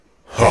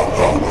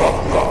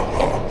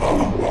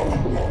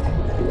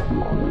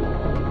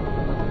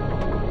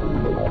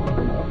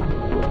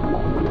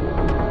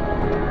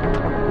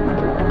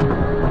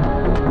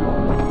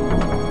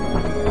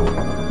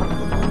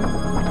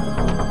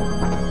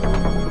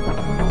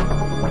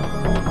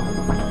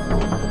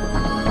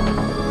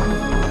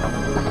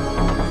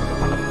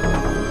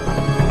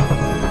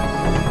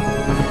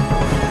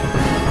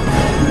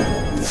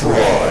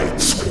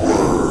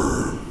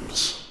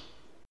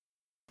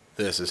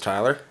This is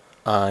Tyler,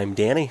 I'm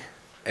Danny.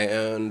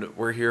 and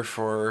we're here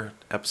for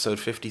episode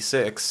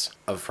 56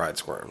 of Fried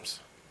Squirms.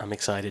 I'm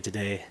excited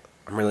today.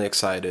 I'm really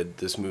excited.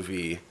 This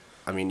movie,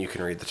 you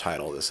can read the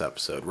title of this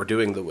episode. We're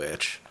doing The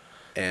Witch,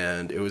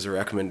 and it was a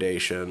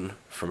recommendation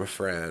from a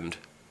friend.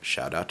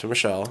 Shout out to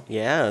Michelle.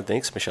 Yeah,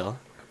 thanks, Michelle.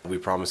 We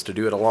promised to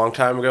do it a long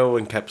time ago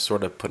and kept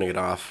sort of putting it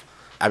off.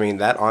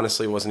 That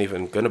honestly wasn't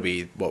even going to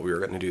be what we were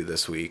going to do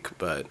this week,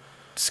 but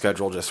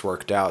schedule just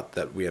worked out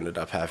that we ended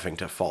up having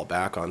to fall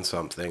back on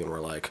something, and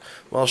we're like,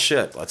 well,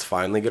 shit, let's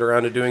finally get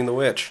around to doing The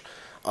Witch.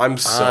 I'm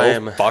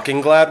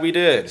fucking glad we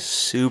did.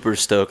 Super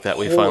stoked that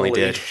we finally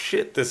did. Holy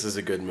shit, this is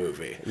a good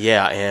movie.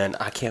 Yeah, and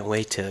I can't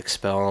wait to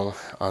expel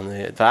on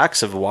the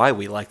facts of why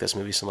we like this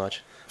movie so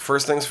much.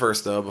 First things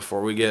first, though,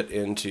 before we get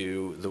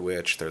into The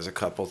Witch, there's a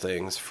couple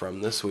things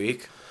from this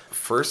week.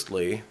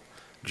 Firstly,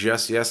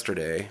 just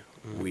yesterday,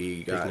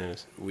 we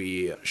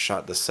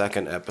shot the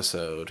second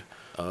episode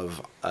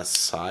of a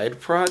side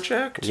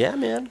project. Yeah,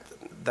 man.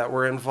 That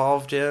we're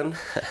involved in.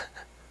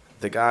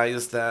 The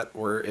guys that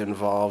were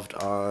involved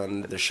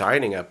on the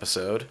Shining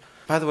episode.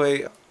 By the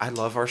way, I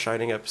love our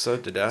Shining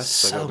episode to death.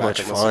 So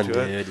much fun,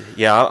 dude.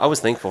 Yeah, I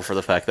was thankful for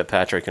the fact that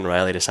Patrick and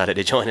Riley decided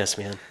to join us,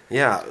 man.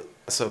 Yeah,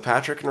 so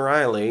Patrick and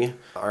Riley,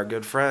 our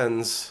good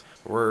friends,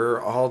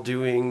 we're all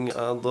doing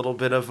a little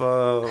bit of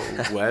a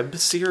web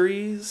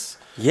series.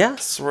 Yeah.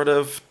 Sort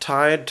of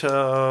tied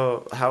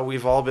to how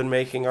we've all been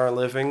making our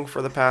living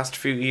for the past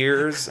few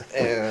years.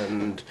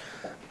 And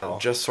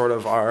just sort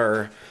of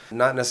our,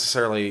 not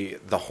necessarily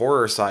the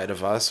horror side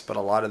of us, but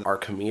a lot of our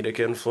comedic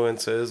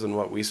influences and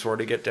what we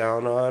sort of get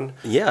down on.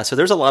 Yeah, so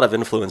there's a lot of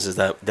influences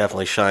that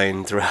definitely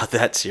shine throughout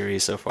that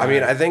series so far.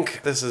 I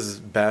think this is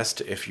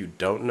best if you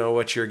don't know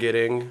what you're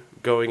getting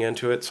going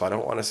into it, so I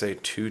don't want to say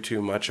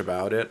too much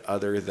about it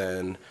other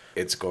than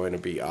it's going to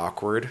be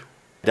awkward.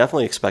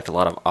 Definitely expect a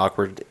lot of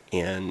awkward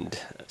and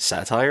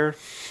satire.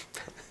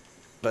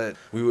 But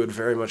we would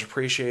very much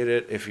appreciate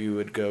it if you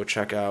would go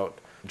check out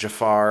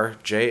Jafar,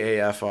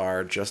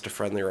 Jafr, Just a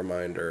Friendly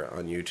Reminder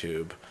on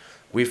YouTube.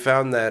 We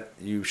found that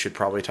you should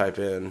probably type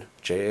in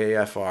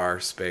Jafr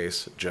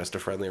space Just a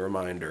Friendly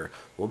Reminder.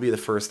 Will be the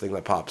first thing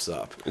that pops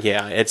up.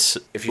 Yeah, it's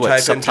if you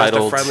type in Just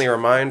a Friendly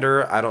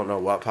Reminder, I don't know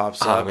what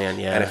pops up. Man,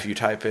 yeah. And if you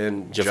type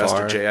in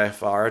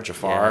Jafar.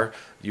 Jafar,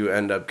 you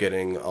end up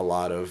getting a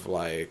lot of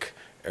like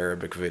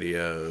Arabic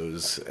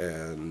videos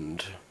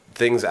and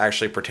things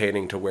actually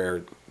pertaining to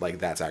where like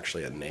that's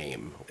actually a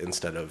name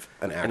instead of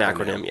an acronym. An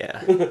acronym,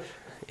 yeah.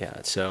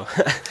 Yeah, so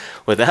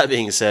with that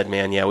being said,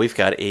 man, yeah, we've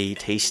got a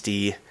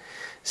tasty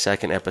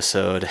second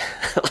episode.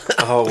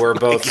 Oh, we're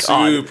both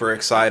super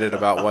excited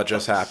about what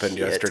just happened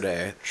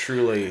yesterday.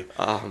 Truly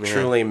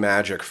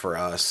magic for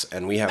us,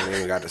 and we haven't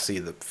even got to see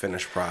the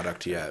finished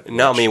product yet.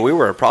 No, we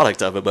were a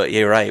product of it, but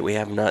you're right, we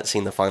have not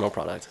seen the final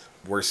product.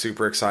 We're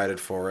super excited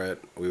for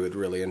it. We would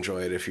really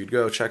enjoy it if you'd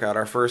go check out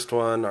our first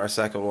one, our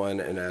second one,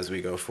 and as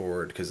we go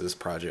forward, because this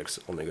project's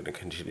only going to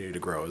continue to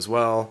grow as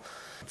well.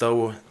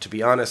 Though, to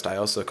be honest, I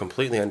also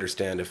completely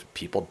understand if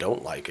people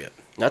don't like it.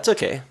 That's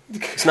okay.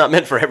 It's not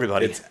meant for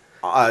everybody. It's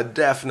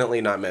definitely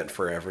not meant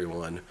for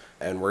everyone,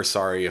 and we're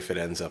sorry if it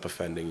ends up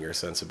offending your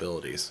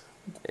sensibilities.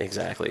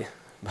 Exactly.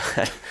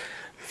 But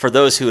for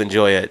those who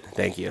enjoy it,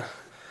 thank you.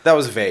 That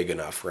was vague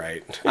enough,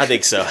 right? I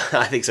think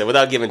so,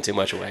 without giving too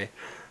much away.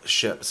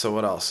 Shit, so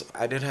what else?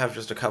 I did have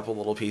just a couple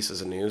little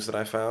pieces of news that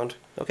I found.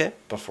 Okay.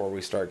 Before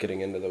we start getting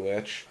into The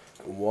Witch.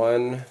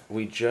 One,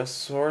 we just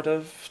sort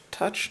of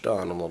touched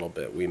on a little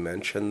bit. We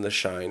mentioned The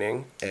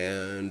Shining,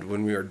 and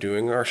when we were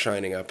doing our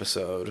Shining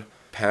episode,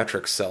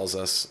 Patrick sells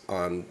us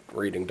on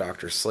reading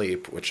Dr.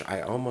 Sleep, which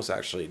I almost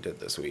actually did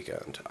this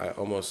weekend. I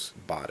almost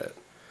bought it.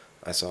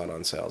 I saw it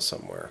on sale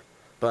somewhere.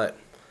 But,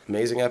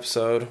 amazing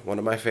episode, one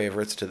of my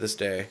favorites to this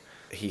day.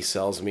 He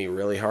sells me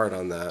really hard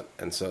on that,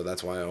 and so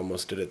that's why I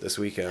almost did it this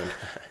weekend.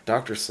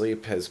 Dr.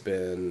 Sleep has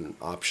been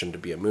optioned to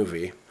be a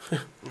movie.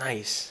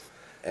 Nice.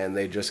 And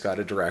they just got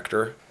a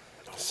director.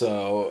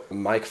 So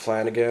Mike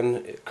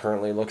Flanagan, it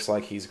currently looks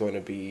like he's going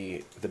to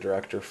be the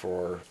director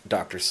for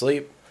Dr.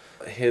 Sleep.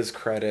 His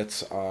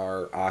credits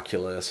are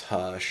Oculus,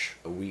 Hush,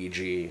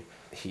 Ouija.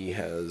 He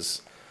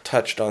has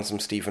touched on some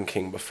Stephen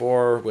King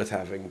before with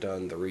having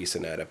done the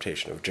recent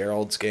adaptation of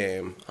Gerald's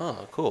Game.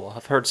 Oh, cool.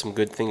 I've heard some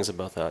good things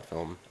about that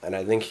film. And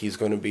I think he's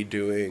going to be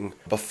doing,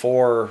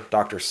 before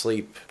Dr.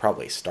 Sleep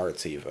probably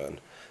starts even,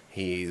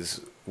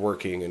 he's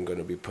working and going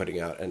to be putting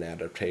out an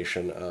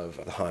adaptation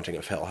of The Haunting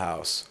of Hill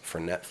House for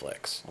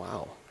Netflix.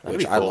 Wow.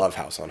 Which I love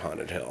House on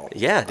Haunted Hill.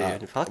 Yeah,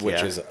 dude. Fuck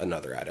which is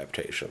another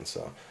adaptation.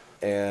 So,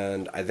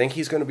 and I think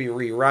he's going to be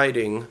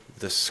rewriting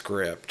the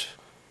script.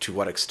 To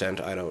what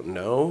extent, I don't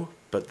know.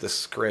 But the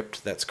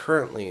script that's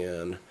currently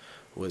in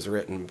was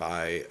written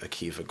by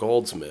Akiva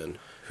Goldsman,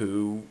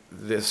 who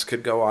this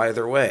could go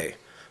either way.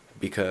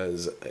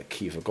 Because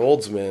Akiva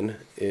Goldsman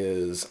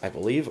is, I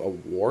believe,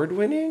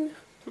 award-winning?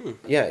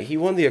 Yeah, he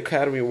won the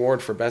Academy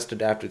Award for Best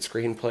Adapted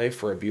Screenplay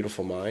for A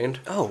Beautiful Mind.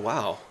 Oh,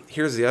 wow.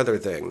 Here's the other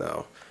thing,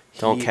 though.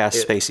 Don't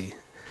cast Spacey.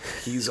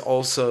 He's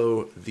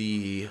also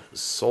the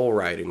sole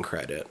writing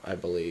credit, I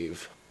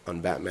believe,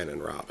 on Batman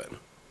and Robin.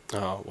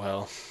 Oh,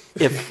 well.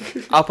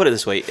 I'll put it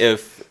this way,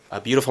 if A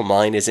Beautiful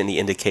Mind isn't the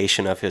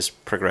indication of his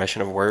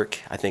progression of work,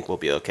 I think we'll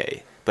be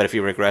okay. But if he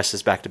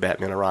regresses back to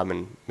Batman and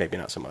Robin, maybe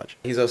not so much.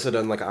 He's also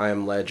done like I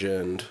Am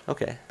Legend,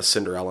 Okay.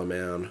 Cinderella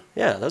Man.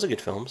 Yeah, those are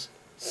good films.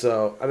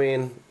 So, I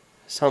mean...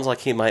 Sounds like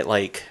he might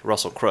like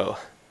Russell Crowe.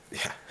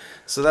 Yeah.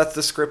 So that's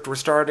the script we're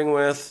starting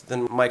with.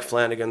 Then Mike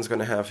Flanagan's going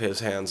to have his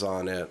hands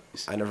on it.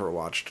 I never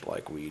watched,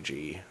 like,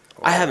 Ouija.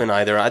 I haven't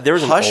either. There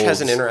was Hush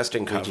has an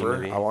interesting Ouija cover.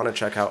 movie. I want to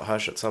check out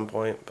Hush at some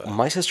point. But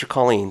My sister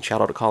Colleen,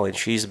 shout out to Colleen,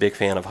 she's a big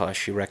fan of Hush.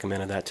 She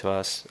recommended that to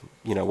us.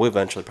 You know, we'll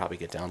eventually probably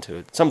get down to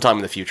it sometime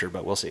in the future,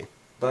 but we'll see.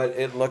 But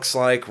it looks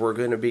like we're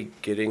going to be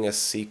getting a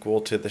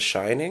sequel to The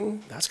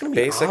Shining. That's going to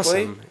be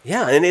basically awesome.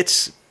 Yeah, and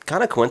it's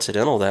kind of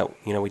coincidental that,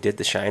 you know, we did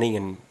The Shining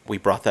and we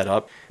brought that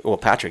up. Well,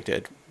 Patrick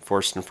did,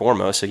 first and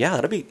foremost. So, yeah,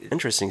 that'll be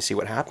interesting to see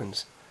what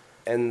happens.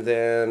 And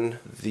then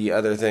the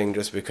other thing,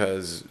 just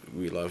because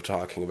we love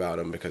talking about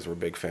them, because we're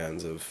big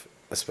fans of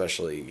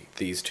especially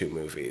these two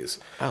movies.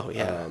 Oh,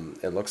 yeah.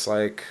 It looks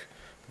like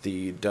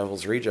the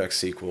Devil's Rejects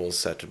sequel is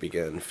set to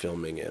begin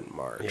filming in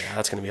March. Yeah,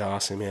 that's going to be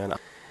awesome, man.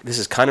 This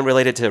is kind of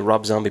related to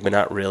Rob Zombie, but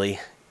not really.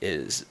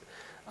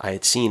 I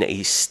had seen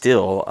a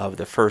still of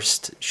the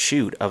first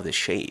shoot of The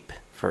Shape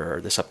for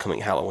this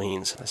upcoming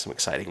Halloween, so that's some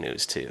exciting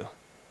news, too.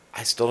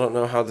 I still don't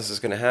know how this is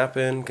going to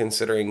happen,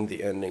 considering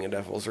the ending of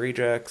Devil's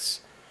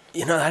Rejects.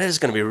 You know, that is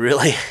going to be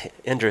really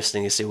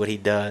interesting to see what he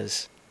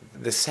does.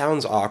 This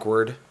sounds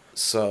awkward,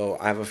 so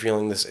I have a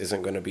feeling this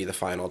isn't going to be the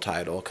final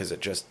title, because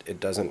it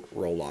doesn't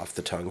roll off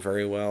the tongue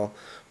very well.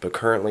 But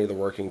currently the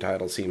working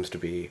title seems to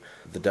be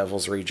The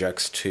Devil's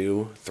Rejects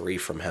 2, 3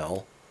 from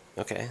Hell.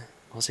 Okay,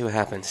 we'll see what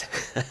happens.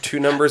 2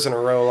 numbers in a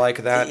row like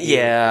that?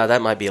 Yeah,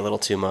 that might be a little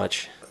too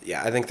much.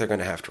 Yeah, I think they're going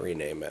to have to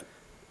rename it.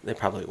 They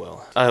probably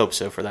will. I hope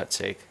so for that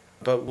sake.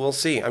 But we'll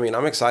see. I mean,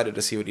 I'm excited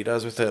to see what he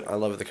does with it. I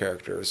love the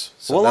characters.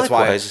 So Well, that's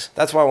likewise.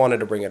 why I wanted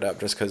to bring it up,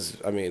 just because,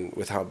 I mean,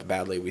 with how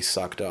badly we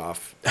sucked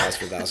off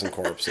House of a Thousand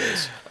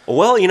Corpses.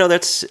 Well, you know,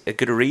 that's a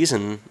good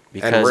reason,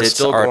 because we're it's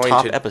still our going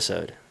top to-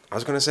 episode. I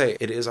was going to say,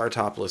 it is our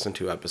top listened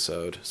to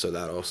episode, so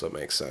that also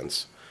makes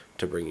sense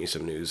to bring you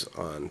some news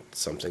on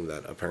something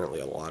that apparently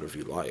a lot of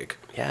you like.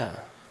 Yeah.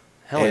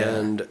 Hell yeah.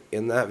 And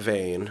in that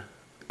vein,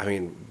 I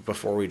mean,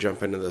 before we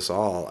jump into this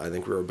all, I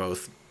think we were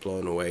both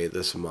blown away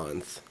this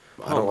month.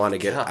 I don't want to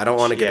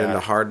get into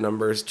hard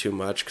numbers too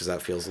much, because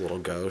that feels a little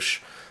gauche.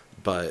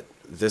 But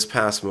this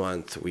past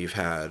month, we've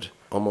had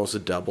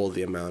almost double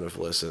the amount of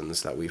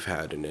listens that we've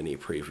had in any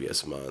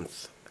previous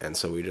month. And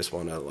so we just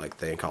want to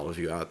thank all of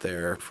you out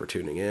there for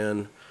tuning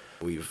in.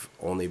 We've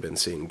only been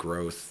seeing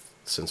growth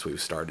since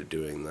we've started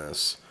doing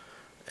this,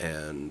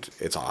 and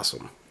it's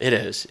awesome. It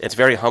is. It's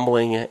very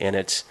humbling, and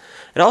it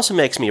also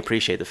makes me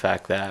appreciate the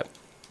fact that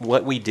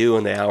what we do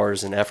and the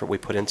hours and effort we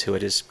put into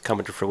it is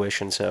coming to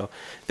fruition. So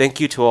thank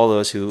you to all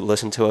those who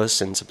listen to us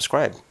and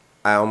subscribe.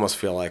 I almost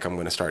feel like I'm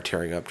going to start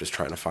tearing up just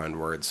trying to find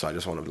words, so I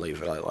just want to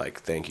leave it at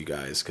thank you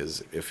guys,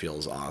 because it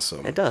feels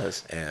awesome. It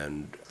does.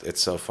 And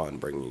it's so fun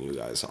bringing you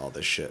guys all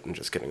this shit and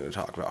just getting to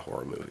talk about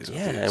horror movies.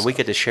 Yeah, and we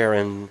get to share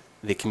in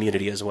the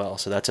community as well,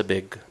 so that's a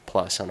big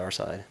plus on our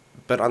side.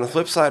 But on the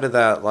flip side of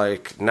that,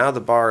 now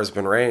the bar has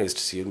been raised,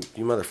 so you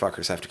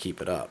motherfuckers have to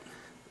keep it up.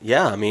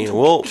 Yeah, I mean,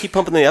 we'll keep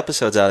pumping the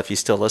episodes out if you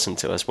still listen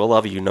to us. We'll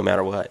love you no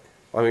matter what.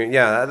 I mean,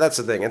 yeah, that's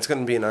the thing. It's going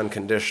to be an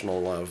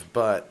unconditional love,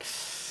 but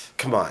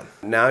come on.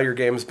 Now your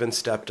game's been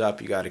stepped up.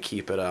 You got to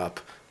keep it up.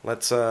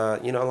 Let's,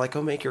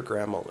 go make your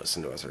grandma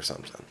listen to us or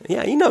something.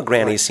 Yeah, you know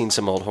Granny's seen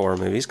some old horror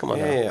movies. Come on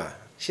now. Yeah.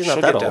 She's not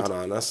She'll that get old. down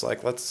on us.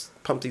 Let's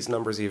pump these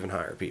numbers even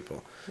higher,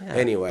 people. Yeah.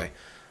 Anyway,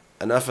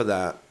 enough of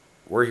that.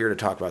 We're here to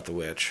talk about The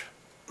Witch.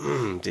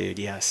 Dude,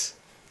 yes.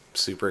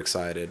 Super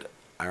excited.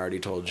 I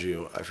already told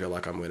you, I feel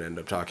like I'm going to end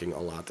up talking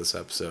a lot this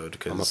episode,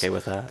 because I'm okay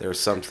with that.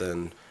 There's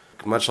something,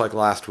 much like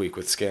last week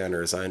with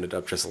Scanners, I ended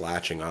up just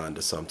latching on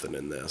to something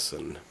in this,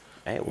 and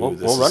Hey, we'll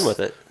run with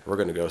it. We're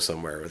going to go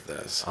somewhere with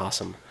this.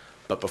 Awesome.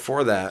 But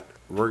before that,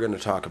 we're going to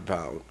talk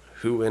about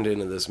who went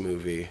into this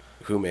movie,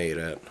 who made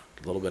it,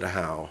 a little bit of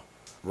how.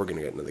 We're going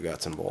to get into the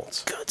guts and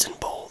bolts. Guts and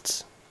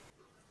bolts.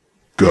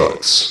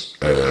 Guts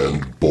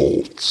and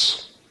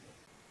bolts.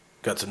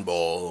 Guts and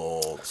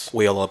bolts.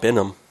 Wheel up in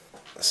them.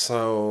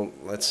 So,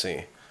 let's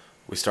see.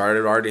 We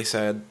already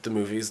said the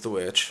movie's The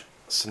Witch.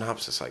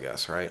 Synopsis, I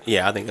guess, right?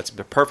 Yeah, I think that's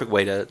the perfect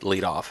way to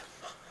lead off.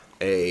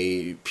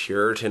 A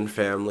Puritan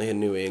family in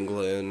New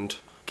England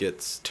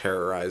gets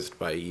terrorized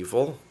by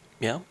evil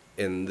Yeah.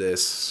 in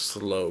this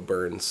slow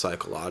burn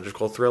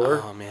psychological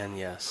thriller. Oh, man,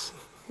 yes.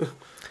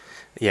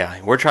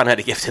 Yeah, we're trying not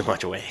to give too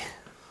much away.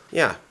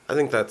 Yeah, I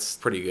think that's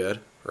pretty good,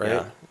 right?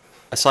 Yeah.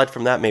 Aside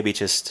from that, maybe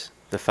just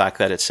the fact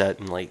that it's set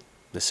in,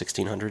 the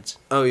 1600s.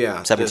 Oh,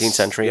 yeah. 17th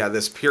century. Yeah,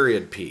 this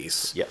period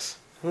piece. Yes.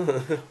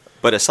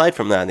 But aside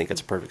from that, I think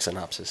it's a perfect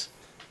synopsis.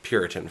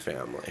 Puritan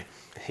family.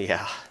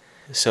 Yeah.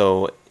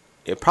 So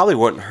it probably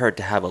wouldn't hurt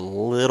to have a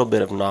little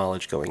bit of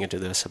knowledge going into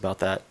this about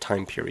that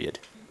time period.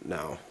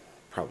 No,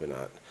 probably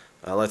not.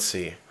 Let's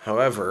see.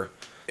 However,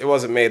 It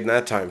wasn't made in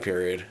that time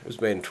period. It was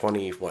made in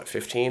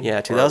 15?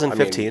 Yeah,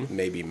 2015. I mean,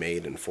 maybe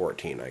made in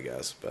 14, I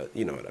guess, but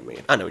you know what I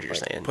mean. I know what you're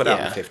saying. Put out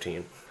in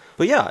 15.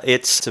 But yeah,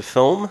 it's a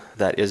film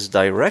that is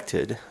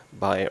directed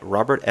by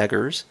Robert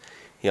Eggers.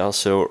 He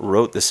also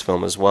wrote this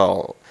film as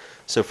well.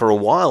 So for a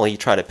while, he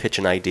tried to pitch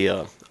an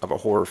idea of a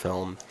horror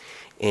film,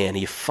 and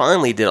he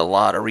finally did a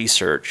lot of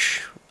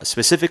research,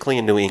 specifically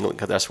in New England,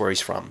 because that's where he's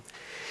from.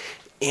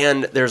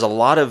 And there's a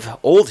lot of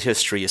old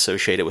history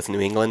associated with New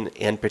England,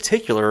 in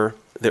particular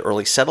the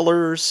early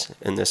settlers,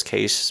 in this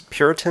case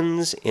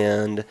Puritans,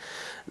 and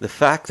the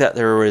fact that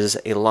there was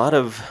a lot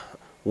of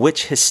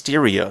witch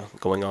hysteria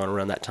going on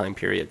around that time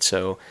period.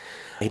 So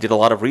he did a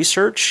lot of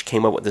research,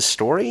 came up with this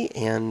story,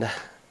 and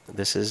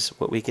this is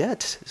what we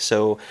get.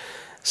 So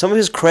some of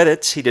his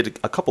credits, he did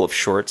a couple of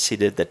shorts. He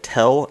did The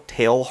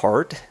Tell-Tale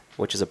Heart,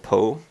 which is a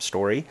Poe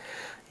story.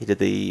 He did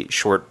the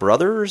short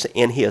Brothers,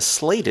 and he is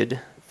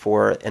slated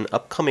for an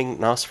upcoming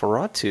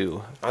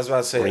Nosferatu I was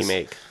about to say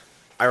remake. This.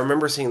 I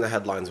remember seeing the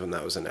headlines when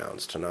that was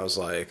announced, and I was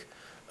like,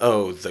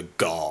 oh, the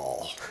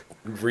gall.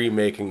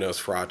 Remaking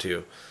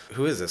Nosferatu.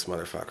 Who is this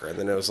motherfucker? And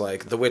then it was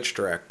like, the witch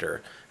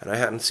director. And I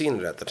hadn't seen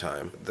it at the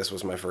time. This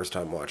was my first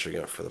time watching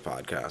it for the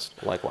podcast.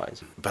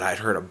 Likewise. But I'd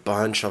heard a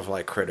bunch of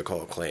like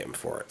critical acclaim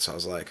for it. So I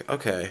was like,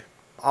 okay,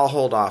 I'll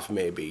hold off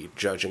maybe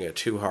judging it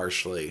too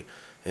harshly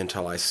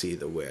until I see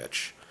The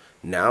Witch.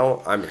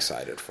 Now I'm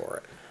excited for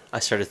it. I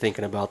started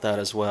thinking about that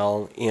as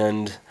well,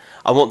 and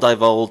I won't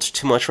divulge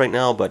too much right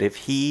now, but if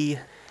he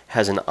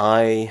has an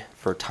eye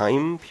for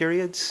time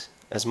periods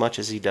as much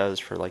as he does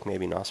for like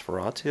maybe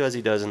Nosferatu as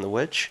he does in The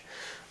Witch,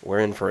 we're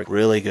in for a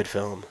really good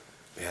film.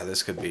 Yeah,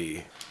 this could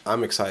be...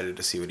 I'm excited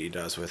to see what he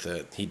does with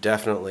it. He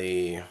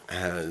definitely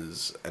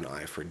has an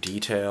eye for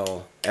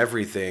detail.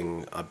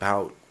 Everything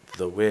about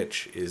The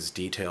Witch is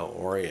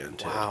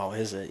detail-oriented. Wow,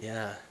 is it?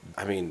 Yeah.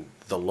 I mean,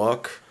 the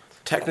look...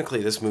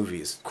 Technically, this movie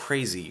is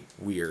crazy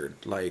weird.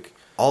 Like,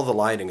 all the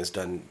lighting is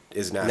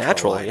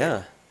natural lighting.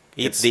 Yeah.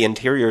 The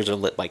interiors are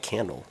lit by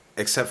candle.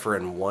 Except for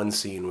in one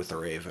scene with the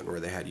Raven where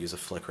they had to use a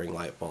flickering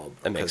light bulb.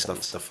 That makes because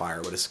sense. the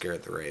fire would have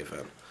scared the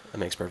Raven. That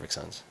makes perfect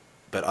sense.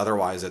 But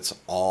otherwise, it's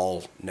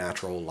all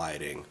natural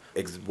lighting.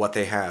 What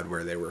they had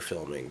where they were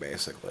filming,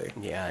 basically.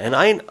 Yeah, and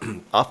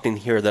I often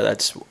hear that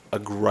that's a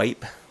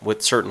gripe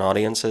with certain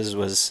audiences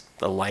was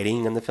the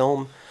lighting in the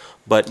film.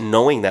 But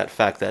knowing that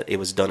fact that it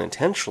was done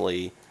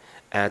intentionally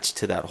adds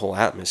to that whole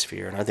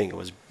atmosphere, and I think it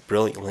was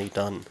brilliantly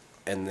done.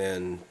 And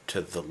then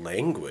to the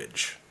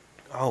language.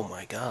 Oh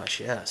my gosh,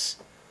 yes.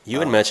 You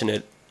had mentioned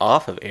it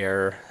off of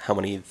air, how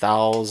many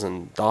thous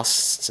and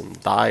dusts and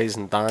thys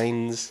and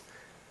thines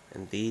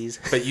and these.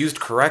 But used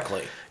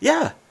correctly.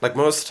 Yeah. Like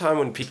most of the time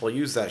when people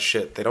use that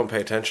shit, they don't pay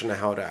attention to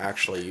how to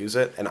actually use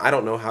it. And I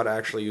don't know how to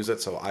actually use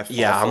it, so I fall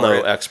Yeah, I'm for no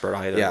it. expert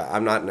either. Yeah,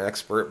 I'm not an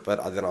expert,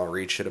 but then I'll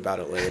read shit about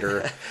it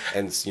later.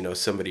 And,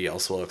 somebody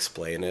else will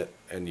explain it,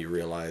 and you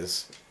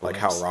realize, like,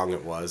 how wrong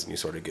it was, and you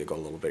sort of giggle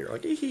a little bit. You're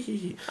like,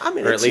 hee. I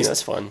mean, or at least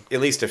that's fun. At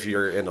least if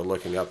you're into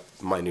looking up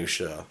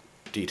minutia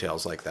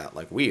details like that,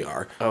 like we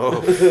are.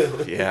 Oh,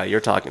 yeah, you're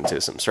talking to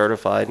some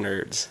certified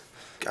nerds.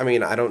 I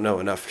mean, I don't know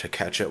enough to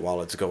catch it while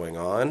it's going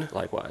on.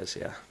 Likewise,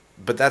 yeah.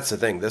 But that's the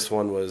thing. This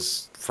one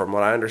was, from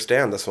what I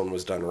understand, this one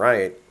was done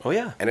right. Oh,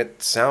 yeah. And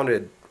it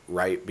sounded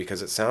right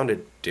because it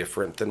sounded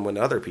different than when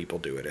other people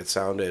do it. It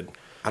sounded...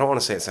 I don't want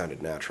to say it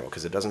sounded natural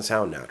because it doesn't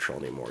sound natural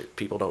anymore.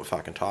 People don't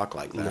fucking talk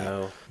like that.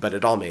 No. But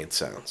it all made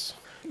sense.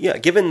 Yeah,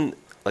 given,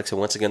 like I said,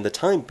 once again, the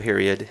time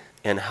period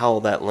and how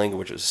that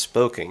language was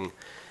spoken,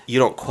 you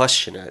don't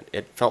question it.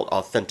 It felt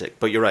authentic.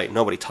 But you're right,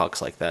 nobody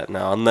talks like that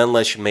now.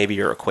 Unless maybe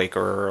you're a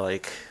Quaker or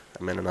like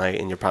a Mennonite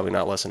and you're probably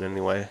not listening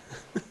anyway.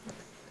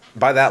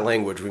 By that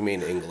language, we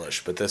mean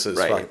English. But this is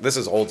Right. this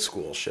is old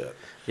school shit.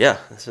 Yeah,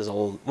 this is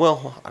old.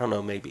 Well, I don't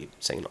know, maybe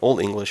saying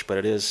old English, but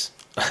it is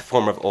a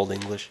form of old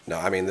English. No,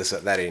 I mean,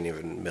 that ain't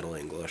even Middle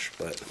English.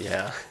 But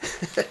Yeah.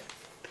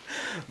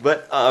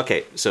 But,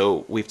 okay,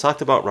 so we've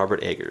talked about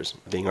Robert Eggers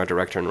being our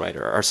director and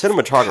writer. Our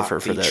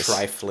cinematographer for this.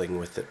 trifling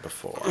with it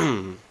before.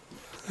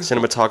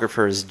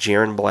 Cinematographer is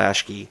Jaron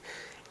Blaschke,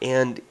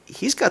 and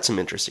he's got some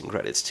interesting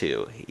credits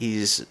too.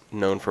 He's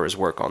known for his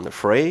work on The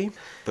Fray,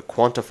 The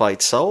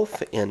Quantified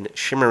Self, and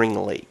Shimmering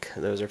Lake.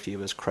 Those are a few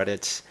of his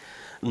credits.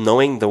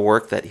 Knowing the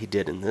work that he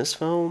did in this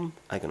film,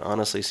 I can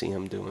honestly see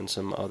him doing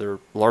some other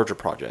larger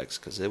projects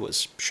because it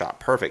was shot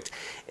perfect.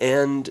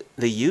 And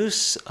the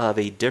use of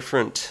a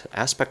different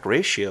aspect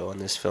ratio in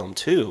this film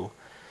too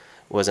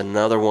was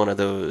another one of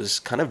those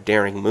kind of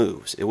daring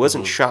moves. It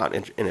wasn't shot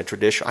in a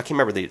traditional... I can't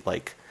remember the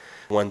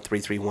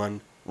 1:3:1,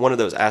 one of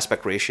those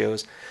aspect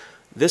ratios.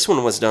 This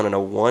one was done in a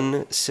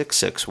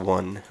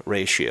 1:6:6:1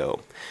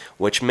 ratio,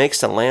 which makes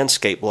the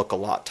landscape look a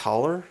lot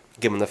taller,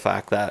 given the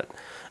fact that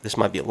this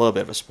might be a little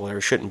bit of a spoiler,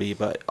 it shouldn't be,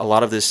 but a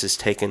lot of this is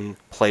taking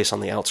place on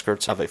the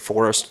outskirts of a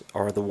forest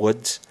or the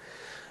woods.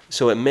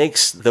 So it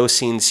makes those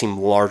scenes seem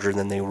larger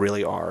than they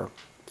really are.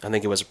 I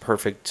think it was a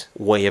perfect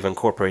way of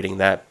incorporating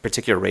that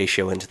particular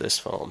ratio into this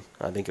film.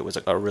 I think it was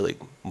a really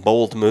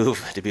bold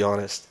move, to be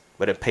honest,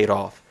 but it paid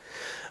off.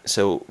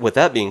 So with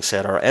that being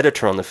said, our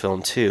editor on the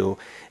film too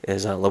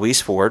is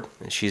Louise Ford.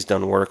 She's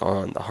done work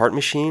on The Heart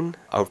Machine,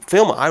 a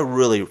film I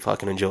really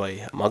fucking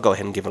enjoy. I'll go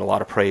ahead and give it a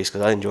lot of praise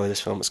because I enjoy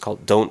this film. It's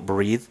called Don't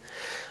Breathe,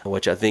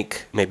 which I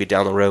think maybe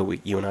down the road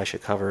you and I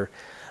should cover.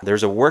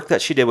 There's a work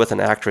that she did with an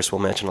actress we'll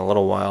mention in a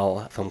little while,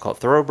 a film called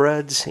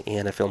Thoroughbreds,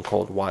 and a film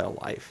called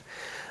Wildlife.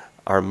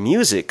 Our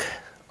music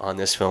on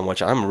this film,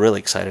 which I'm really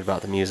excited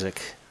about the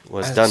music,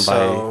 was done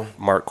by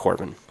Mark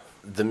Corbin.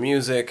 The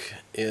music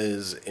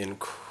is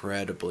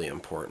incredibly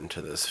important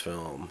to this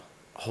film.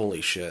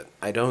 Holy shit.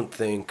 I don't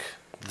think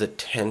the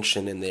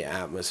tension in the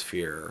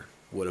atmosphere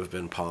would have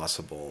been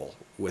possible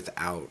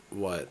without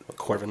what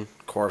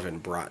Corbin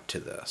brought to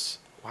this.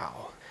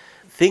 Wow.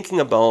 Thinking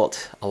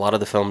about a lot of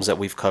the films that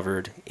we've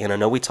covered, and I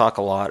know we talk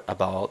a lot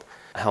about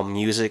how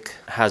music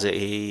has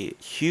a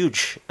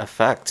huge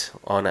effect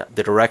on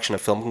the direction a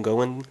film can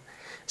go in,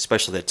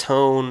 especially the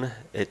tone,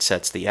 it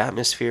sets the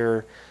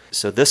atmosphere.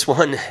 So this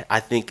one, I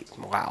think,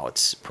 wow, it's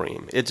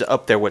supreme. It's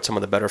up there with some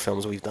of the better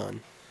films we've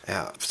done.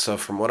 Yeah, so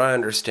from what I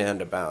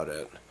understand about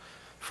it,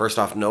 first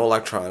off, no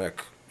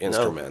electronic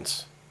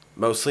instruments.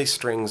 No. Mostly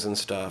strings and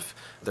stuff.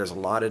 There's a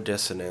lot of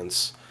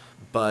dissonance,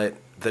 but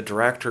the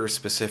director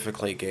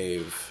specifically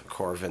gave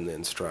Corbin the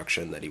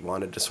instruction that he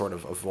wanted to sort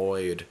of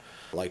avoid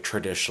like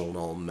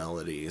traditional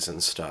melodies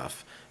and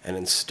stuff, and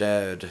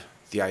instead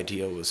the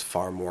idea was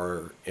far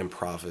more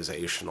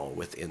improvisational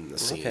within the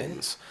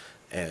scenes.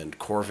 Okay. And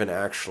Corbin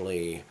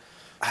actually,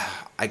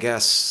 I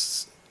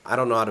guess, I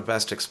don't know how to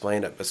best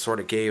explain it, but sort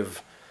of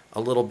gave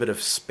a little bit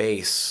of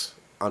space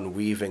on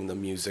weaving the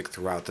music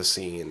throughout the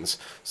scenes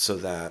so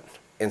that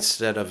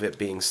instead of it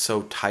being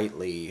so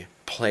tightly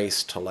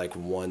placed to like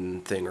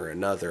one thing or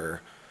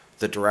another,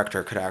 the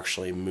director could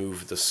actually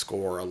move the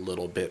score a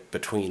little bit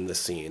between the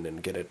scene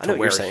and get it to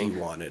where he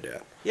wanted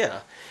it. Yeah.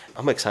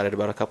 I'm excited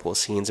about a couple of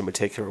scenes in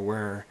particular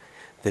where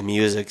the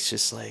music's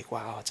just like,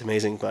 wow, it's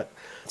amazing. But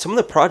some of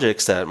the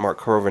projects that Mark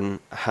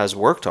Corbin has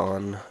worked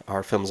on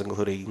are films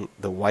including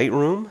The White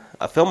Room,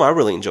 a film I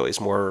really enjoy.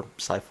 It's more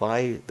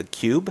sci-fi, The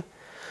Cube.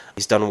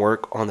 He's done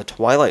work on The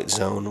Twilight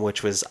Zone,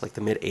 which was like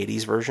the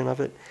mid-'80s version of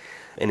it.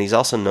 And he's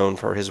also known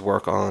for his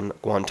work on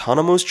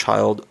Guantanamo's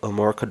Child,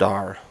 Omar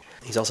Kadar.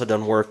 He's also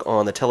done work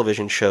on the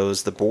television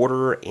shows The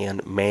Border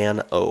and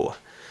Man-O.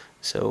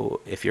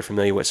 So if you're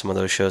familiar with some of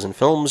those shows and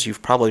films,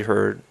 you've probably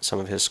heard some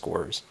of his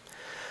scores.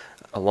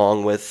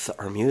 Along with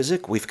our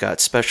music, we've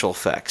got special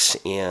effects,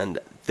 and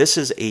this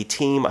is a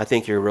team I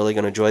think you're really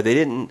going to enjoy. They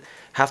didn't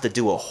have to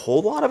do a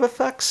whole lot of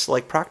effects,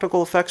 like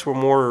practical effects were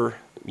more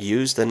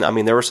used, and I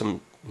mean there were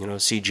some,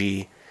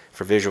 CG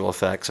for visual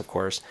effects, of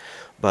course,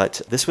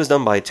 but this was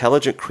done by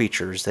Intelligent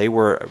Creatures. They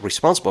were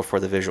responsible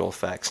for the visual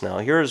effects. Now,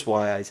 here's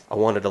why I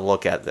wanted to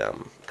look at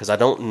them, because I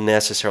don't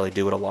necessarily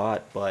do it a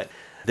lot, but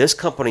this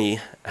company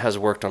has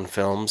worked on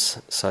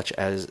films such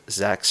as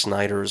Zack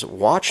Snyder's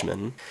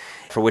Watchmen,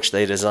 for which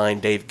they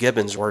designed Dave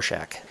Gibbons'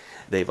 Rorschach.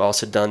 They've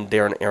also done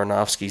Darren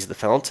Aronofsky's The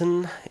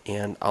Fountain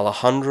and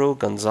Alejandro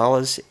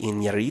Gonzalez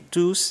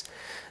Iñárritu's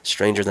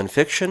Stranger Than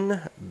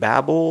Fiction,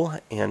 Babel,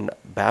 and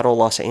Battle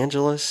Los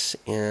Angeles,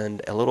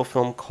 and a little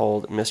film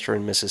called Mr.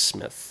 and Mrs.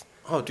 Smith.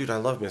 Oh, dude, I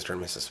love Mr.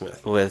 and Mrs.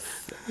 Smith.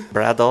 With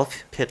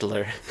Bradolph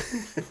Hitler.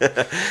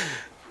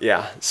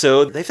 Yeah,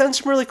 so they've done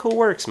some really cool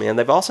works, man.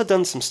 They've also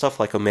done some stuff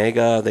like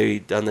Omega.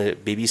 They've done the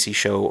BBC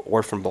show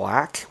Orphan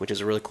Black, which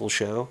is a really cool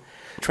show.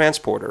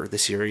 Transporter, the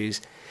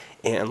series,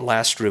 and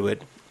Last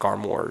Druid,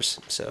 Garm Wars.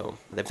 So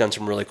they've done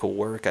some really cool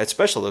work,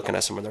 especially looking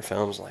at some of their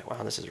films. Like,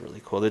 wow, this is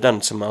really cool. They've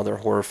done some other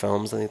horror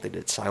films. I think they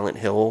did Silent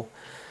Hill.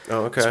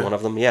 Oh, okay. It's one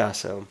of them, yeah.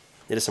 So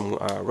they did some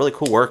really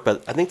cool work,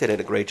 but I think they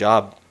did a great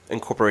job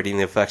incorporating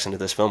the effects into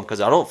this film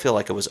because I don't feel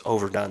like it was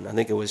overdone. I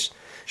think it was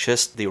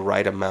just the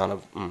right amount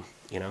of, All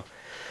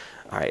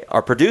right,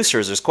 our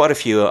producers, there's quite a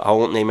few. I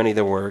won't name any of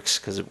their works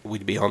because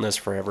we'd be on this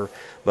forever.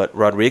 But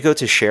Rodrigo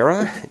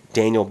Teixeira,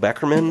 Daniel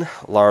Beckerman,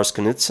 Lars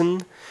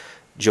Knudsen,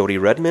 Jody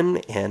Redman,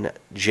 and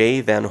Jay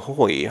Van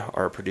Hoy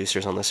are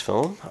producers on this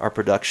film. Our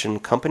production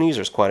companies,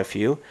 there's quite a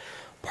few.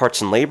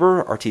 Parts and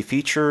Labor, RT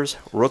Features,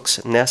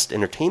 Rook's Nest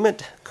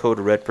Entertainment, Code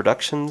Red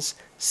Productions,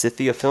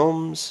 Scythia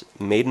Films,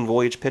 Maiden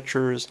Voyage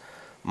Pictures,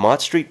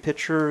 Mott Street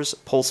Pictures,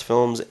 Pulse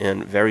Films,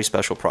 and Very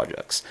Special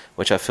Projects,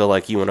 which I feel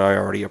like you and I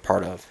are already a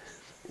part of.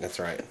 That's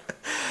right.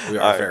 We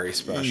are very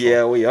special.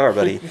 Yeah, we are,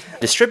 buddy.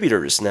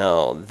 Distributors.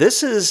 Now,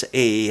 this is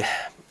a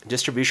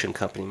distribution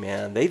company,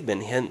 man. They've been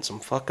hitting some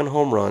fucking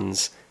home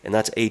runs, and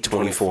that's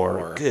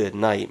A24. Good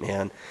night,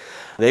 man.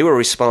 They were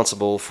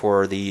responsible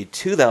for the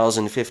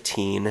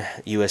 2015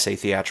 USA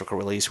theatrical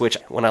release, which,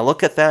 when I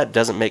look at that,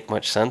 doesn't make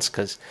much sense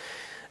because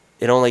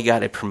it only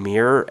got a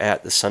premiere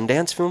at the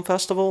Sundance Film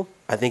Festival.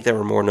 I think they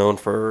were more known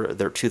for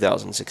their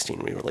 2016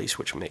 re-release,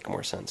 which would make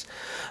more sense.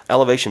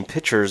 Elevation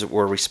Pictures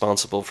were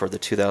responsible for the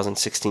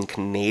 2016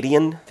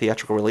 Canadian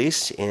theatrical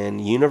release,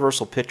 and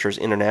Universal Pictures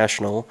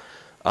International,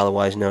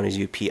 otherwise known as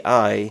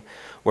UPI,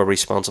 were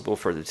responsible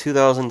for the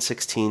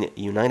 2016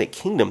 United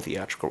Kingdom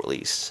theatrical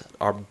release.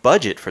 Our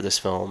budget for this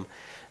film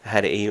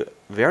had a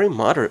very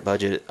moderate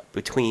budget,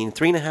 between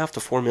 $3.5 to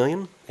 $4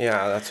 million.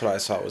 Yeah, that's what I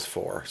saw it was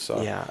for.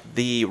 So Yeah,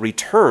 the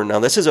return, now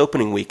this is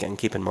opening weekend,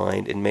 keep in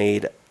mind, it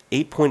made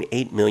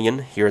 $8.8 million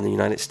here in the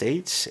United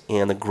States,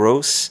 and the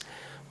gross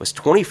was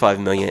 $25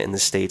 million in the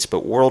States,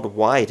 but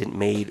worldwide it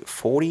made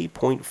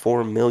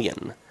 $40.4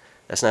 million.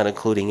 That's not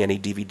including any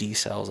DVD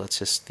sales, that's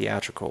just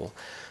theatrical.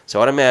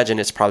 So I'd imagine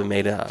it's probably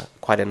made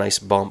quite a nice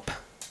bump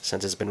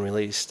since it's been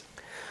released.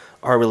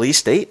 Our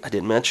release date, I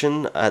didn't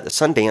mention, at the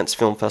Sundance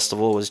Film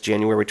Festival was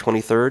January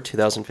 23rd,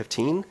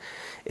 2015.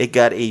 It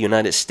got a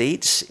United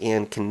States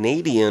and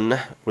Canadian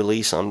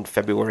release on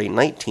February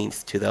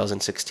 19th,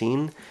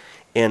 2016,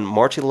 and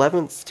March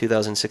 11th,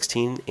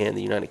 2016 in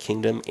the United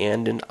Kingdom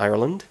and in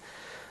Ireland.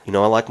 You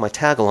know, I like my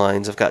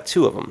taglines. I've got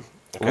two of them.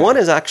 Okay. One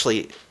is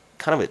actually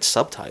kind of its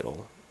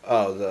subtitle,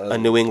 Oh, A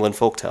New England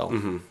Folktale.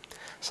 Mm-hmm.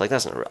 It's like,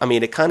 that's not, I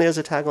mean, it kind of is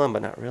a tagline,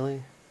 but not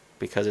really,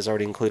 because it's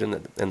already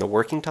included in the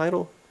working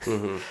title.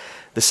 Mm-hmm.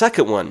 The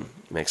second one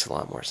makes a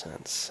lot more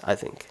sense, I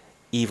think.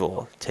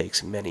 Evil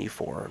takes many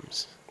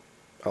forms.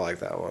 I like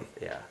that one.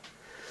 Yeah.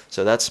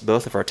 So that's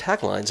both of our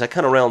taglines. That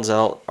kind of rounds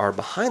out our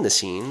behind the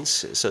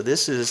scenes. So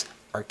this is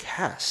our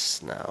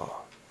cast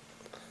now.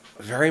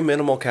 Very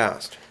minimal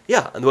cast.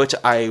 Yeah, which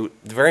I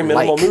Very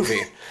minimal like.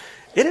 movie.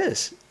 It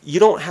is. You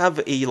don't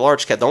have a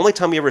large cast. The only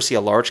time you ever see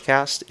a large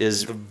cast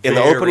is in the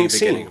very opening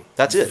beginning. scene.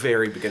 That's it.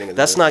 Very beginning of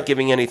the That's movie. not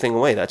giving anything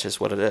away. That's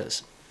just what it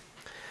is.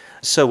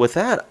 So with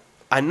that,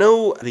 I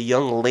know the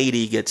young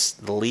lady gets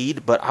the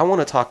lead, but I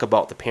want to talk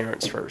about the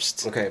parents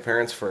first. Okay,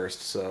 parents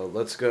first. So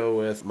let's go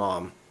with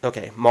mom.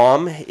 Okay,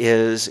 mom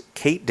is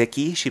Kate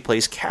Dickie. She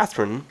plays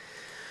Catherine.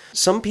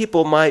 Some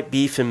people might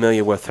be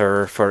familiar with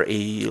her for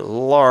a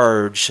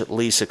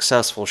largely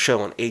successful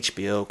show on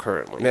HBO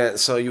currently. Man,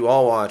 so you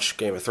all watch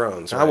Game of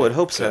Thrones, right? I would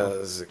hope so.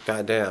 Because,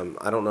 goddamn,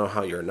 I don't know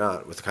how you're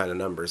not with the kind of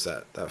numbers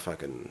that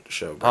fucking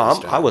show brings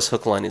down. I was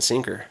hook, line, and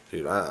sinker.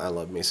 Dude, I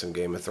love me some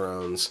Game of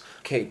Thrones.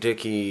 Kate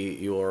Dickie,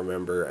 you will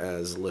remember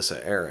as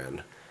Lysa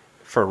Arryn.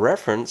 For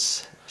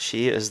reference,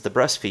 she is the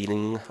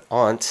breastfeeding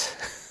aunt.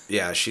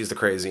 Yeah, she's the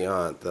crazy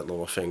aunt that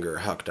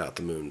Littlefinger hucked out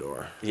the moon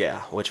door.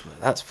 Yeah,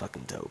 that's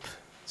fucking dope.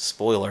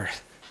 Spoiler.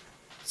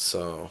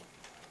 So,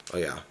 oh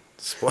yeah.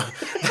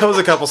 That was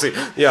a couple scenes.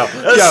 Yeah.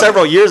 That was yeah.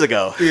 several years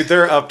ago. Dude,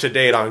 they're up to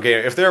date on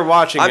Game. If they're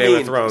watching Game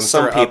of Thrones,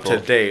 some they're people. up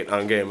to date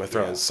on Game of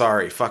Thrones. Yeah.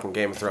 Sorry, fucking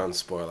Game of Thrones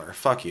spoiler.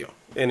 Fuck you.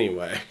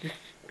 Anyway.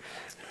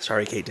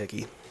 Sorry, Kate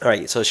Dickie. All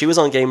right, so she was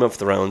on Game of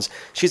Thrones.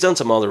 She's done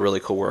some other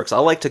really cool works. I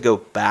like to go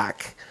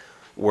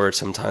backward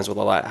sometimes with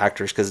a lot of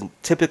actors because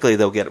typically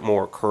they'll get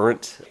more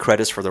current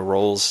credits for their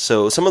roles.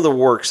 So some of the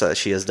works that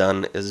she has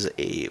done is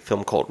a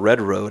film called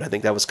Red Road. I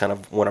think that was kind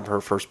of one of her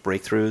first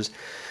breakthroughs.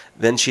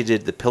 Then she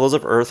did The Pillars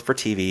of Earth for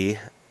TV.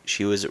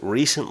 She was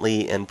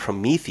recently in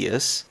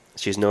Prometheus.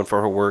 She's known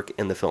for her work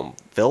in the film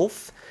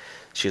Filth.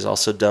 She's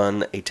also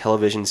done a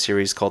television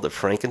series called The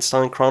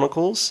Frankenstein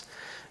Chronicles.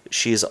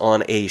 She's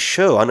on a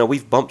show. I know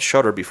we've bumped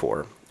Shudder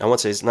before. I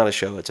won't say it's not a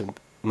show. It's a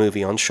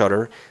movie on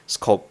Shudder. It's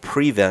called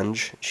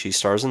Prevenge. She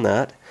stars in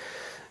that.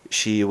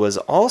 She was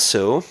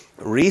also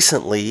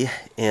recently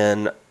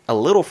in a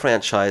little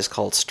franchise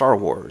called Star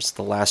Wars: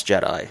 The Last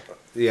Jedi.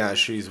 Yeah,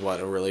 she's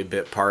a really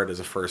bit part as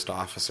a first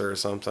officer or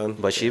something.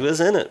 But she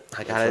was in it.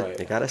 I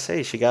right. gotta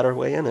say, she got her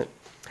way in it.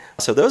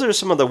 So those are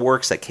some of the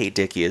works that Kate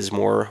Dickie is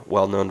more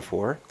well known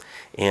for,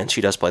 and she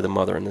does play the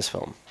mother in this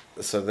film.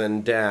 So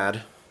then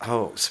Dad.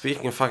 Oh,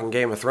 speaking of fucking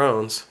Game of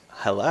Thrones,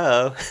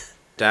 Hello.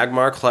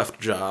 Dagmar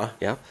Cleftjaw,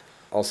 Yep.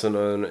 also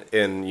known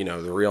in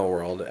the real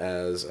world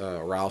as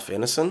Ralph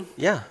Ineson.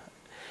 Yeah.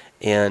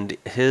 And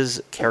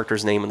his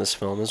character's name in this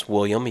film is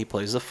William. He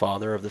plays the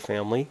father of the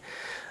family.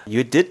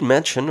 You did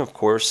mention, of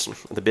course,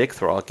 the big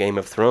throw, Game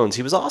of Thrones.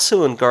 He was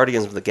also in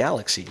Guardians of the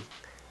Galaxy.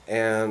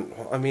 And,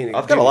 well, I mean...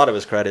 I've got a lot of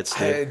his credits,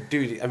 dude.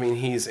 Dude, I mean,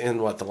 he's in,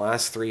 the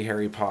last 3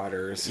 Harry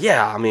Potters.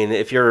 Yeah, I mean,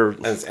 if you're...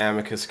 As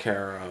Amicus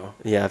Caro.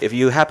 Yeah, if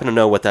you happen to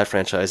know what that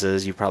franchise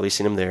is, you've probably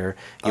seen him there.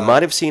 You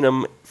might have seen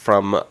him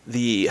from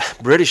the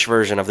British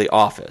version of The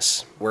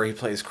Office. Where he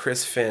plays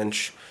Chris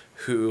Finch,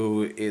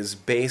 who is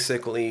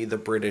basically the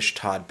British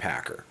Todd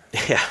Packer.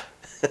 Yeah.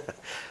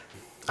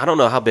 I don't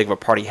know how big of a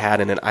part he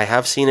had in it. I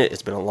have seen it.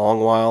 It's been a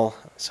long while,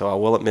 so I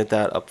will admit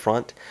that up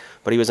front.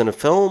 But he was in a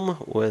film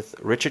with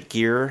Richard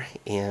Gere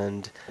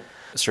and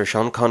Sir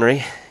Sean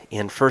Connery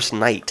in First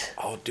Night.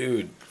 Oh,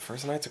 dude.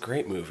 First Night's a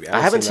great movie.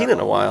 I haven't seen it in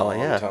a while,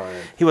 yeah. Time.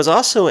 He was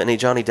also in a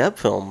Johnny Depp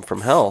film,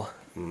 From Hell.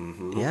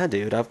 Mm-hmm. Yeah,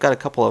 dude. I've got a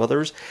couple of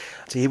others.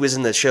 So he was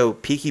in the show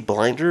Peaky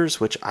Blinders,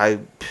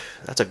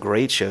 that's a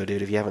great show,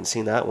 dude, if you haven't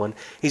seen that one.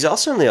 He's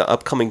also in the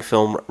upcoming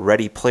film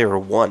Ready Player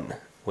One,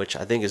 which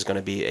I think is going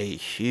to be a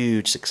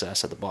huge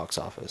success at the box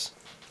office.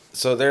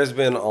 So there's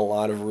been a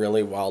lot of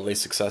really wildly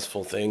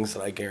successful things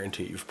that I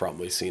guarantee you've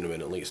probably seen him in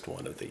at least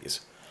one of these.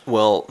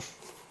 Well,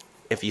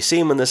 if you see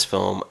him in this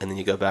film and then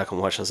you go back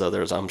and watch those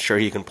others, I'm sure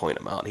you can point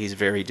him out. He's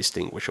very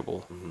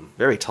distinguishable. Mm-hmm.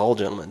 Very tall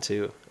gentleman,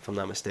 too, if I'm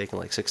not mistaken,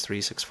 like 6'3",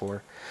 6'4".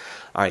 All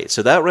right,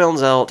 so that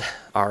rounds out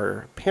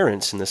our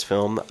parents in this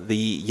film. The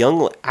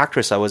young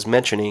actress I was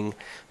mentioning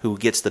who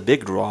gets the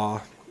big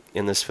draw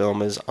in this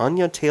film is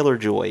Anya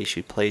Taylor-Joy.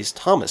 She plays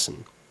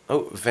Thomason.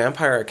 Oh,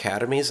 Vampire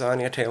Academy's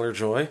Anya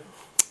Taylor-Joy?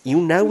 You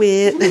know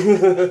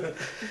it.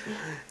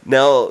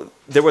 Now,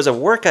 there was a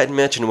work I'd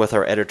mentioned with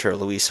our editor,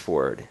 Louise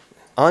Ford.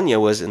 Anya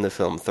was in the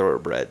film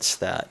Thoroughbreds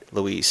that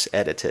Louise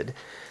edited.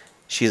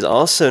 She's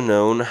also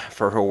known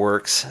for her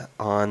works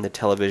on the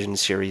television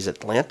series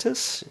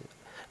Atlantis,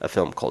 a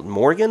film called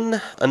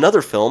Morgan,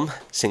 another film,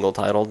 single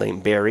title,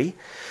 named Barry.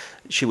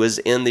 She was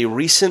in the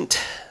recent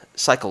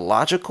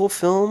psychological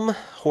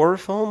horror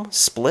film,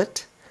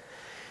 Split.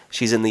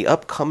 She's in the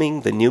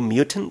upcoming The New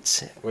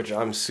Mutants. Which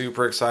I'm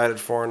super excited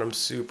for, and I'm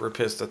super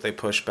pissed that they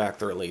pushed back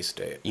the release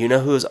date. You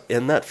know who's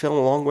in that film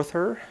along with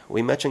her?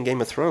 We mentioned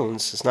Game of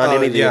Thrones. It's not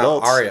any of the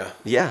adults. Arya.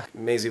 Yeah.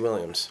 Maisie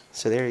Williams.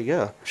 So there you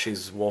go.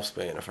 She's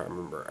Wolfsbane, if I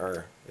remember.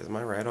 Or am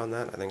I right on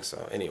that? I think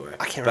so. Anyway,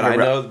 I can't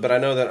remember. But I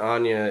know that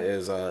Anya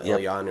is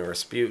Ilyana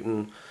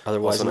Rasputin,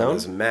 otherwise also known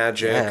as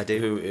Magic, Yeah,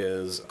 who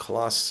is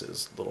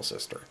Colossus' little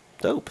sister.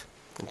 Dope.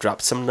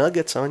 Drop some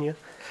nuggets on you.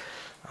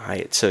 All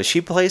right, so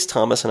she plays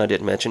Thomas, and I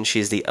didn't mention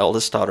she's the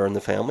eldest daughter in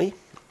the family.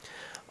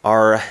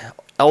 Our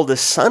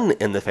eldest son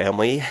in the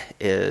family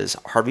is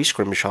Harvey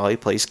Scrimshaw. He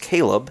plays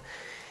Caleb.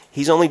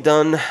 He's only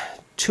done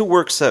two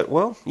works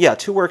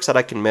that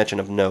I can mention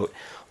of note.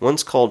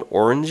 One's called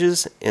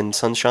Oranges in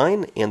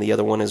Sunshine, and the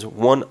other one is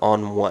One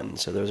on One.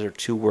 So those are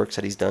two works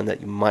that he's done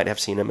that you might have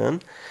seen him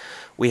in.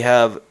 We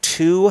have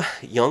two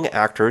young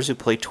actors who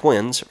play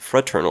twins,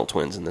 fraternal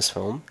twins in this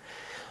film.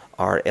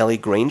 Are Ellie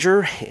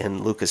Granger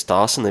and Lucas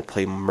Dawson. They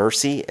play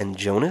Mercy and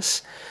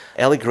Jonas.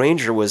 Ellie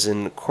Granger was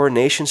in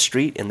Coronation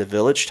Street in the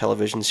Village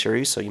television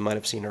series, so you might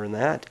have seen her in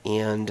that.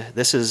 And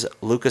this is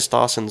Lucas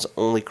Dawson's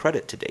only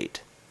credit to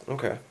date.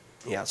 Okay.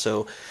 Yeah,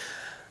 so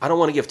I don't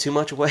want to give too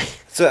much away.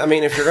 So, I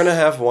mean, if you're going to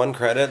have one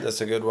credit,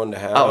 that's a good one to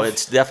have. Oh,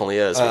 it definitely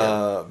is,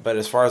 man. But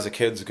as far as the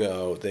kids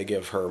go, they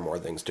give her more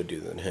things to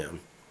do than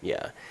him.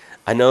 Yeah.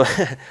 I know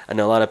a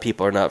lot of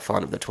people are not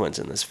fond of the twins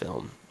in this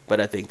film,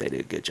 but I think they did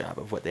a good job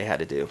of what they had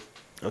to do.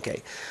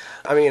 Okay.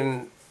 I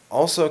mean,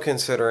 also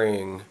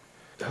considering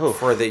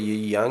for the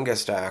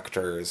youngest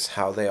actors,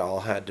 how they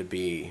all had to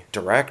be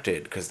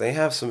directed, because they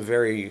have some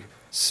very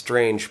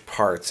strange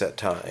parts at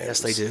times. Yes,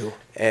 they do.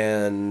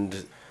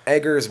 And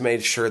Eggers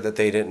made sure that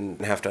they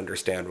didn't have to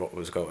understand what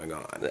was going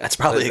on. That's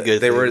probably a good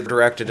They thing. were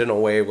directed in a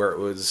way where it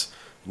was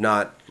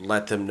not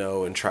let them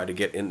know and try to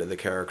get into the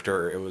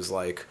character. It was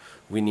like,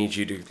 we need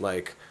you to,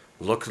 like,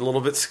 look a little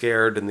bit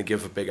scared and then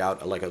give a big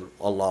out, like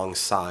a long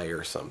sigh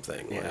or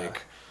something. Yeah.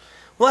 Like,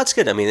 well, that's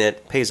good. I mean,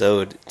 it pays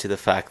ode to the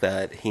fact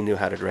that he knew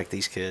how to direct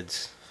these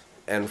kids.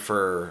 and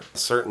for a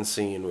certain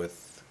scene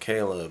with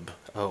Caleb,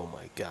 Oh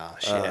my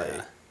gosh,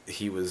 yeah.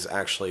 he was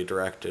actually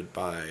directed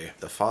by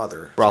the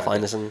father. Ralph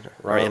Ineson?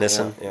 Or Ralph,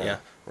 Ineson? yeah.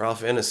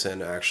 Ralph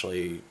Ineson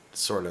actually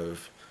sort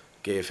of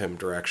gave him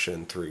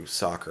direction through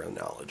soccer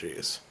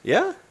analogies.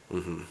 Yeah?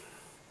 Mm-hmm.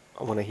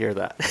 I want to hear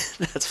that.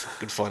 That's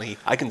fucking funny.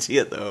 I can see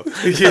it, though.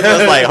 Yeah. I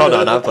was like, hold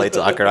on, I played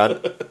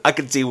soccer. I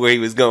could see where he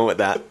was going with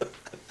that.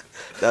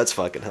 That's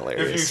fucking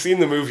hilarious. If you've seen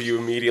the movie, you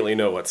immediately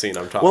know what scene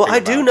I'm talking Well, about. I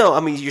do know.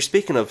 I mean, you're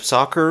speaking of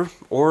soccer,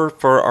 or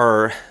for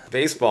our...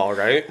 Baseball,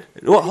 right?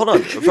 Well, hold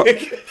on.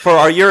 For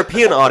our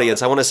European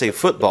audience, I want to say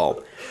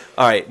football.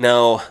 All right,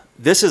 now,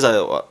 this is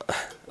a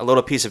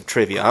little piece of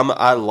trivia.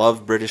 I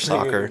love British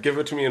soccer. Give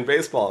it to me in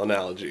baseball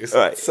analogies.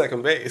 All right.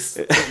 Second base.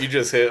 You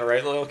just hit,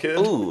 right, little kid?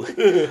 Ooh.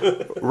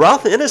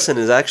 Ralph Ineson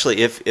is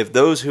actually, if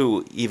those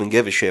who even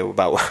give a shit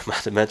about what I'm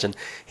about to mention,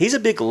 he's a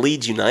big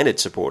Leeds United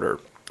supporter,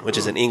 which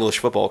is an English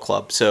football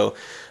club. So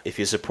if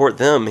you support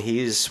them,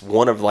 he's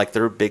one of like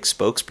their big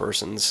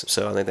spokespersons.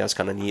 So I think that's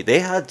kind of neat. They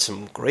had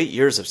some great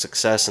years of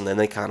success, and then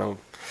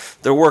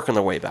they're working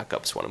their way back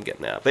up is what I'm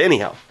getting at. But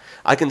anyhow,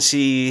 I can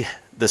see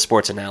the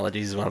sports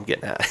analogies is what I'm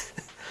getting at.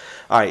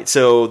 All right,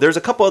 so there's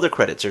a couple other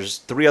credits. There's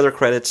 3 other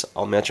credits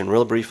I'll mention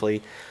real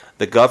briefly.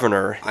 The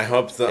Governor I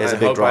hope is a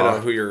big draw. I know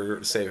who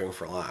you're saving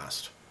for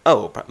last.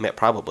 Oh,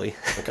 probably.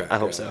 Okay, I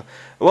hope yeah. so.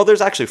 Well, there's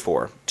actually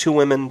 4. 2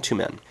 women, 2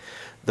 men.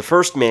 The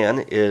first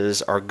man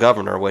is our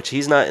governor, which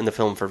he's not in the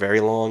film for very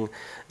long.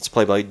 It's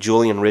played by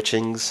Julian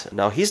Richings.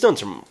 Now, he's done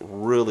some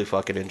really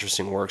fucking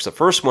interesting works. The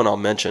first one I'll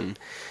mention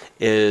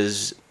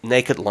is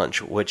Naked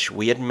Lunch, which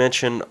we had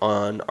mentioned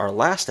on our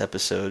last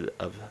episode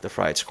of The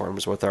Fried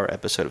Squirms with our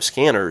episode of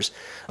Scanners,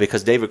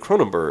 because David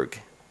Cronenberg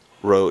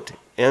wrote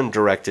and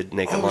directed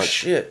Naked Lunch. Oh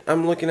shit!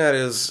 I'm looking at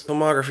his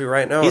filmography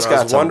right now. He's and I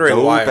got was some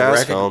wondering why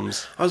dope-ass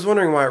films. I was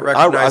wondering why I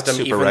recognized him,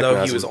 super even though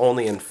recognize he was him.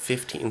 only in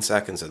 15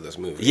 seconds of this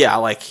movie. Yeah,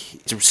 like,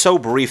 it's so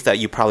brief that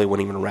you probably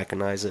wouldn't even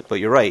recognize it. But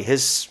you're right,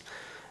 his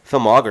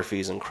filmography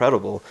is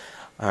incredible.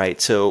 All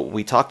right, so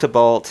we talked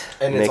about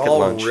and Naked it's all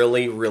Lunch.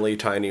 really, really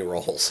tiny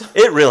roles.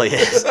 It really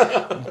is.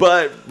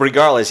 But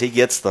regardless, he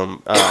gets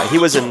them. He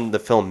was in the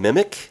film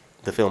Mimic,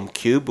 the film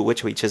Cube,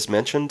 which we just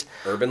mentioned.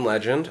 Urban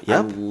Legend.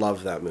 Yep. I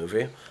love that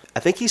movie. I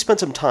think he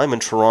spent some time in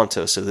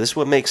Toronto, so this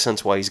would make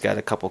sense why he's got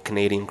a couple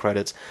Canadian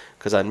credits.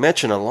 Because I'd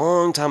mentioned a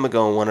long time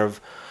ago in one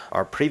of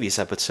our previous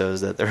episodes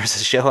that there was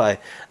a show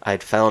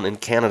I'd found in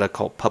Canada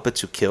called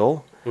Puppets Who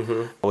Kill,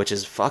 which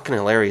is fucking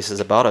hilarious. It's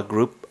about a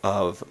group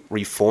of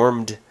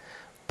reformed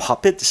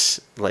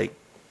puppets, like,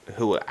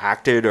 who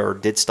acted or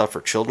did stuff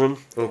for children.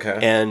 Okay.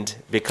 And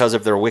because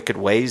of their wicked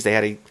ways, they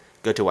had to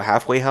go to a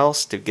halfway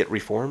house to get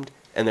reformed,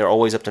 and they're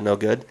always up to no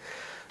good.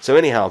 So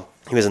anyhow,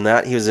 he was in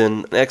that. He was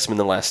in X-Men: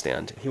 The Last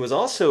Stand. He was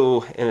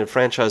also in a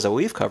franchise that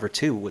we've covered,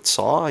 too, with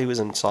Saw. He was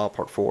in Saw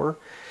Part 4.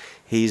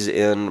 He's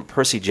in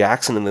Percy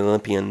Jackson and the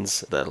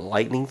Olympians, The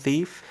Lightning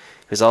Thief.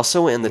 He was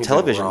also in the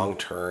television... Wrong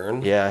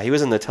Turn. Yeah, he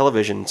was in the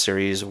television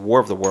series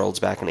War of the Worlds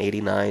back in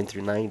 89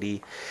 through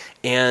 90.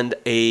 And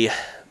a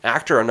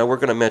actor I know we're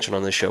going to mention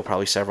on this show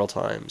probably several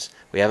times.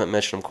 We haven't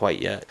mentioned him quite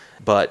yet.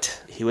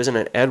 But he was in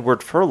an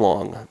Edward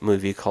Furlong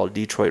movie called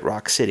Detroit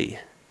Rock City.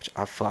 Which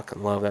I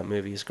fucking love that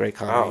movie. It's a great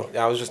comedy. Oh,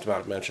 I was just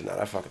about to mention that.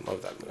 I fucking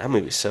love that movie. That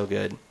movie's so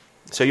good.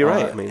 So you're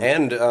right. I mean,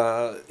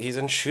 and he's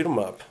in Shoot 'Em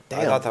Up. I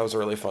Damn. thought that was a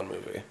really fun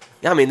movie.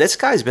 yeah, I mean, this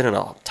guy's been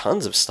in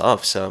tons of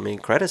stuff. So, I mean,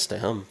 credits to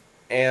him.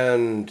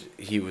 And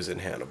he was in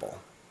Hannibal.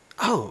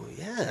 Oh,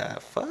 yeah.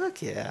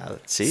 Fuck yeah.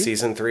 See?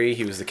 Season 3,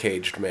 he was the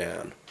caged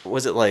man.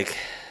 Was it like...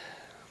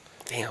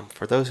 Damn,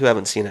 for those who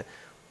haven't seen it,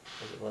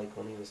 was it like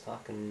when he was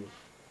talking...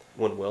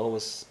 When Will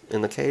was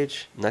in the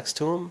cage next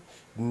to him?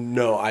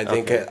 No, I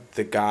think Okay.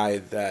 the guy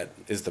that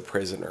is the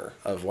prisoner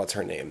of what's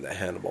her name that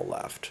Hannibal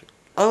left.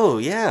 Oh,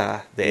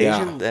 yeah. The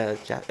Yeah.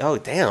 Asian... oh,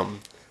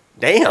 damn.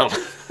 Damn.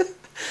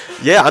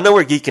 Yeah, I know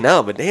we're geeking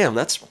out, but damn,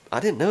 I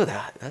didn't know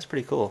that. That's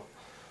pretty cool.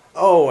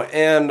 Oh,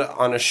 and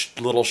on a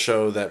little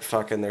show that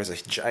fucking there's a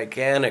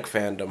gigantic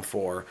fandom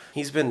for,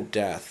 he's been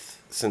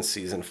Death since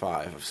season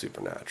 5 of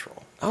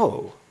Supernatural.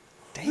 Oh,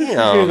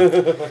 damn.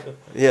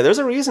 Yeah, there's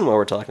a reason why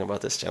we're talking about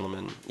this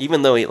gentleman.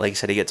 Even though, like you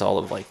said, he gets all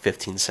of like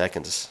 15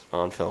 seconds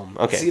on film.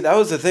 Okay. See, that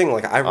was the thing.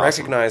 Like, I Awesome.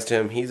 recognized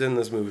him. He's in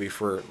this movie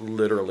for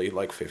literally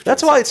like 15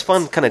 That's why it's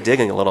seconds. fun kind of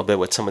digging a little bit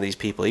with some of these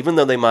people. Even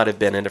though they might have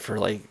been in it for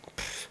like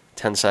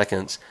 10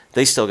 seconds,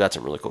 they still got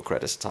some really cool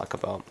credits to talk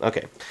about.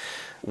 Okay.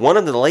 One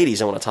of the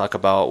ladies I want to talk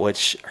about,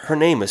 which her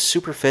name is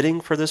super fitting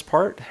for this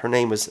part. Her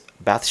name is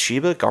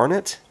Bathsheba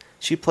Garnett.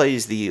 She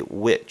plays the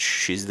witch.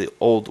 She's the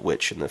old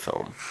witch in the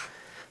film.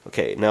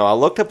 Okay, now I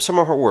looked up some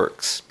of her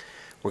works.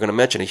 We're going to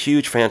mention a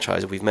huge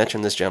franchise. We've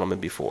mentioned this gentleman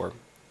before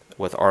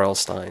with R.L.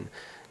 Stine.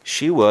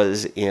 She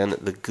was in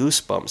the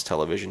Goosebumps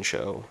television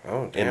show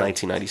in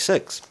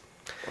 1996.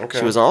 Okay.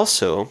 She was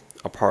also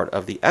a part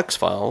of the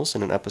X-Files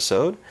in an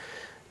episode.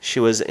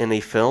 She was in a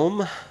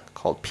film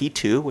called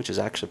P2, which is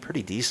actually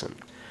pretty decent.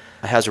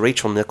 It has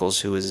Rachel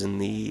Nichols, who is in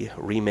the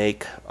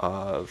remake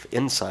of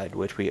Inside,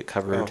 which we had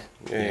covered.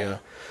 Oh, yeah.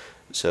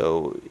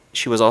 So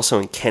she was also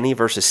in Kenny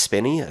vs.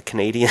 Spinney, a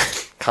Canadian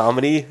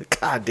comedy.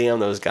 God damn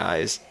those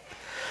guys.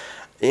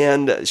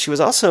 And she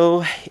was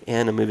also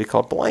in a movie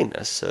called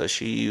Blindness. So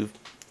she's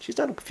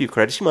done a few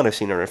credits. You might have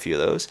seen her in a few of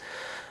those.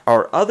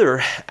 Our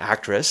other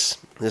actress,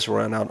 this will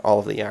round out all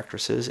of the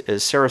actresses,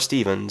 is Sarah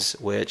Stevens,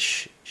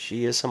 which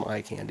she is some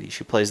eye candy.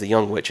 She plays the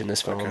young witch in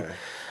this film. Okay.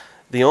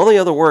 The The only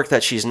other work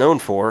that she's known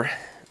for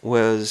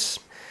was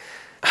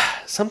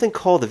something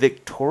called the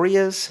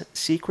Victoria's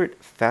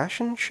Secret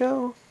Fashion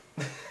Show.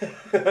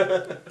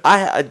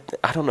 I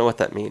don't know what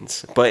that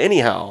means, but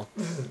anyhow,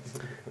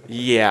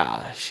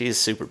 yeah, she's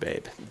super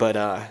babe. But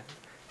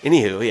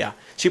anywho, yeah,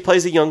 she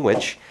plays a young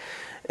witch,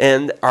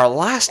 and our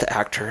last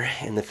actor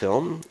in the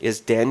film is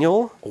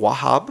Daniel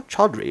Wahab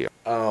Chaudhry.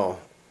 Oh,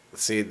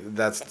 see,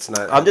 it's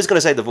not... I'm just gonna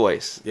say the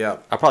voice. Yeah.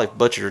 I probably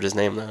butchered his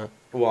name though.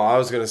 Well, I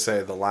was going to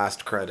say the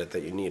last credit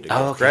that you need to give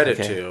okay, credit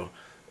okay. to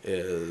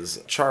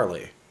is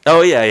Charlie.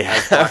 Oh yeah,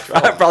 yeah. Black I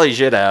Phillip. probably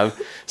should have.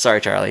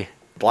 Sorry, Charlie.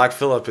 Black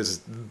Phillip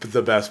is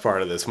the best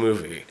part of this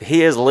movie.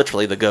 He is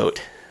literally the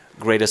GOAT,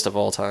 greatest of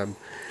all time.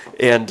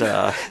 And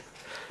the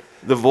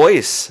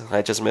voice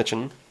I just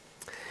mentioned.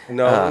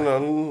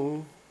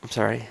 No, I'm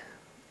sorry.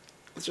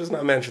 let's just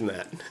not mention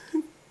that.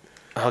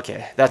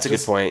 Okay, that's a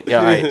good point.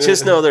 Yeah, I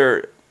just know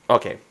they're...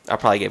 Okay, I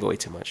probably gave away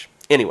too much.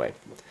 Anyway,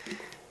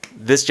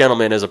 this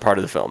gentleman is a part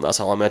of the film. That's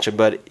all I mentioned.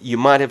 But you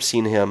might have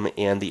seen him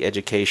in The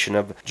Education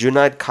of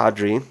Junaid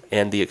Qadri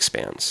and The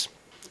Expanse.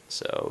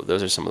 So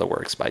those are some of the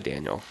works by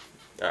Daniel.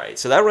 All right,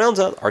 so that rounds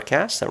out our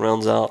cast. That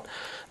rounds out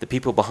the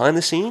people behind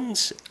the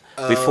scenes.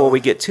 Before we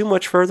get too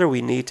much further,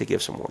 we need to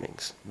give some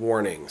warnings.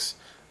 Warnings.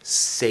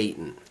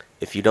 Satan.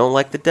 If you don't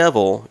like the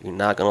devil, you're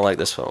not going to like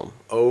this film.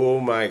 Oh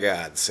my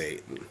God,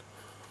 Satan.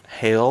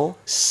 Hail,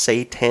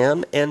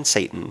 Satan, and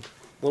Satan.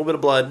 A little bit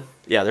of blood.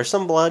 Yeah, there's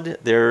some blood.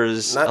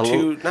 There's Not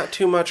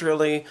too much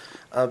really,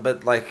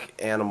 but like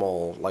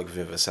animal like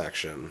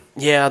vivisection.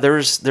 Yeah,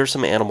 there's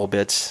some animal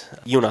bits.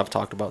 You and I have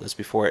talked about this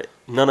before.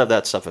 None of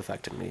that stuff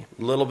affected me.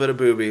 A little bit of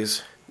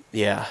boobies.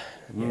 Yeah.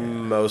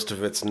 Most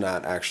of it's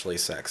not actually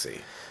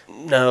sexy.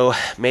 No,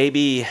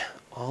 maybe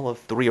all of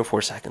 3 or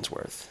 4 seconds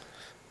worth.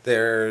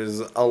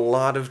 There's a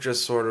lot of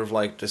just sort of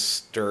like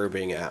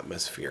disturbing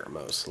atmosphere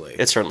mostly.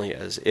 It certainly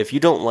is. If you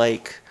don't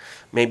like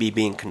maybe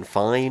being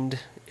confined,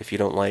 if you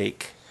don't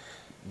like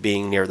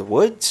being near the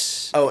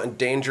woods, Oh, and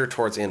danger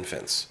towards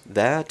infants.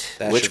 that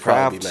That should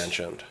witchcraft, probably be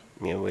mentioned.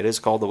 you know, it is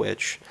called the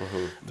witch.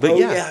 But Oh,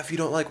 yeah, if you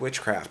don't like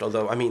witchcraft.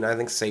 Although, I mean, I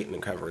think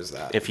Satan covers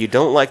that. if you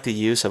don't like the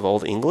use of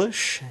Old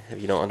English, if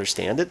you don't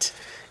understand it,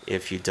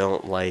 if you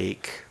don't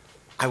like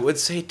I would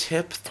say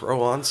tip,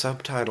 throw on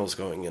subtitles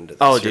going into this.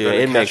 Oh, You're dude, gonna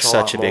it catch makes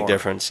such a lot big more.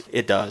 difference.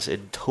 It does.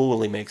 It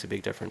totally makes a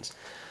big difference.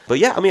 But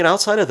yeah, I mean,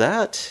 outside of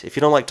that, if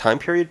you don't like time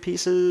period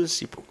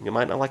pieces, you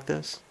might not like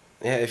this.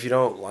 Yeah, if you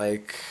don't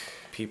like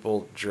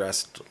people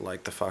dressed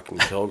like the fucking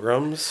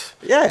pilgrims.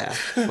 Yeah,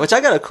 which I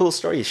got a cool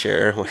story to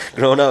share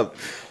growing up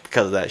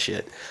because of that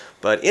shit.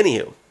 But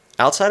anywho,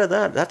 outside of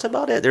that, that's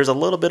about it. There's a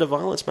little bit of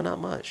violence, but not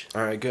much.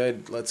 All right,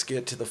 good. Let's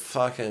get to the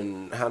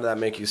fucking how did that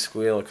make you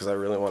squeal? Because I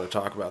really want to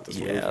talk about this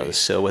Yeah, movie.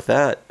 so with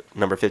that,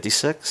 number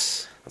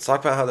 56. Let's talk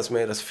about how this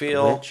made us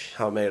feel, Which-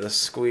 how it made us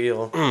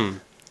squeal.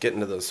 Get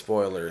into those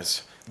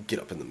spoilers. Get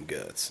up in them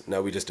guts.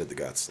 No, we just did the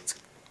guts.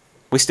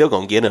 We still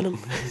gonna get in them.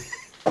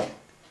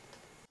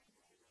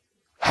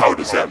 How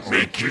does that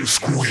make you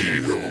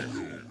squeal?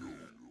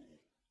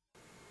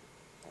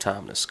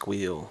 Time to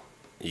squeal.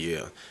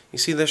 Yeah. You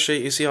see this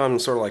shit? You see how I'm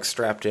sort of like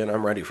strapped in?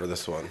 I'm ready for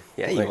this one.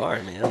 Yeah, Like, you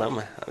are, man.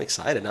 I'm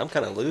excited. I'm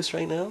kind of loose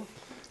right now.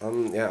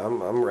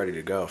 I'm ready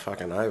to go.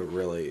 Fucking, I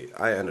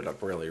ended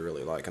up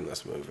really liking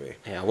this movie.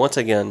 Yeah, once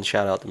again,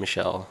 shout out to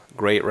Michelle.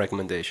 Great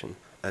recommendation.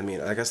 I mean,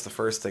 I guess the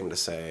first thing to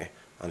say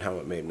on how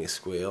it made me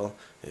squeal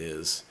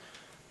is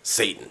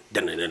Satan.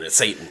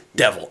 Satan.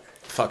 Devil.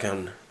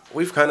 Fucking,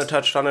 we've kind of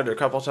touched on it a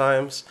couple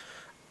times.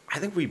 I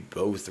think we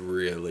both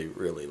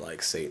really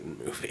like Satan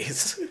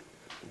movies.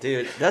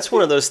 Dude, that's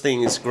one of those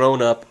things,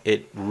 growing up,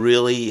 it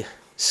really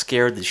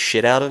scared the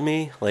shit out of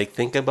me. Like,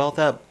 think about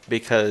that,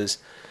 because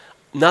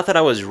not that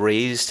I was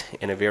raised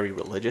in a very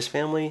religious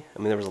family. I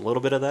mean, there was a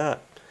little bit of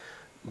that.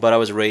 But I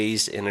was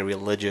raised in a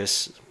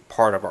religious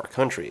part of our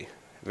country.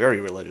 Very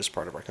religious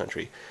part of our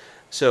country.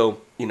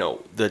 So,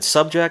 the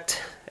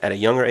subject at a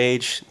younger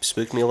age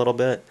spooked me a little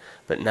bit.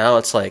 But now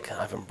it's like,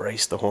 I've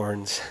embraced the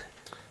horns.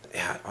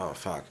 Yeah, oh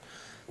fuck.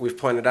 We've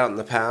pointed out in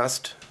the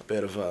past, a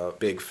bit of a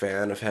big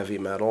fan of heavy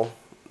metal,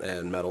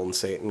 and metal and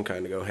Satan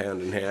kind of go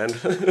hand in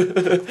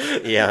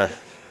hand. Yeah,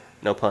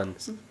 no pun.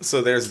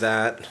 So there's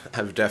that.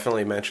 I've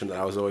definitely mentioned that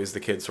I was always the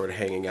kid sort of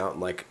hanging out in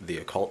like the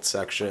occult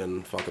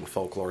section, fucking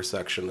folklore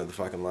section of the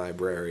fucking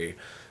library.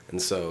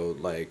 And so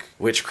like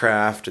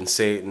witchcraft and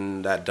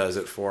Satan, that does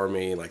it for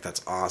me. Like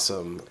that's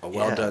awesome. A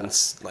well done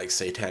like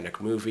satanic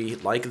movie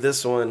like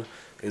this one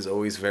is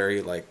always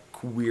very like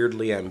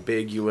weirdly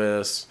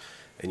ambiguous,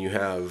 and you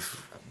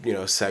have,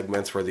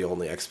 segments where the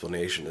only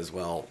explanation is,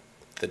 well,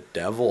 the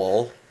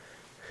devil.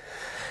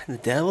 The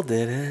devil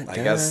did it. I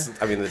guess,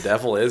 the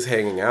devil is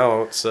hanging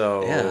out,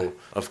 so Yeah.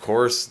 of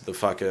course the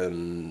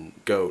fucking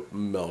goat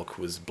milk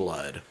was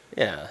blood.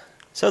 Yeah.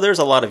 So there's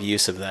a lot of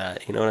use of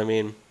that, you know what I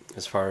mean?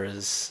 As far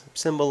as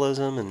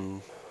symbolism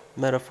and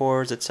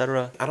metaphors,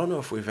 etc. I don't know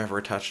if we've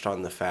ever touched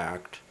on the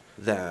fact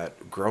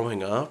that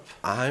growing up,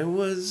 I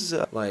was,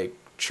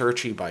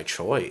 churchy by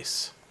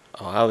choice.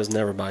 Oh, I was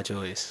never by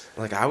choice.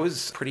 Like, I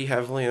was pretty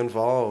heavily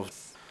involved.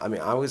 I mean,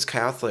 I was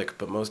Catholic,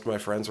 but most of my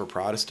friends were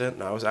Protestant,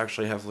 and I was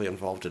actually heavily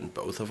involved in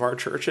both of our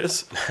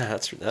churches.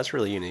 That's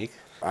really unique.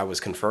 I was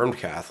confirmed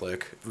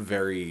Catholic,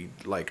 very,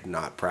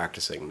 not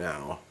practicing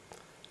now.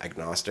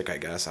 Agnostic, I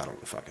guess. I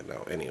don't fucking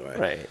know. Anyway.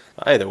 Right.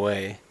 Either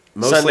way.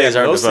 Mostly Sundays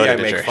are I devoted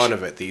to make church. fun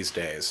of it these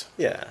days.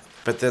 Yeah.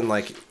 But then,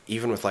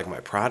 even with, my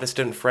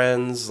Protestant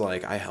friends,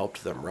 I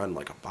helped them run,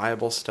 a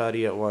Bible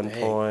study at one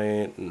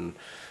point, and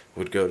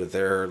would go to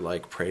their,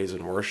 praise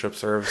and worship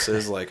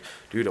services.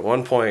 Dude, at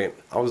one point,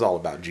 I was all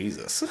about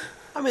Jesus.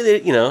 I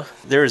mean,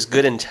 there's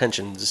good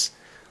intentions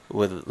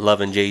with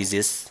loving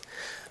Jesus.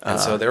 And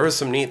so there was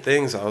some neat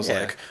things. I was Yeah.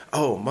 like,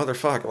 oh,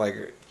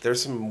 motherfuck.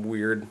 There's some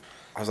weird...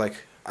 I was like,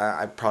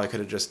 I probably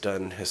could have just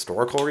done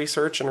historical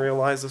research and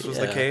realized this was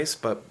the Yeah. case,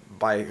 but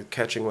by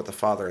catching what the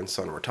father and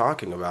son were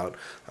talking about,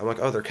 I'm like,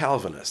 oh, they're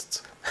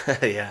Calvinists.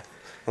 Yeah.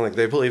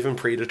 They believe in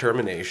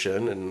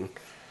predetermination, and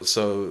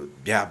so,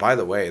 yeah, by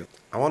the way,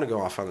 I want to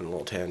go off on a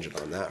little tangent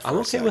on that for I'm a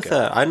okay with second,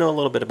 that. I know a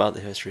little bit about the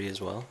history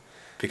as well.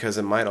 because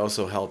it might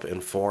also help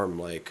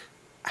inform,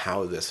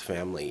 how this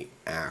family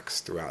acts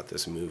throughout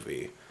this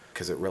movie,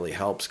 because it really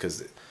helps,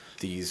 because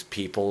these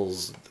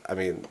people's,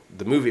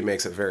 the movie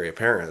makes it very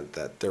apparent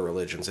that their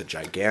religion's a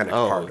gigantic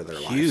part of their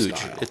huge.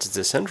 lifestyle. It's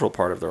the central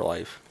part of their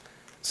life.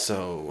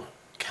 So,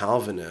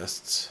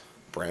 Calvinists,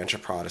 branch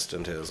of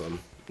Protestantism,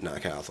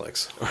 not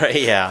Catholics.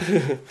 Right,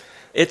 yeah.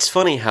 It's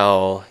funny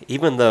how,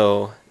 even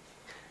though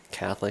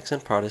Catholics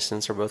and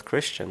Protestants are both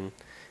Christian,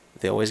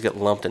 they always get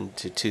lumped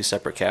into two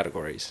separate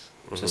categories.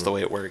 It's just the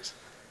way it works.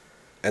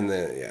 And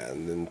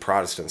then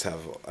Protestants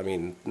have,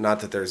 not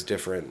that there's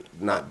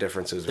not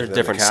differences There's within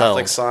different the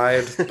Catholic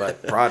cells. side,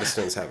 but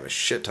Protestants have a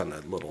shit ton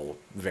of little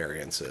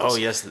variances. Oh,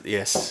 yes.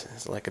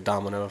 It's like a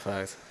domino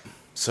effect.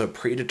 So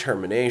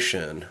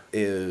predetermination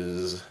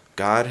is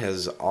God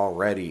has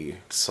already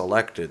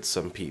selected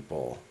some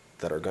people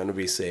that are going to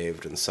be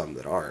saved and some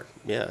that aren't.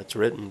 Yeah, it's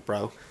written,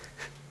 bro.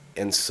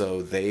 And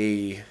so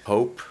they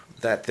hope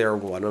that they're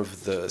one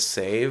of the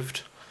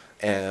saved,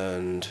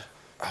 and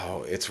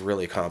it's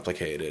really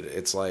complicated.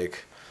 It's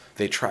like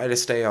they try to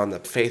stay on the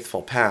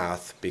faithful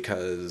path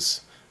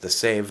because the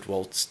saved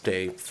will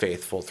stay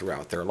faithful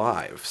throughout their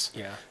lives.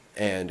 Yeah.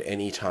 And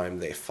anytime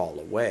they fall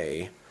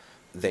away,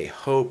 they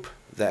hope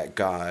that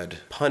God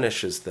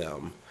punishes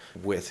them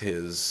with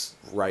his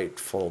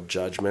rightful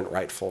judgment,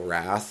 rightful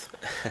wrath,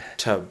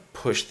 to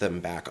push them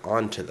back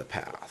onto the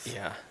path.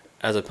 Yeah,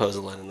 as opposed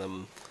to letting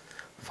them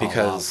fall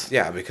Because, off.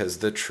 yeah, because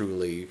the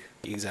truly...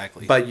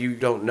 Exactly. But you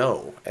don't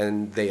know,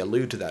 and they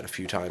allude to that a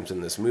few times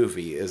in this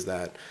movie, is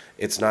that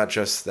it's not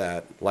just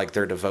that, like,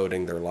 they're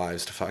devoting their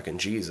lives to fucking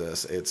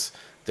Jesus, it's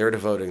they're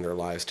devoting their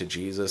lives to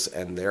Jesus,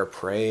 and their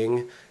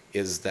praying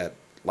is that,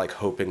 like,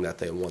 hoping that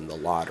they won the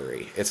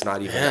lottery. It's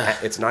not even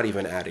it's not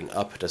even adding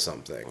up to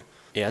something.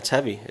 Yeah, it's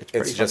heavy. It's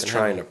It's just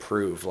trying to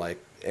prove,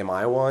 like, am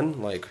I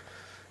one? Like,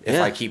 if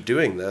I keep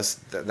doing this,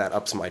 that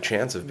ups my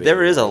chance of being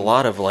There is a one.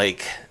 lot of,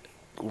 like,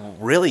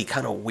 really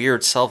kind of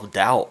weird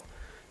self-doubt,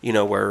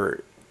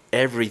 where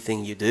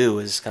everything you do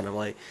is kind of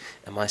like,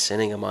 am I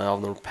sinning? Am I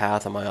on the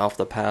path? Am I off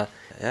the path?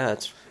 Yeah,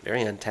 it's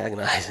very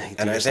antagonizing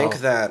to And yourself. I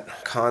think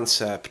that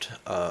concept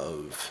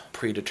of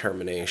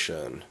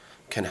predetermination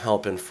can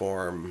help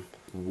inform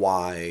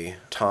why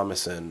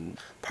Thomason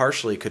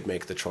partially could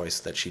make the choice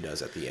that she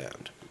does at the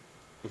end.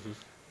 Mm-hmm.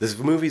 This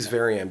movie's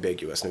very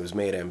ambiguous, and it was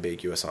made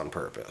ambiguous on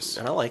purpose.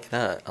 And I like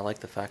that. I like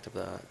the fact of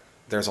that.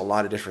 There's a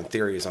lot of different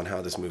theories on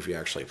how this movie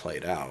actually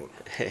played out.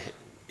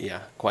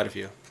 Yeah, quite a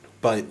few.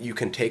 But you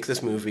can take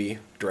this movie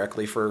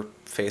directly for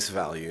face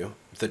value.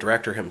 The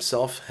director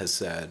himself has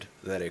said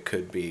that it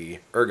could be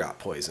ergot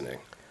poisoning.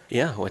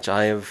 Yeah, which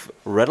I have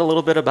read a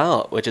little bit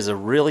about, which is a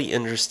really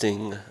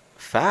interesting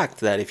fact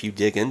that if you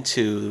dig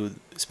into,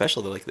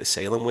 especially like the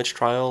Salem witch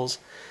trials,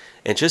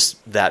 and just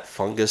that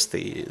fungus,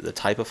 the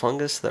type of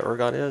fungus that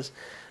ergot is,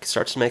 it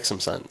starts to make some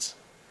sense.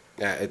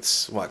 Yeah,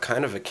 it's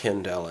kind of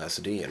akin to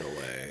LSD in a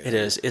way. It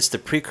is. It's the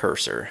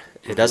precursor.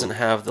 It doesn't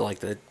have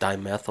the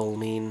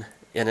dimethylamine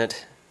in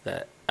it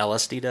that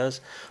LSD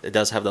does. It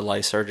does have the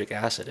lysergic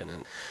acid in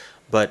it.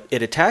 But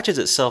it attaches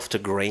itself to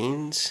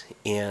grains,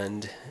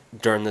 and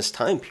during this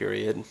time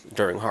period,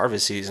 during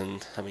harvest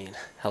season, I mean,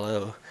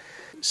 hello.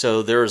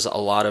 So there's a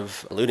lot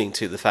of alluding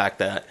to the fact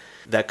that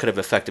that could have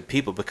affected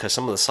people because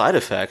some of the side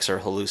effects are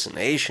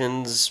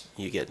hallucinations,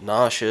 you get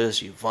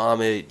nauseous, you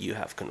vomit, you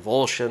have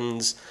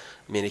convulsions.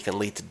 I mean, it can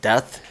lead to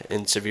death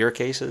in severe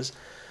cases.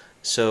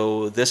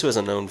 So this was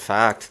a known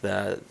fact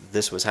that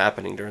this was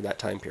happening during that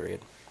time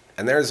period.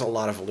 And there's a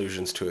lot of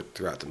allusions to it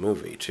throughout the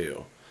movie,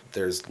 too.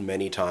 There's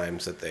many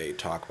times that they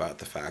talk about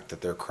the fact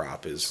that their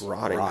crop is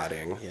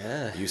rotting.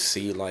 Yeah. You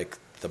see,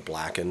 the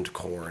blackened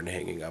corn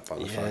hanging up on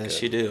the fucking...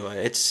 Yes, you do.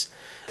 It's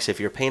if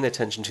you're paying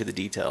attention to the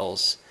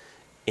details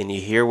and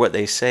you hear what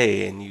they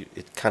say and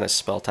it kind of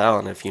spelt out,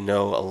 and if you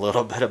know a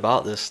little bit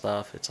about this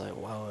stuff, it's like,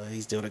 wow,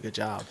 he's doing a good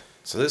job.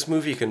 So this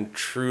movie can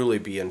truly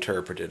be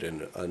interpreted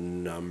in a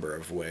number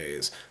of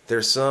ways.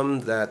 There's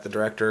some that the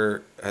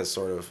director has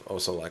sort of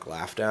also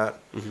laughed at.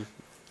 Mm-hmm.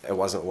 It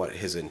wasn't what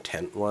his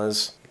intent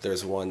was.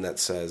 There's one that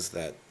says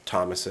that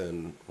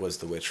Thomason was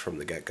the witch from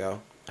the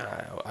get-go.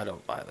 I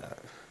don't buy that.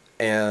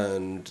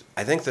 And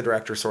I think the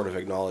director sort of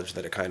acknowledged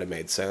that it kind of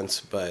made sense,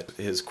 but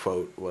his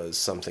quote was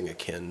something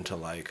akin to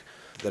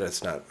that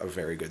it's not a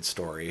very good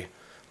story.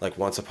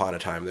 Once upon a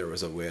time there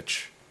was a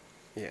witch.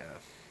 Yeah.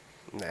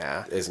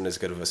 Nah. Isn't as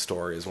good of a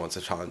story as once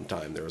upon a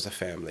time there was a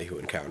family who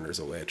encounters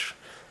a witch.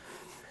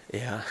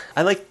 Yeah.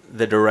 I like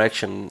the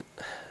direction,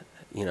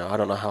 I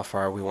don't know how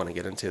far we want to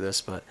get into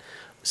this, but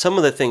some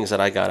of the things that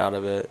I got out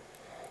of it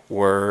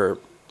were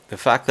the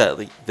fact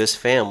that this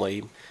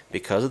family,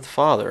 because of the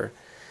father,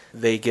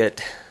 they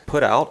get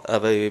put out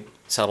of a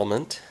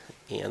settlement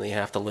and they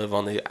have to live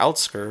on the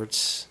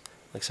outskirts,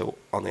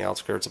 on the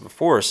outskirts of a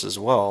forest as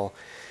well.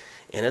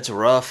 And it's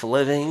rough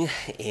living,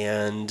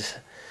 and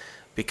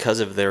because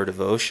of their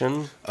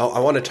devotion. Oh, I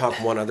want to talk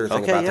one other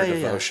thing about their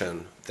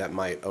devotion that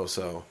might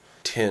also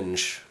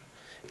tinge.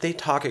 They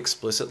talk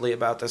explicitly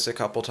about this a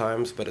couple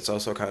times, but it's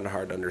also kind of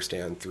hard to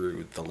understand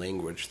through the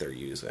language they're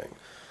using.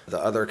 The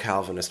other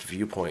Calvinist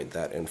viewpoint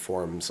that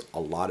informs a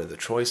lot of the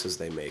choices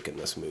they make in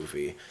this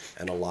movie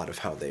and a lot of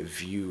how they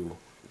view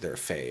their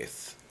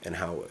faith and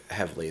how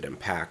heavily it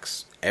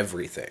impacts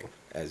everything,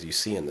 as you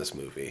see in this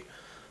movie,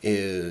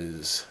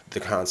 is the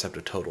concept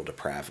of total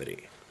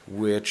depravity,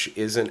 which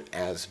isn't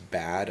as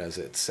bad as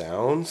it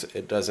sounds.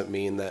 It doesn't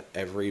mean that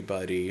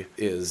everybody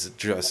is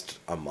just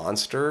a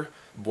monster.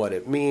 What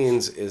it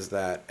means is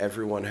that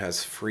everyone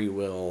has free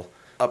will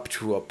up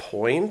to a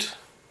point.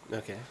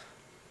 Okay.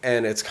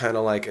 And it's kind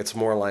of it's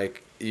more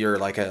like you're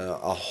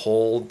a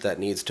hole that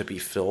needs to be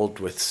filled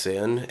with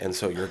sin, and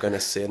so you're going to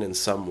sin in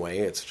some way.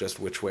 It's just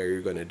which way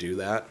you're going to do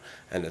that,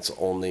 and it's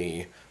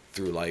only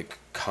through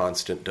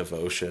constant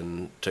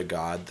devotion to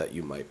God that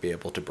you might be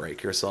able to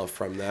break yourself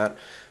from that.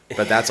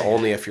 But that's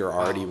only if you're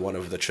already one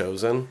of the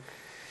chosen.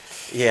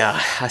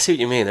 Yeah, I see what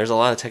you mean. There's a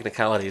lot of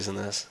technicalities in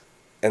this.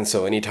 And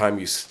so anytime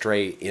you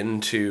stray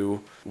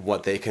into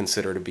what they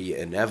consider to be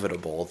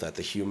inevitable, that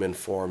the human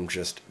form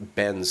just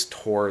bends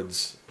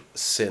towards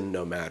sin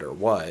no matter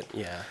what.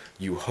 Yeah.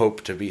 You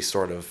hope to be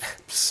sort of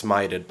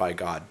smited by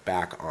God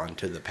back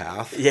onto the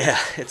path. Yeah,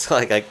 it's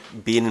like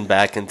beaten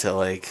back into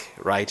like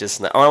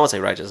righteousness. Or I won't say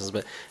righteousness,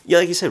 but yeah,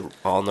 like you said,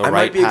 on the I right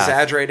might be path.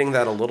 exaggerating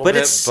that a little But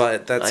bit, it's-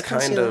 but that's I can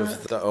see kind of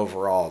that. the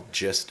overall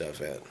gist of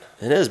it.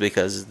 It is,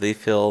 because they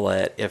feel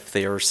that if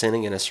they are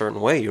sinning in a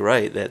certain way, you're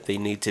right, that they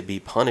need to be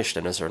punished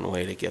in a certain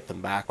way to get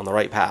them back on the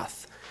right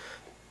path.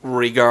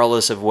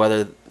 Regardless of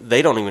whether,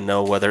 they don't even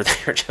know whether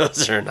they're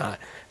chosen or not.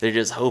 They're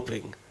just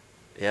hoping.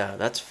 Yeah,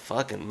 that's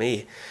fucking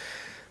me.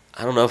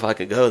 I don't know if I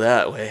could go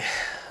that way.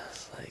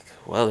 It's like,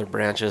 well, there are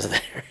branches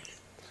there.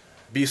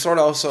 But you sort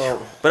of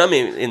also... But I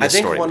mean, in the I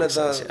think story, one it of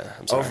the makes sense, yeah.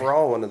 I'm sorry.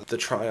 overall one of the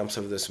triumphs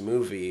of this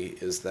movie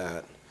is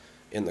that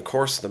in the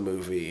course of the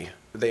movie,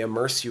 they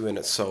immerse you in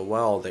it so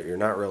well that you're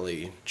not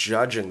really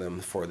judging them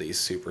for these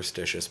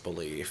superstitious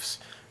beliefs.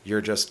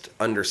 You're just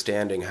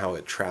understanding how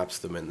it traps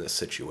them in this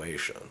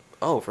situation.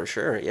 Oh, for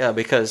sure. Yeah,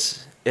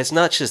 because it's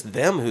not just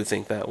them who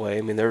think that way.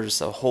 I mean,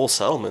 there's a whole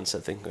settlements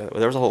that think that way.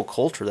 There's a whole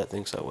culture that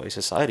thinks that way.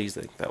 Societies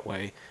think that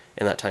way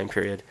in that time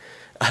period.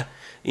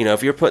 You know,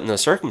 if you're put in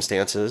those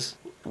circumstances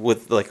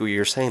with, like what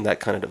you're saying, that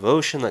kind of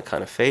devotion, that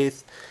kind of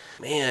faith,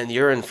 man,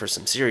 you're in for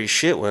some serious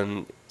shit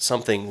when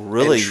something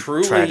really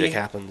truly- tragic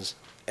happens.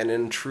 And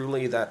in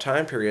truly that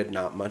time period,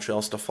 not much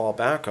else to fall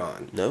back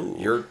on.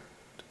 No.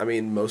 I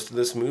mean, most of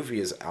this movie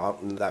is out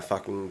in that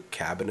fucking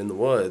cabin in the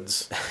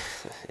woods.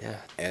 Yeah.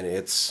 And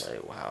it's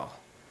Like, wow.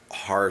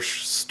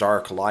 harsh,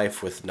 stark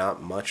life with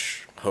not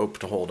much hope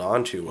to hold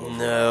on to overall.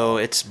 No,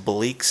 it's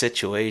bleak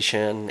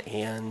situation,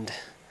 and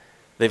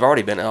they've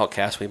already been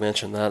outcast. We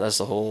mentioned that. That's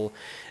the whole.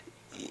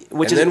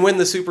 And then when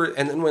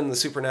the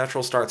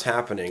supernatural starts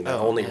happening, that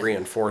Oh, only man.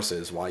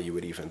 reinforces why you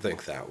would even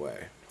think that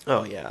way.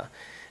 Oh, yeah.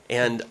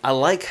 And I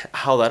like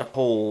how that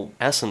whole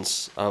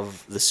essence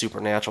of the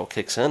supernatural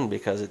kicks in,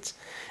 because it's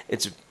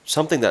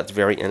something that's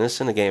very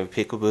innocent. A game of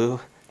peekaboo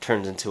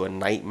turns into a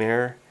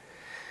nightmare,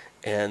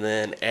 and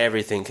then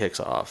everything kicks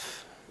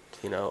off.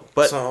 You know.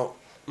 But So,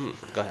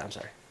 go ahead. I'm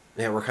sorry.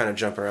 yeah, we're kind of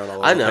jumping around all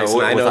over I the know, place.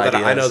 And I with know that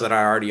I ideas.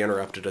 already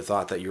interrupted a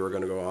thought that you were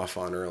going to go off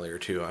on earlier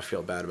too. I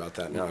feel bad about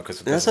that now because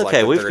That's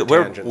okay.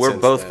 We're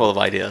both full of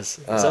ideas.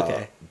 It's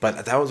okay.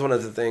 But that was one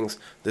of the things.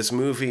 This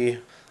movie,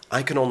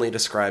 I can only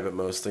describe it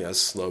mostly as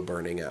slow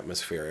burning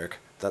atmospheric.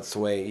 That's the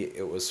way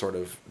it was sort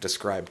of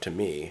described to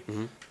me.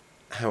 Mm-hmm.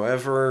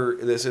 However,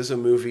 this is a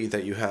movie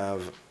that you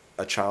have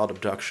a child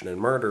abduction and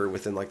murder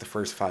within like the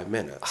first 5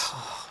 minutes.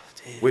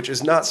 Which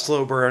is not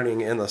slow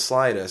burning in the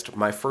slightest.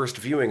 My first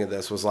viewing of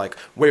this was like,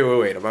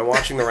 wait, am I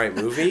watching the right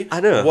movie? I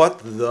know. What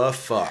the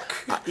fuck?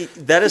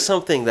 That is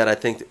something that I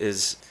think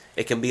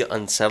it can be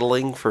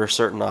unsettling for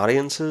certain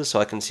audiences, so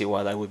I can see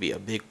why that would be a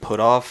big put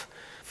off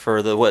for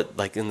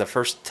like in the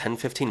first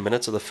 10-15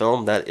 minutes of the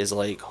film. That is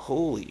like,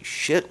 holy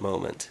shit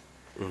moment.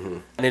 Mm-hmm.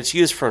 And it's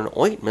used for an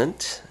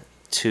ointment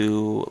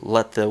to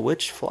let the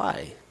witch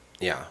fly.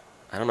 Yeah.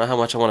 I don't know how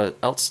much I want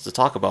else to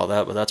talk about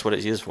that, but that's what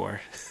it's used for.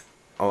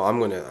 Oh, I'm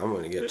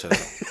gonna get to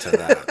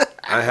that.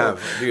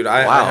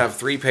 I Wow. have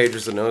 3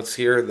 pages of notes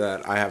here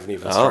that I haven't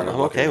even Oh, started. I'm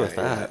looking okay at with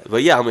that. yet.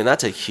 But yeah, I mean,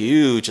 that's a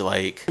huge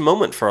like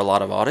moment for a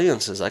lot of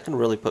audiences. That can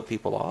really put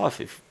people off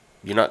if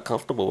you're not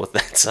comfortable with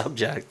that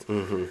subject.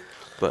 Mm-hmm.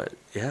 But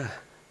yeah,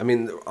 I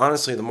mean,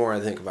 honestly, the more I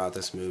think about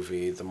this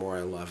movie, the more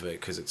I love it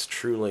because it's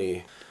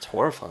truly. it's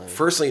horrifying.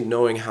 Firstly,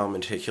 knowing how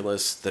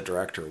meticulous the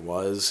director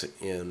was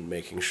in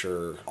making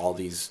sure all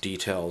these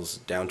details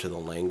down to the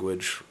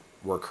language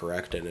were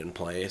correct and in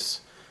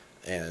place,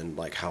 and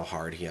like how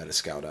hard he had to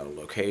scout out a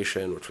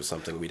location, which was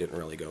something we didn't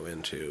really go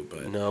into.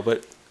 But No,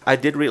 but I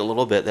did read a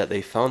little bit that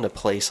they found a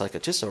place, like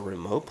just a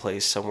remote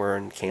place somewhere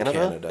in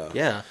Canada.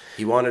 Yeah.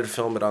 He wanted to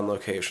film it on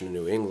location in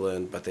New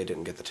England, but they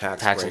didn't get the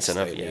tax breaks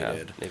incentive, they yeah,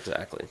 needed.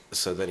 exactly.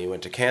 So then he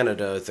went to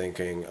Canada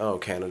thinking, oh,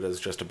 Canada's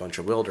just a bunch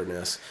of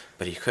wilderness,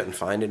 but he couldn't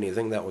find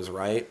anything that was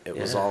right. It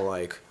was Yeah. all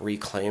like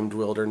reclaimed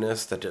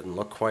wilderness that didn't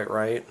look quite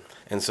right.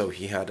 And so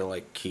he had to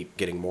like keep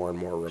getting more and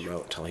more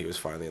remote until he was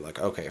finally like,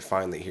 okay,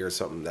 finally here's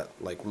something that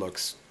like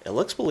looks It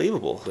looks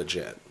believable.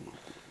 legit.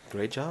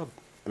 Great job.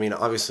 I mean,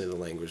 obviously the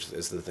language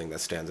is the thing that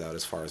stands out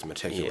as far as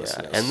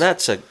meticulousness. Yeah, and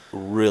that's a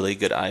really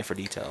good eye for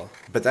detail.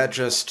 But that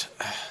just,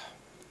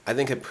 I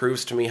think it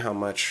proves to me how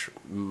much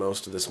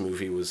most of this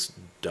movie was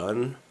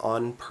done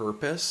on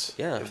purpose.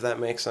 Yeah. If that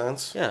makes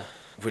sense. Yeah.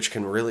 Which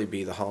can really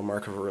be the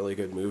hallmark of a really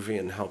good movie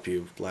and help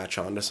you latch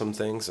onto some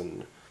things.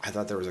 And I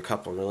thought there was a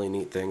couple really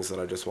neat things that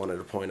I just wanted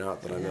to point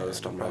out that I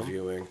noticed on my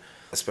viewing,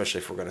 especially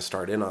if we're going to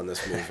start in on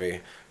this movie.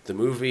 The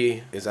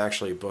movie is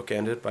actually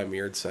bookended by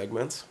mirrored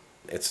segments.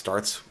 It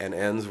starts and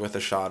ends with a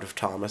shot of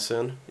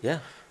Thomasin. Yeah.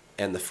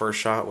 And the first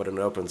shot, when it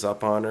opens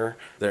up on her,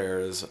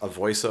 there's a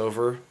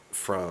voiceover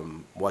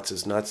from What's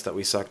His Nuts that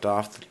we sucked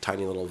off, the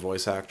tiny little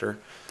voice actor.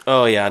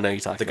 Oh, yeah, I know you're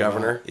talking The about.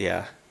 governor?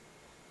 Yeah.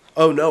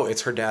 Oh, no,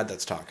 it's her dad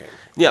that's talking.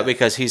 Yeah,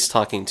 because he's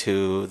talking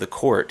to the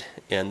court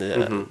and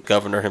the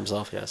governor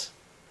himself, yes.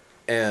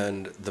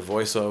 And the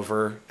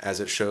voiceover, as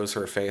it shows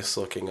her face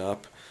looking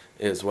up,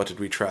 is what did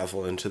we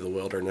travel into the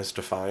wilderness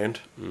to find?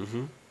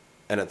 Mm-hmm.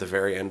 And at the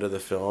very end of the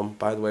film,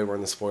 by the way, we're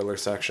in the spoiler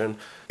section,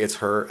 it's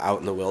her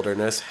out in the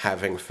wilderness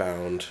having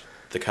found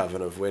the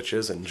Coven of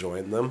Witches and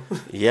joined them.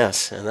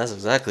 Yes, and that's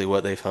exactly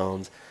what they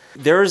found.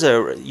 There's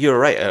you're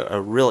right,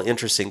 a real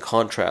interesting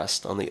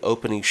contrast on the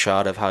opening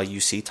shot of how you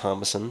see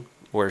Thomasin,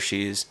 where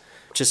she's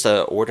just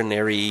a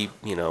ordinary,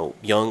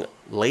 young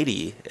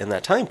lady in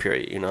that time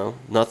period,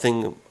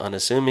 nothing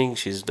unassuming,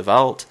 she's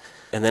devout.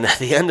 And then at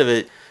the end of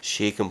it,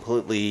 she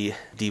completely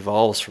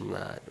devolves from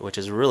that, which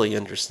is really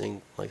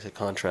interesting, like the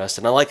contrast.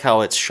 And I like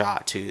how it's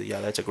shot, too. Yeah,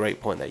 that's a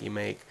great point that you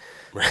make.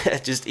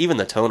 Just even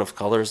the tone of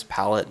colors,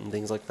 palette, and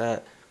things like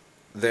that.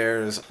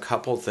 There's a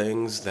couple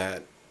things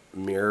that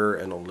mirror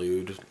and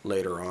allude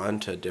later on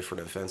to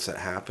different events that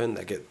happen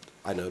that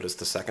I noticed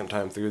the second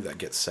time through, that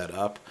get set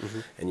up. Mm-hmm.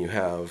 And you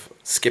have,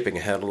 skipping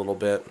ahead a little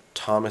bit,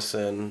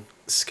 Thomasin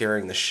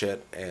scaring the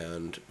shit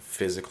and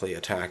physically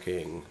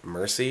attacking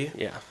Mercy.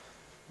 Yeah.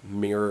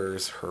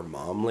 Mirrors her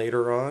mom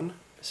later on.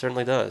 It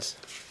certainly does.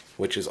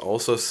 Which is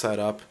also set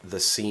up the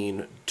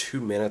scene 2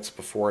 minutes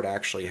before it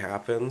actually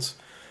happens,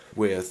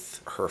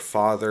 with her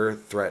father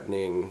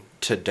threatening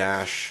to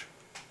dash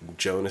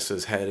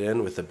Jonas's head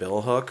in with a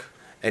billhook,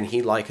 and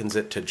he likens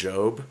it to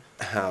Job.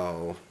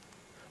 How?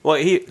 Well,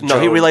 he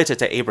relates it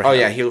to Abraham. Oh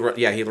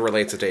yeah, he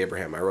relates it to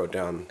Abraham. I wrote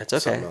down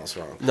something else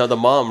wrong. No, the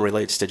mom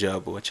relates to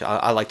Job, which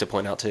I like to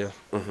point out too.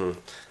 Mm-hmm.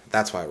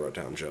 That's why I wrote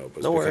down Job,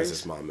 was because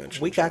his mom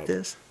mentioned We Job. got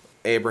this.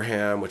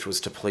 Abraham, which was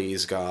to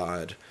please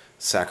God,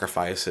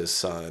 sacrifice his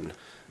son.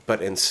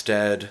 But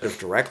instead of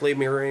directly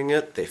mirroring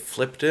it, they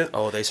flipped it.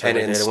 Oh, they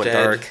certainly did. It went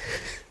dark.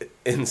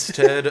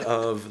 Instead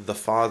of the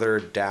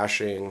father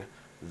dashing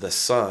the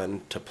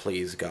son to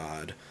please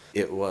God,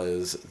 it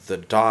was the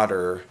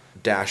daughter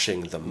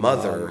dashing the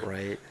mother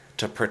right,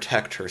 to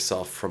protect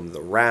herself from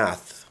the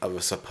wrath of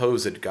a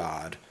supposed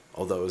God,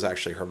 although it was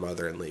actually her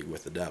mother in league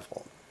with the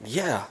devil.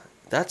 Yeah,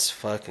 that's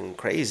fucking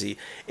crazy.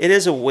 It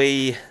is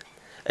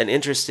an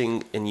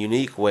interesting and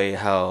unique way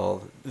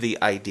how the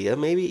idea,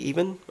 maybe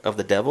even, of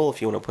the devil,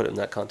 if you want to put it in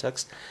that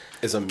context,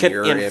 is a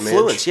mirror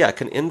image. Yeah,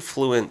 can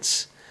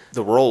influence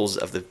the roles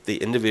of the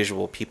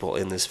individual people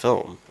in this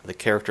film, the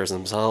characters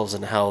themselves,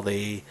 and how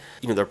they,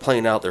 they're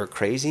playing out their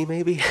crazy,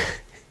 maybe,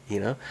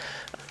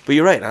 But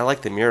you're right, I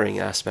like the mirroring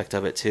aspect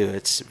of it, too.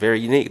 It's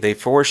very unique. They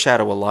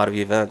foreshadow a lot of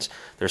events.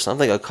 There's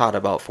something I caught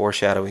about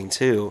foreshadowing,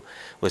 too,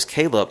 was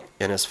Caleb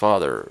and his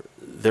father.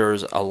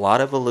 There's a lot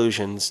of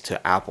allusions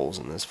to apples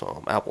in this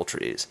film, apple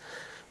trees,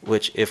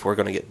 which, if we're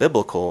going to get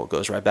biblical,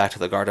 goes right back to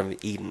the Garden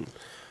of Eden,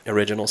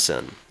 original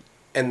sin.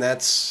 And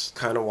that's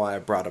kind of why I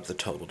brought up the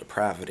total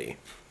depravity.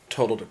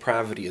 Total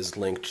depravity is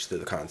linked to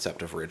the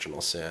concept of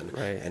original sin,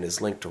 right, and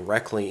is linked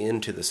directly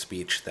into the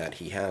speech that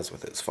he has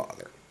with his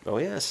father. Oh,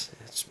 yes.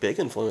 It's big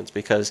influence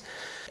because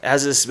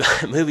as this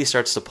movie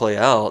starts to play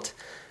out,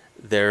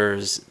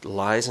 there's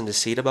lies and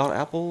deceit about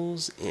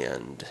apples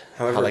and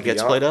how that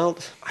gets played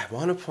out. I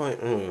want to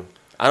point...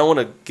 I don't want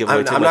to give away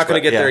too much. I'm not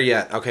going to get there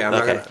yet. Okay, I'm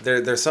not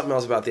gonna, there's something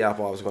else about the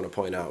apple I was going to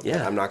point out, but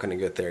I'm not going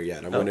to get there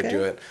yet. I'm going to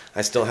do it.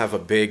 I still have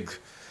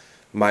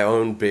my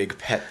own big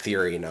pet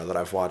theory now that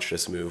I've watched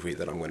this movie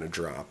that I'm going to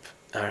drop.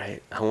 All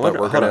right.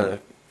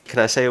 Can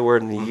I say a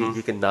word and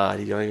you can nod?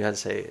 You don't even have to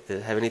say it.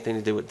 Does it have anything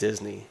to do with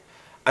Disney?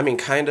 I mean,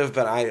 kind of,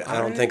 but I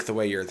don't think the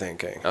way you're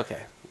thinking.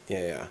 Okay.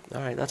 Yeah.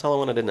 All right, that's all I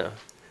wanted to know.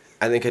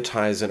 I think it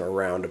ties in a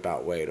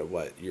roundabout way to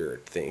what you're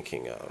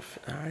thinking of.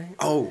 All right.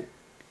 Oh.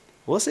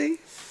 We'll see.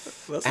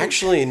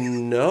 Actually,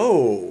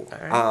 no.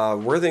 Right.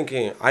 We're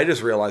thinking... I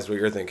just realized what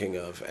you're thinking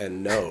of,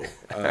 and no.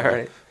 All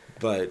right.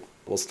 But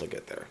we'll still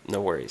get there. No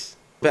worries.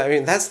 But, I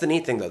mean, that's the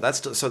neat thing, though.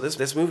 So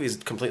this movie is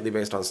completely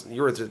based on...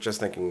 You were just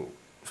thinking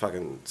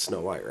fucking Snow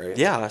White, right?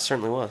 Yeah, I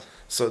certainly was.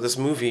 So this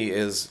movie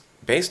is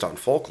based on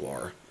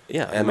folklore.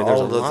 Yeah, and there's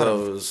a lot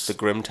of the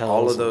Grimm tales.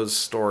 All of those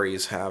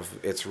stories have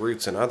its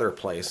roots in other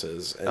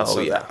places. And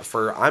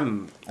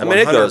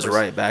it goes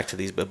right back to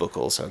these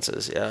biblical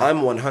senses. Yeah, I'm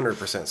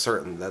 100%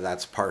 certain that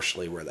that's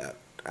partially where that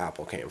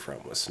apple came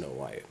from, was Snow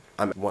White.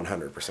 I'm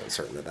 100%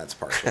 certain that that's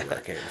partially where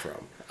it came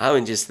from. I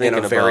was just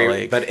thinking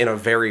but in a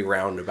very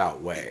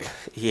roundabout way.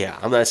 Yeah,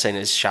 I'm not saying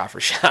it's shot for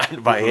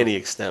shot by any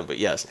extent, but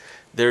yes,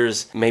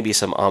 there's maybe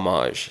some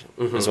homage.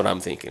 Is what I'm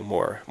thinking,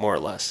 more or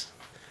less.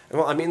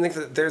 Well, I mean,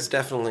 there's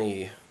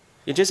definitely...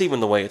 Just even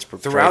the way it's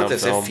portrayed throughout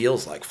this, film. It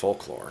feels like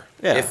folklore.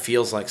 Yeah. It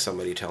feels like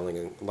somebody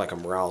telling like a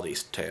morality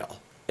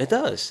tale. It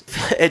does.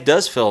 It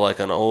does feel like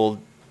an old,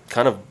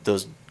 kind of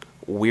those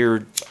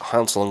weird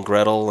Hansel and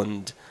Gretel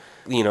and,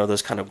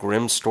 those kind of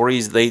grim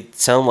stories. They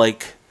sound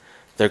like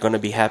they're going to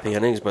be happy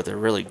endings, but they're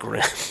really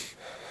grim.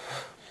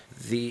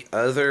 The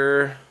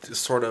other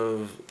sort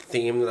of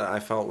theme that I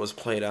felt was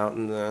played out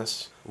in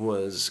this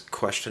was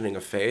questioning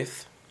of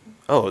faith.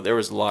 Oh, there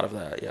was a lot of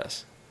that,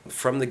 yes.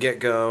 From the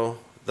get-go,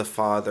 the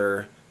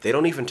father, they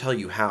don't even tell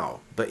you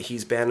how, but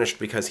he's banished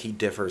because he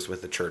differs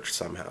with the church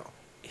somehow.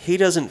 He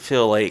doesn't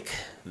feel like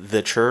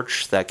the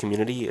church, that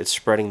community, is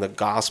spreading the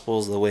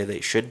gospels the way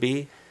they should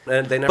be.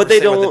 And they never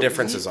say what the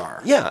differences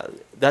are. Yeah,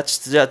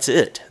 that's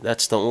it.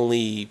 That's the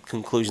only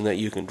conclusion that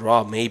you can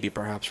draw, maybe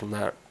perhaps from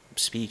that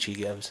speech he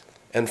gives.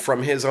 And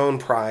from his own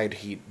pride,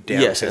 he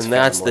damns Yes, his and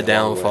that's the family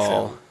along with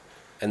downfall. him.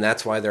 And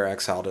that's why they're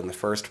exiled in the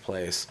first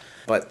place.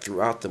 But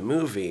throughout the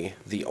movie,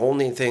 the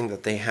only thing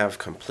that they have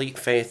complete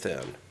faith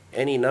in,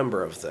 any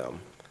number of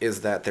them,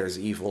 is that there's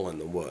evil in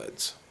the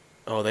woods.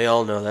 Oh, they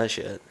all know that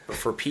shit.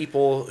 For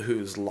people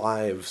whose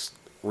lives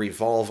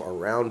revolve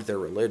around their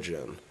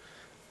religion,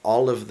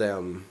 all of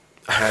them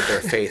had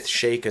their faith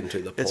shaken to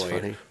the It's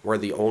point funny. where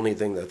the only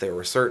thing that they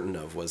were certain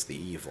of was the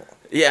evil.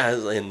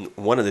 Yeah, and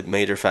one of the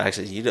major facts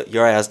is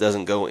your ass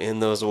doesn't go in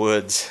those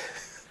woods.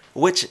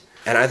 Which,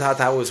 And I thought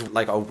that was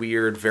like a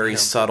weird, very Yeah.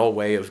 subtle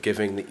way of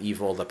giving the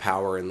evil the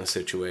power in the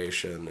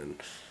situation,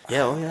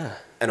 yeah, oh yeah.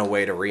 and a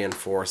way to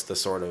reinforce the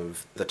sort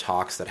of the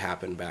talks that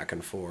happen back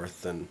and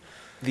forth. And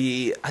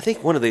I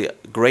think one of the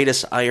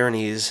greatest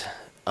ironies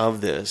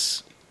of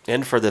this,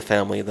 and for the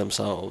family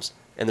themselves,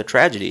 and the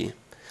tragedy,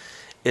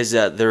 is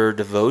that their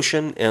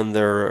devotion and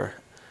their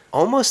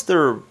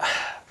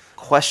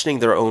questioning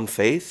their own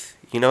faith,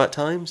 at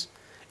times,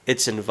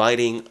 it's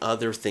inviting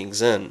other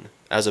things in,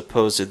 as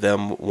opposed to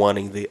them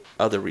wanting the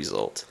other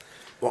result.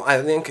 well,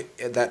 I think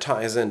that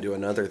ties into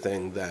another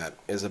thing that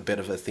is a bit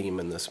of a theme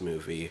in this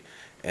movie,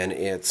 and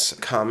it's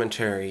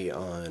commentary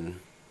on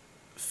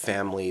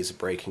families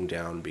breaking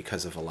down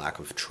because of a lack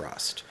of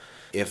trust.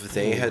 If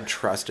they had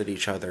trusted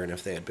each other and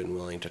if they had been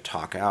willing to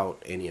talk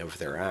out any of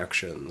their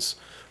actions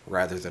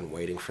rather than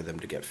waiting for them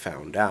to get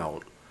found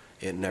out,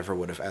 it never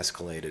would have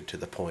escalated to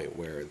the point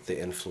where the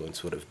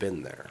influence would have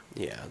been there.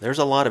 Yeah, there's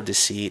a lot of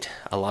deceit,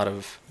 a lot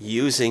of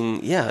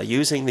using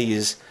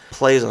these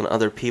plays on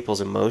other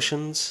people's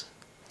emotions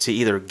to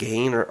either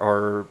gain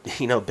or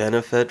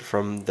benefit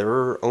from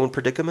their own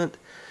predicament,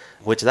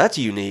 which that's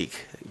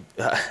unique.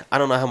 I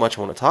don't know how much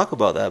I want to talk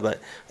about that, but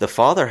the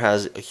father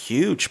has a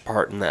huge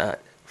part in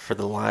that for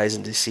the lies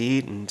and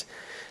deceit and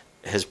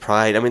his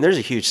pride. I mean, there's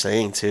a huge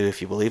saying too,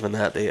 if you believe in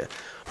that,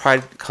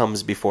 pride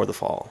comes before the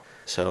fall.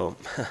 So,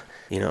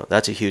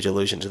 that's a huge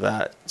allusion to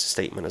that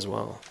statement as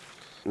well.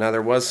 Now,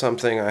 there was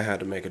something I had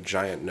to make a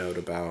giant note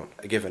about,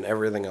 given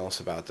everything else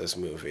about this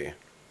movie,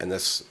 and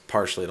this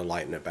partially to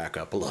lighten it back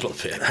up a little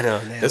bit. I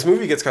know, man. This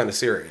movie gets kind of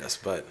serious,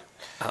 but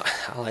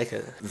I like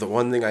it. the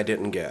one thing I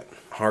didn't get,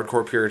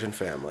 hardcore Puritan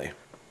family,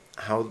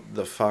 how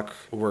the fuck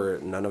were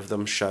none of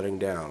them shutting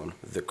down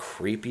the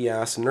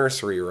creepy-ass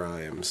nursery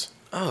rhymes?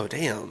 Oh,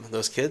 damn.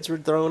 Those kids were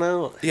thrown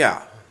out?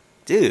 Yeah.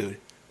 Dude.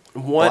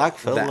 What Black the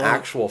Phillip?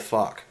 actual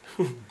fuck?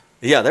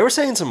 Yeah, they were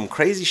saying some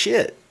crazy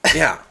shit.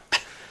 Yeah.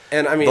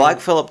 And I mean... Black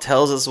Phillip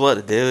tells us what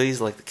to do. He's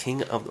like the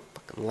king of the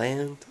fucking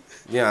land.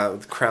 Yeah,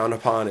 with the crown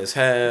upon his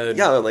head.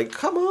 Yeah, like,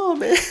 come on,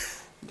 man.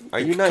 Are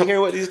you not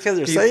hearing what these kids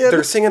are saying?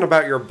 They're singing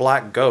about your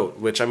black goat,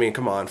 which, I mean,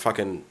 come on,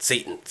 fucking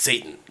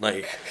Satan,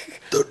 like...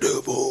 The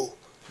devil.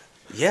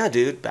 Yeah,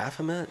 dude,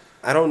 Baphomet.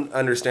 I don't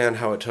understand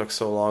how it took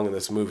so long in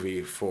this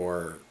movie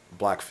for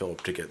Black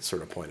Phillip to get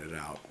sort of pointed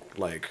out.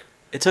 Like,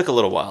 It took a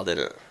little while,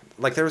 didn't it?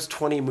 there was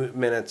 20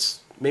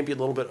 minutes, maybe a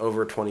little bit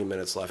over 20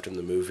 minutes left in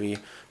the movie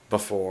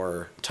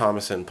before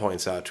Thomasin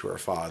points out to her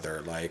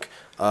father, like,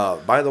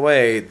 by the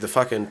way, the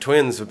fucking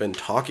twins have been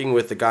talking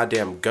with the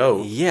goddamn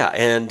goat. Yeah,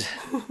 and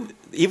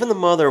even the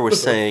mother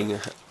was saying,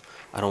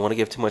 I don't want to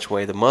give too much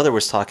away, the mother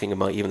was talking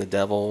about even the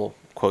devil,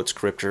 quote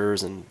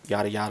scriptures and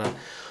yada yada,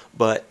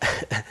 but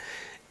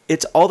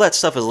it's all that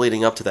stuff is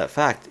leading up to that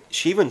fact.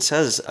 She even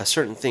says a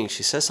certain thing.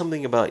 She says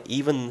something about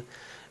even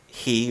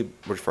he,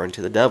 referring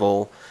to the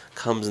devil,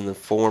 comes in the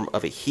form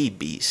of a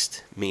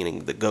he-beast,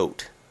 meaning the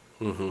goat.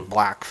 Mm-hmm.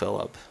 Black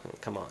Phillip.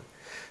 Come on.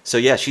 So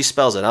yeah, she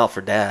spells it out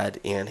for Dad,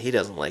 and he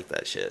doesn't like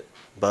that shit.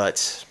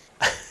 But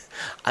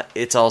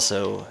it's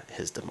also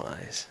his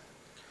demise.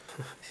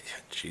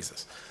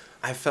 Jesus.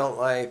 I felt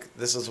like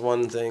this is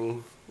one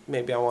thing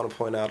maybe I want to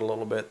point out a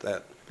little bit,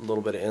 that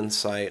little bit of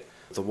insight.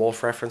 The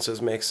wolf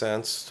references make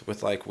sense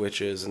with like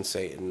witches and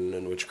Satan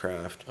and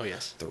witchcraft. Oh,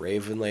 yes. The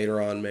raven later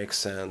on makes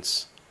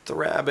sense. The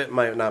rabbit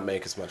might not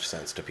make as much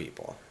sense to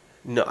people.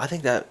 No, I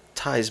think that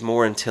ties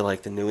more into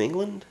like the New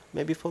England,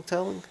 maybe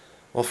folktelling.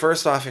 Well,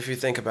 first off, if you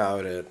think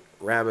about it,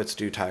 rabbits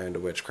do tie into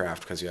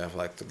witchcraft because you have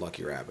like the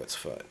lucky rabbit's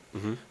foot.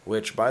 Mm-hmm.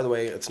 Which, by the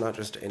way, it's not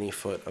just any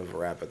foot of a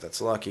rabbit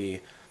that's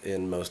lucky.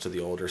 In most of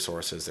the older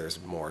sources,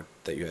 there's more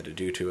that you had to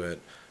do to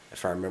it.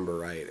 If I remember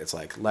right, it's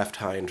like left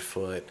hind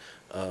foot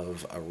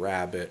of a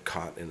rabbit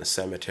caught in a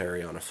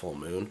cemetery on a full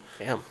moon.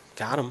 Damn,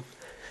 got him.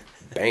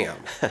 Bam.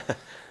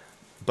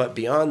 But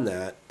beyond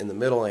that, in the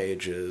Middle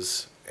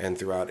Ages and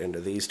throughout into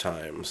these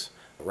times,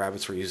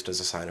 rabbits were used as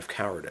a sign of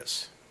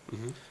cowardice.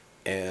 Mm-hmm.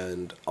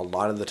 And a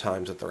lot of the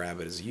times that the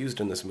rabbit is used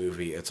in this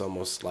movie, it's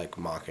almost like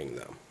mocking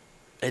them.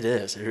 It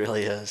is. It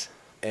really is.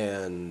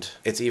 And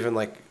it's even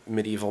like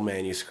medieval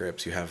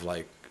manuscripts. You have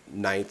like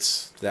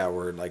knights that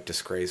were like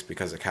disgraced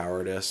because of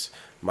cowardice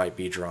might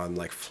be drawn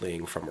like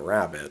fleeing from a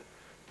rabbit,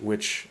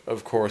 which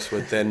of course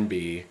would then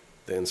be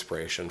the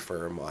inspiration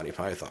for Monty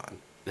Python.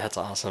 That's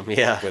awesome.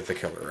 Yeah. With the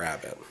killer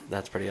rabbit.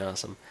 That's pretty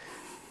awesome.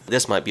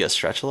 This might be a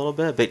stretch a little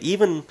bit, but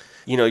even,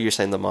 you're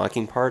saying the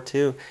mocking part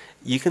too,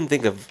 you can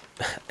think of,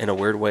 in a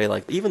weird way,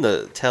 like even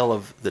the tale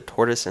of the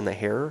tortoise and the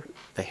hare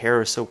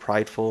is so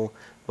prideful,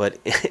 but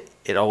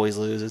it always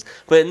loses.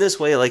 But in this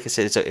way, like I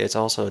said, it's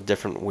also a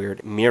different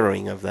weird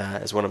mirroring of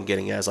that, is what I'm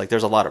getting at. Is like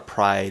there's a lot of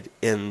pride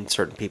in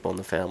certain people in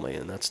the family,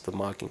 and that's the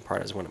mocking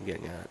part, is what I'm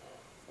getting at.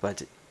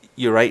 But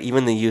you're right,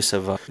 even the use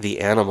of the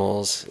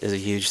animals is a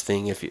huge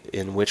thing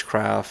in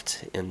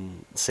witchcraft,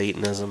 in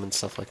Satanism, and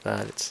stuff like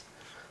that. It's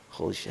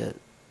holy shit.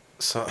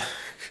 So,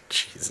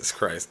 Jesus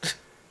Christ.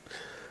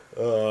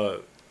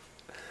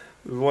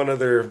 One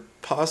other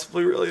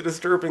possibly really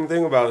disturbing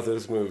thing about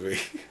this movie.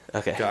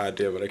 Okay. God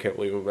damn it, I can't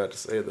believe I'm about to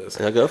say this.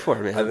 Now go for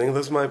it, man. I think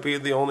this might be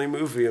the only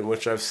movie in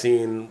which I've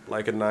seen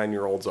like a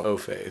 9-year-old's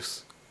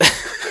O-face.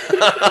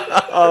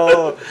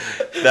 Oh,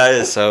 that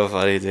is so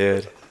funny,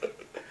 dude.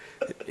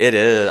 It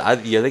is. I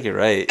think you're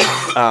right.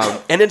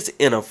 And it's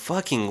in a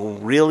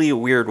fucking really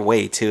weird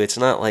way, too. It's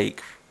not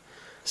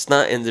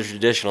in the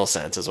traditional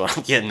sense, is what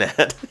I'm getting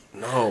at.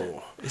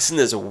 No. It's in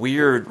this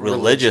weird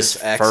religious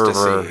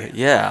fervor. ecstasy.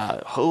 Yeah.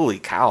 Holy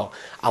cow.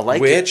 I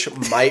like Which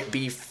it. might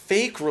be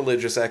fake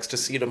religious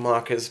ecstasy to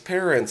mock his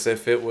parents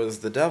if it was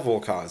the devil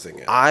causing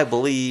it. I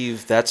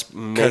believe that's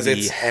maybe... Because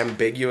it's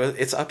ambiguous.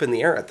 It's up in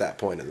the air at that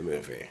point in the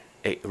movie.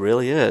 It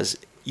really is.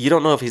 You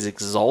don't know if he's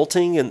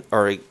exulting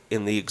or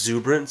in the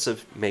exuberance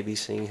of maybe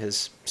seeing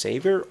his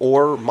savior,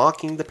 or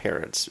mocking the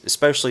parents,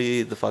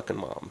 especially the fucking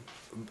mom.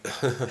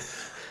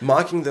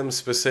 Mocking them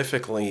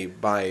specifically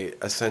by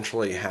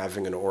essentially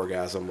having an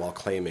orgasm while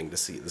claiming to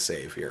see the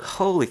savior.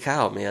 Holy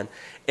cow, man.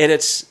 And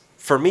it's,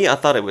 for me, I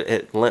thought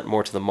it lent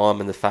more to the mom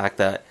in the fact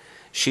that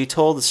she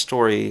told the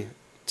story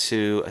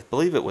to, I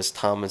believe it was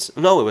Thomas.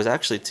 No, it was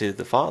actually to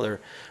the father,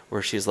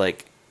 where she's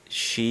like,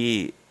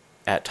 she,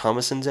 at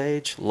Thomason's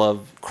age,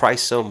 loved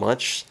Christ so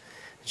much,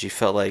 she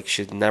felt like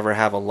she'd never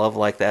have a love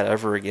like that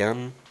ever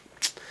again.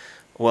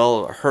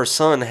 Well, her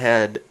son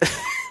had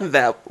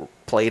that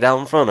played out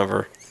in front of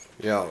her.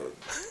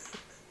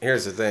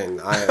 Here's the thing.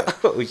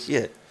 Oh,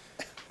 shit.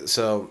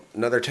 So,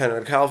 another tenet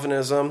of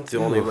Calvinism, the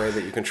only way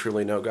that you can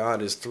truly know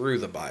God is through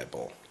the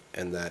Bible,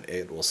 and that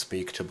it will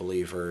speak to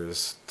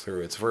believers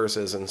through its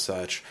verses and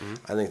such.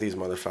 Mm-hmm. I think these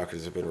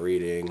motherfuckers have been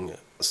reading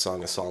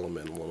Song of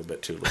Solomon a little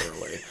bit too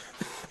literally.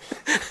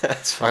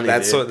 That's funny,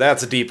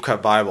 That's a deep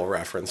cut Bible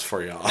reference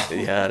for y'all.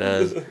 Yeah, it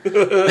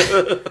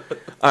is.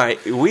 All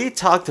right, we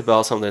talked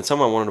about something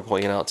I wanted to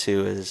point out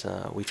too, is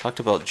we talked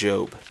about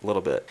Job a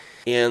little bit.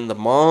 And the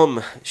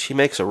mom, she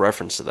makes a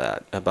reference to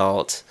that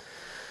about,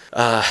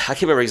 I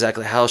can't remember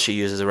exactly how she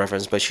uses the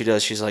reference, but she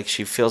does. She's like,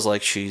 she feels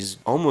like she's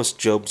almost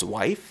Job's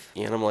wife.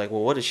 And I'm like,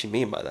 well, what does she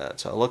mean by that?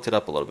 So I looked it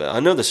up a little bit. I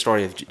know the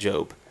story of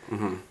Job,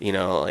 mm-hmm. You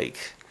know,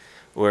 like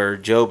where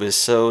Job is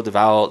so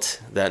devout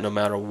that no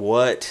matter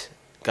what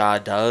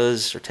God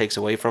does or takes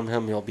away from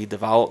him, he'll be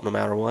devout no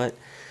matter what.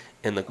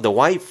 And the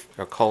wife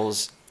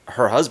calls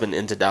her husband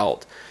into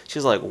doubt.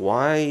 She's like,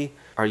 why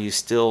are you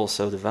still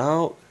so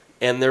devout?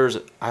 And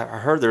I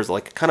heard there's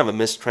like kind of a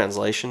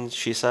mistranslation.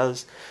 She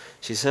says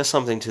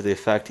something to the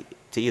effect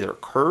to either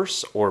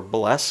curse or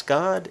bless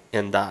God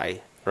and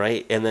die,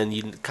 right? And then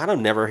you kind of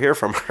never hear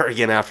from her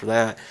again after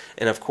that.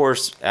 And of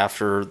course,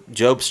 after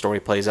Job's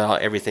story plays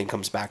out, everything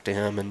comes back to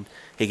him and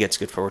he gets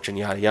good fortune,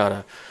 yada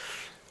yada.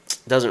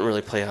 Doesn't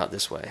really play out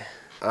this way.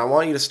 I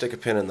want you to stick a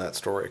pin in that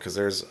story, because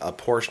there's a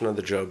portion of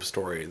the Job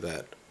story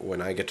that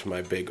when I get to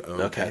my big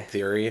own pet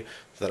theory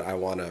that I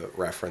want to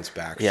reference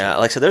back to. Yeah,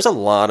 like I said, there's a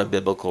lot of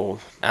biblical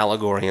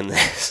allegory in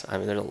this. I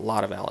mean, there's a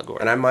lot of allegory.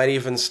 And I might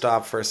even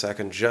stop for a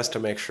second just to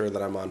make sure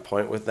that I'm on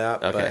point with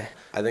that. Okay.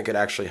 But I think it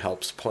actually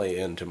helps play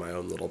into my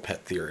own little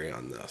pet theory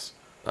on this.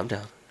 I'm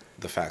down.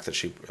 The fact that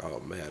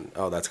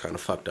that's kind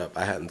of fucked up.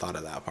 I hadn't thought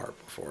of that part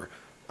before.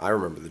 I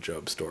remember the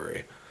Job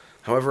story.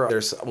 However,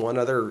 there's one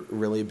other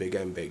really big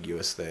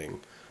ambiguous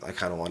thing I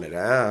kind of wanted to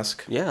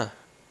ask. Yeah.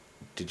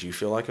 Did you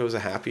feel like it was a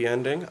happy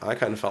ending? I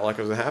kind of felt like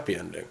it was a happy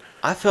ending.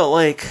 I felt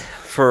like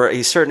for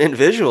a certain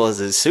individual,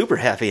 it's a super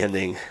happy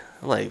ending.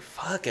 I'm like,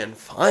 fucking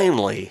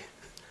finally.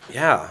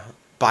 Yeah.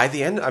 By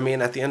the end,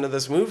 at the end of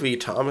this movie,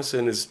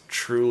 Thomason is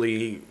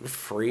truly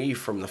free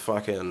from the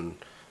fucking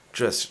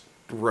just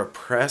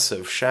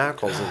repressive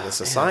shackles of the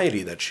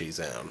society that she's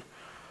in.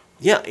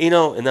 Yeah,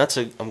 and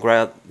I'm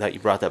glad that you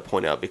brought that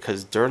point out,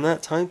 because during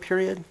that time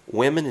period,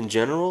 women in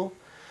general,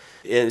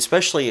 and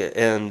especially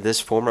in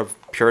this form of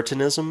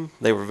Puritanism,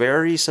 they were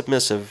very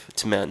submissive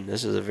to men.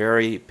 This is a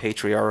very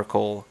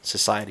patriarchal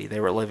society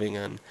they were living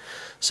in.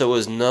 So it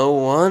was no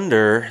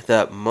wonder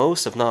that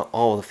most, if not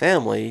all, of the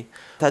family,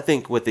 I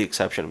think with the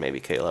exception of maybe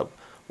Caleb,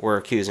 were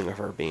accusing of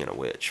her being a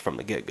witch from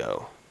the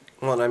get-go.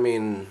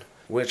 Well,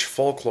 witch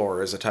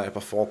folklore is a type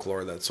of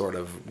folklore that sort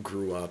of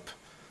grew up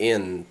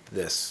in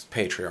this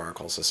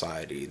patriarchal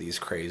society. These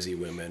crazy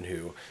women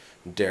who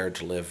dared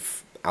to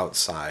live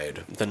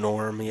outside the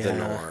norm,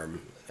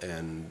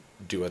 and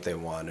do what they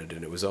wanted,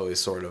 and it was always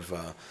sort of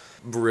a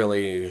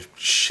really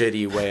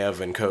shitty way of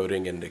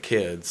encoding into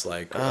kids,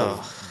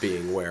 of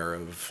being aware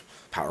of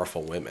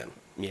powerful women.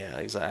 Yeah,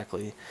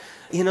 exactly.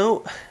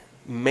 I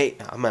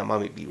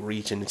might be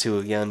reaching to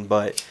again,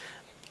 but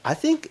I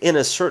think in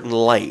a certain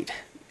light,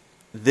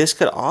 this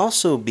could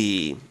also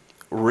be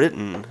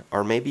written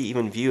or maybe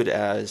even viewed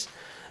as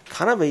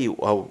kind of a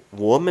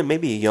woman,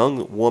 maybe a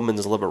young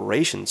woman's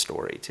liberation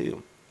story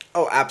too.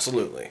 Oh,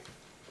 absolutely.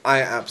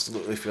 I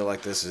absolutely feel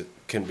like this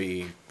can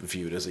be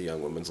viewed as a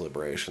young woman's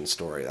liberation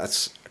story.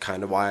 That's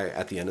kind of why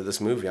at the end of this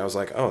movie I was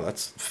like, oh,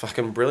 that's a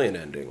fucking brilliant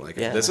ending. Like,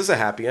 this is a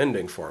happy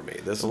ending for me.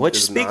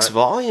 Which speaks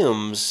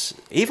volumes,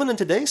 even in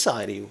today's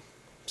society.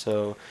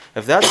 So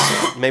if that's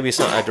maybe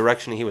a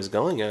direction he was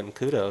going in,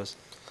 kudos.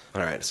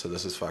 All right, so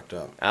this is fucked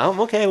up. I'm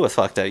okay with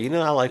fucked up. You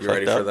know I like fucked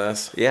up. You ready for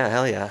this? Yeah,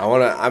 hell yeah.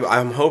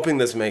 I'm hoping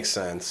this makes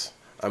sense.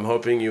 I'm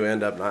hoping you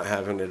end up not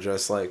having to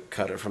just like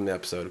cut it from the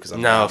episode because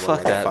no,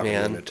 fuck that,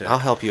 man. Lunatic. I'll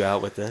help you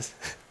out with this.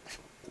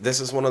 This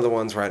is one of the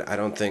ones where I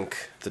don't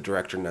think the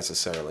director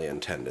necessarily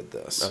intended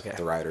this. Okay.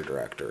 The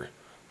writer-director.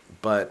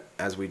 But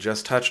as we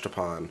just touched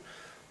upon,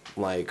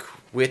 like,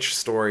 witch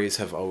stories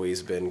have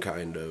always been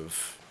kind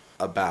of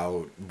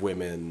about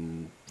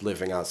women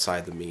living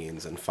outside the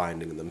means and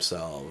finding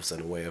themselves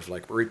and a way of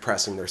like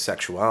repressing their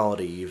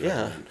sexuality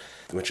even,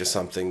 which is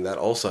something that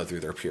also through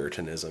their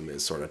Puritanism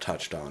is sort of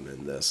touched on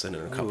in this and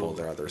in a couple of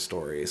their other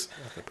stories.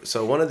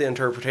 So one of the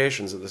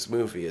interpretations of this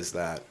movie is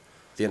that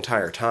the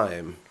entire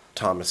time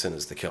Thomasin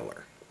is the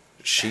killer.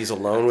 She's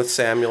alone with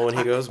Samuel when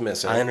he goes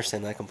missing. I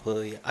understand that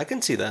completely. I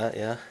can see that,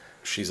 yeah.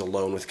 She's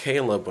alone with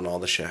Caleb when all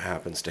the shit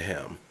happens to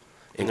him,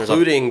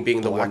 including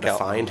being the one to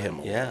find him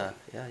alone.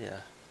 Yeah.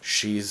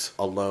 She's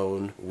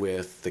alone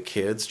with the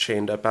kids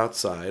chained up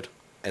outside,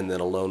 and then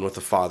alone with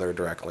the father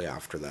directly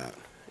after that.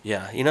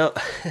 Yeah,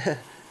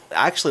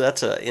 actually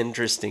that's an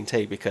interesting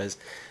take because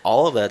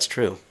all of that's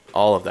true.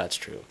 All of that's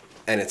true.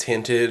 And it's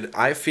hinted,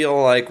 I feel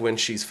like when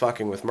she's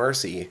fucking with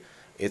Mercy,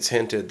 it's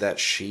hinted that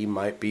she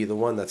might be the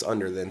one that's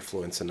under the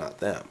influence and not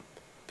them.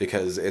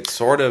 Because it's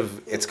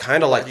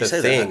kind of like the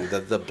thing,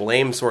 the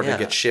blame sort of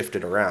gets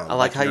shifted around. I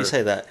like how you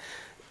say that.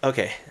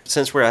 Okay,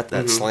 since we're at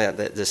that slant,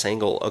 this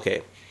angle,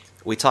 okay.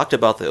 We talked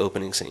about the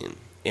opening scene,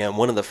 and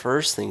one of the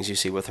first things you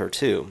see with her,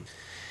 too,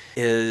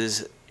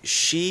 is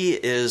she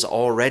is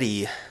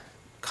already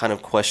kind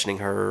of questioning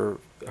her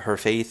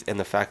faith and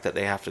the fact that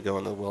they have to go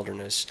in the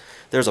wilderness.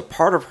 There's a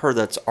part of her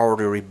that's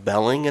already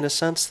rebelling in a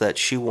sense that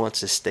she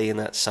wants to stay in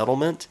that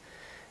settlement,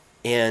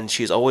 and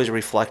she's always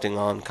reflecting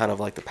on kind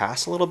of like the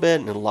past a little bit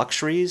and the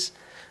luxuries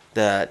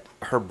that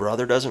her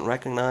brother doesn't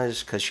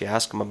recognize because she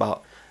asked him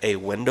about a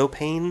window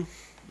pane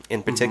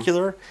in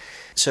particular.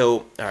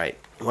 So, all right,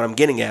 what I'm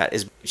getting at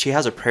is she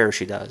has a prayer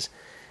she does.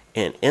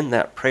 And in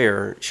that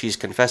prayer, she's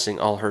confessing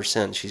all her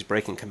sins. She's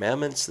breaking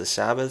commandments, the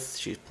Sabbath.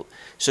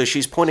 So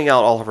she's pointing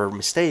out all of her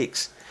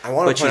mistakes.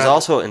 But she's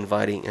also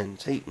inviting in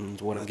Satan,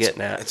 what I'm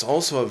getting at. It's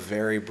also a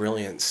very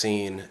brilliant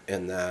scene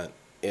in that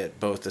it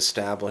both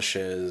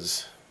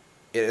establishes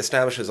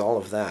all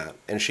of that.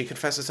 And she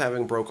confesses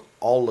having broke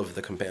all of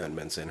the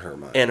commandments in her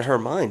mind. In her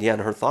mind, yeah, in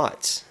her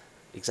thoughts.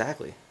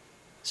 Exactly.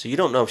 So you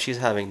don't know if she's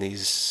having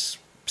these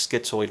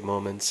schizoid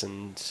moments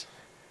and...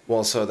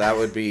 Well, so that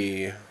would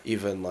be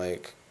even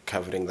like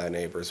coveting thy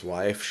neighbor's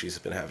wife. She's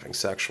been having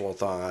sexual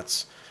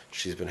thoughts.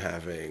 She's been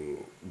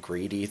having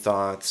greedy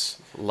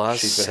thoughts.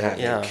 Lust. She's been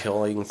having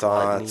killing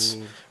thoughts.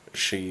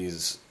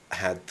 She's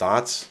had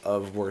thoughts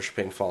of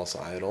worshiping false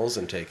idols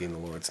and taking the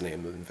Lord's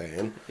name in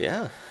vain.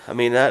 Yeah. I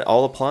mean, that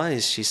all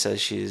applies. She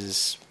says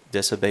she's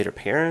disobeyed her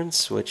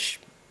parents, which,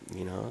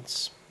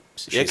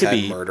 She's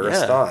had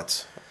murderous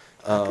thoughts.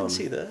 I can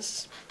see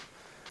this.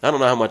 I don't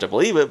know how much I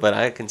believe it, but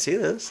I can see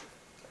this.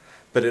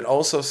 But it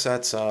also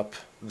sets up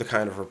the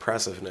kind of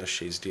repressiveness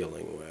she's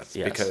dealing with.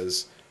 Yes.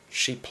 Because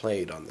she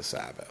played on the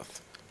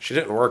Sabbath. She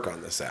didn't work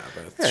on the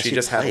Sabbath. Yeah, she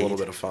just had a little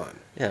bit of fun.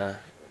 Yeah.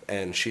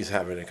 And she's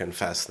having to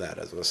confess that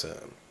as a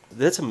sin.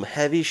 That's some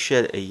heavy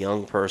shit a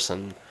young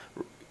person,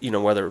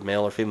 whether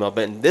male or female,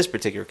 but in this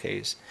particular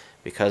case,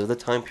 because of the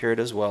time period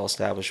as well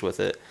established with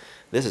it,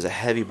 this is a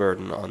heavy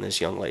burden on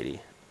this young lady.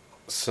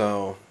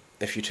 So,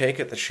 if you take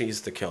it that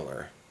she's the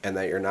killer, and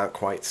that you're not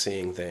quite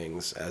seeing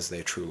things as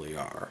they truly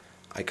are,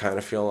 I kind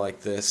of feel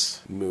like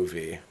this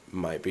movie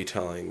might be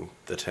telling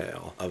the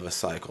tale of a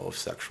cycle of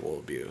sexual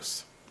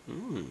abuse.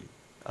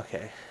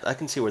 Okay. I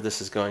can see where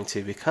this is going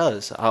to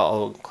because,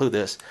 I'll include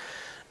this,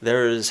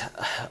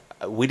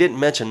 we didn't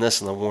mention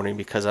this in the warning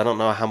because I don't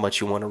know how much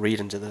you want to read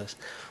into this,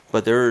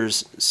 but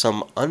there's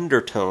some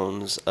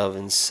undertones of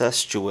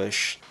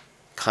incestuous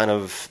kind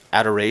of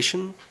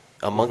adoration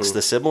amongst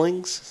the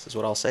siblings, is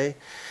what I'll say.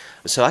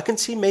 So I can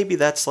see maybe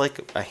that's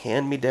like a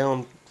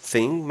hand-me-down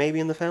thing maybe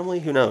in the family.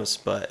 Who knows?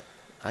 But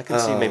I can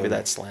see maybe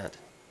that slant.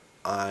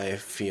 I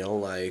feel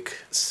like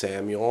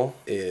Samuel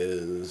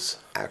is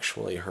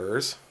actually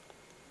hers.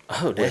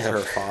 Oh, damn. With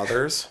her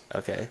father's.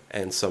 Okay.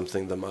 And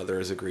something the mother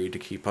has agreed to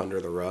keep under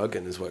the rug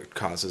and is what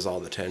causes all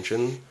the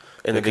tension.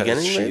 In the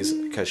beginning,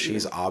 because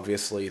she's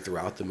obviously,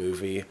 throughout the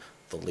movie,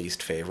 the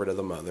least favorite of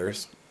the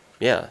mothers.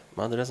 Yeah,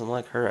 mother doesn't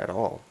like her at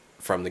all.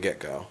 From the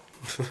get-go.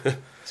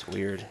 It's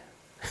weird.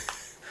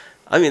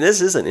 I mean,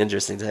 this is an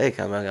interesting take.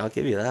 I'll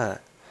give you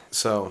that.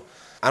 So,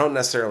 I don't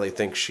necessarily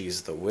think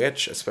she's the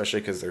witch,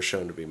 especially because there's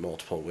shown to be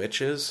multiple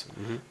witches.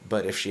 Mm-hmm.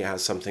 But if she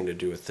has something to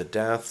do with the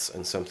deaths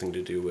and something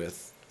to do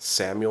with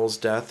Samuel's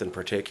death in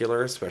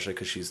particular, especially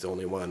because she's the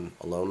only one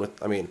alone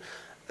with... I mean,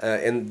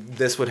 And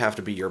this would have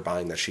to be your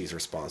buying that she's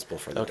responsible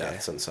for the Okay.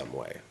 deaths in some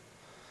way.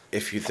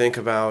 If you think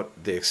about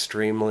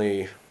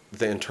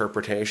the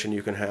interpretation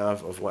you can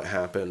have of what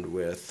happened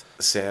with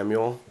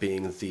Samuel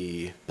being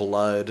the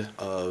blood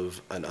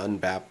of an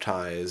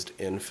unbaptized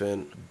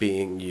infant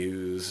being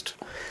used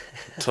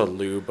to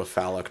lube a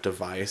phallic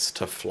device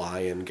to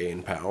fly and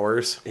gain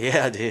powers.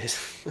 Yeah, dude.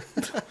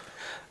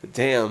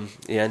 Damn.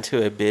 Yeah,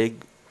 into a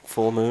big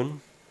full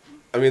moon.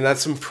 I mean,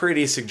 that's some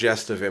pretty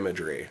suggestive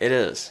imagery. It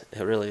is.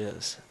 It really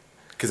is.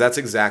 Because that's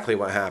exactly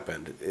what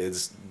happened,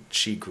 is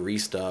she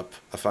greased up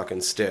a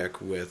fucking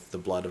stick with the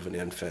blood of an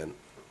infant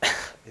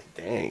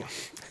Dang.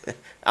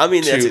 I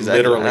mean, to that's exactly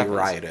literally what happens.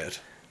 ride it,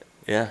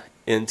 Yeah.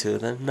 Into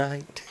the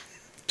night.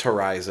 to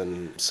rise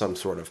in some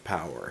sort of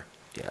power.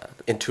 Yeah.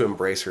 And to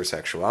embrace her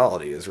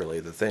sexuality is really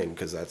the thing,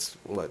 because that's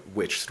what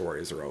witch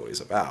stories are always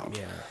about.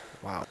 Yeah.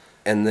 Wow.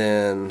 And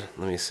then,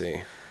 let me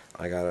see.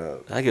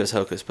 That gives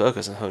Hocus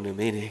Pocus a whole new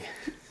meaning.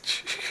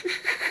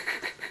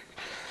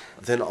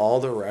 Then all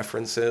the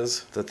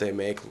references that they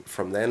make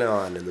from then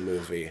on in the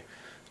movie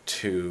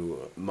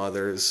to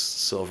Mother's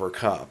Silver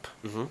Cup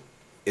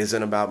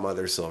isn't about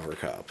Mother's Silver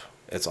Cup.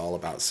 It's all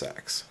about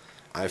sex.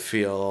 I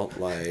feel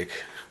like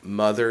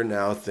Mother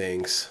now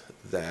thinks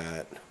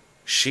that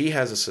she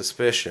has a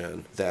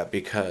suspicion that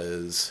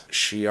because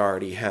she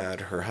already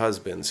had her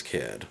husband's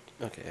kid,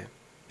 Okay.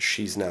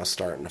 she's now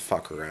starting to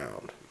fuck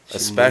around. She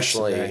needs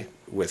Especially to-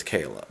 with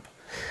Caleb.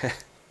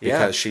 Yeah.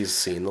 Because she's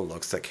seen the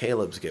looks that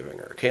Caleb's giving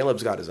her.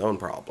 Caleb's got his own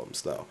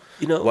problems, though.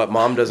 You know, what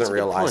Mom that's doesn't a good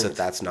realize point.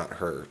 that that's not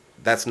her.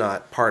 That's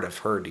not part of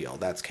her deal.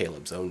 That's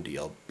Caleb's own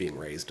deal, being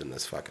raised in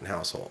this fucking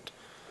household.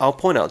 I'll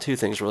point out two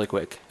things really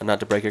quick, and not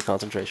to break your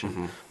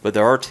concentration, but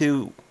there are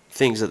two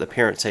things that the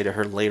parents say to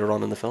her later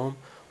on in the film.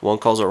 One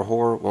calls her a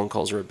whore, one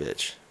calls her a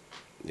bitch.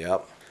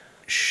 Yep.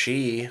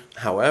 She,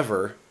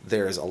 however,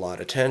 there's a lot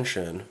of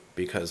tension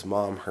because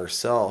Mom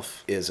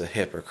herself is a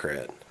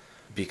hypocrite.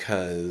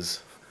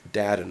 Because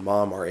Dad and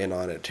Mom are in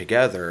on it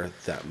together,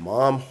 that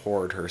Mom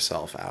whored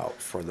herself out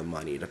for the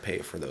money to pay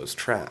for those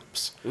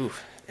traps.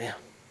 Oof, damn.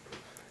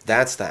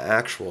 That's the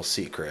actual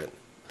secret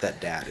that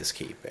Dad is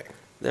keeping.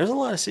 There's a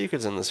lot of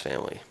secrets in this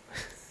family.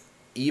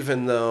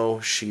 Even though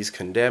she's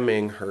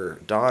condemning her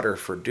daughter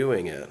for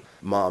doing it,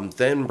 Mom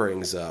then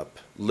brings up,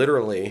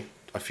 literally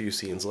a few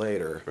scenes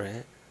later,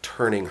 Right?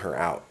 turning her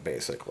out,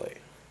 basically.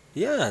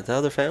 Yeah, the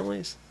other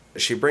families.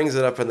 She brings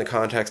it up in the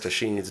context of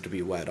she needs to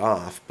be wed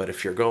off, but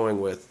if you're going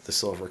with the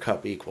silver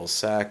cup equals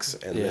sex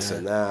and this Yeah.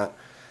 and that,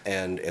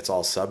 and it's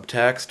all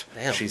subtext,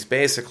 Damn. she's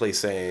basically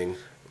saying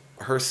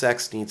her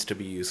sex needs to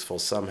be useful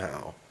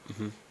somehow.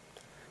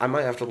 I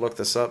might have to look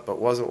this up, but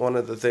wasn't one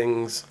of the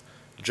things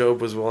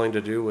Job was willing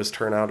to do was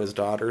turn out his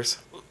daughters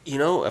You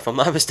know, if I'm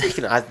not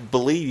mistaken, I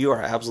believe you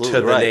are absolutely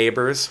to the right.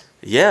 neighbors?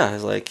 Yeah,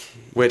 it's like,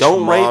 Which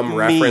don't Mom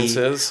rape me.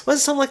 references. Was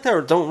it something like that,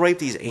 or don't rape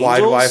these angels? Why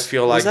do I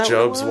feel Was like that what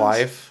it Job's was?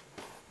 wife?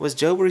 Was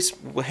Job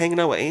hanging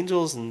out with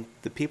angels and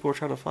the people were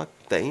trying to fuck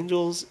the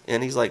angels?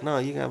 And he's like, no,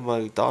 you can have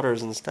my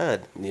daughters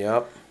instead.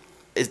 Yep.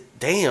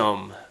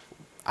 Damn.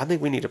 I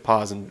think we need to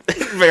pause and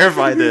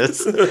verify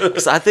this.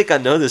 Because I think I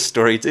know this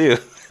story too.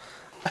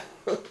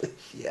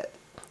 Shit.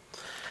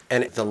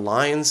 And the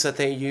lines that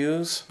they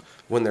use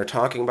when they're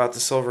talking about the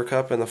silver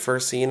cup in the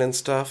first scene and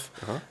stuff,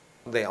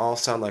 they all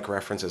sound like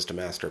references to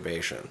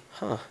masturbation.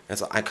 Huh.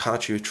 It's like, I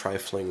caught you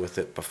trifling with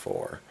it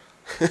before.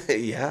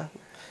 Yeah.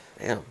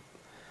 Damn.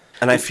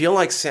 And I feel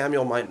like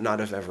Samuel might not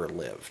have ever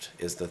lived,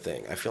 is the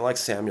thing. I feel like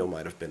Samuel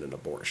might have been an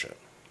abortion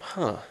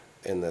Huh.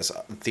 in this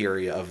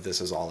theory of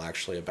this is all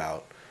actually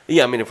about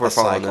Yeah, I mean, if we're a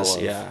following cycle this,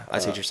 of, yeah, I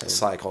see what you're a saying.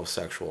 cycle of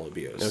sexual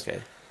abuse.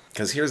 Okay.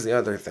 Because here's the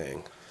other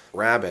thing.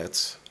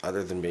 Rabbits,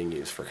 other than being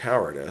used for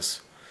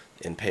cowardice,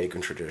 in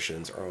pagan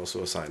traditions, are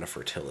also a sign of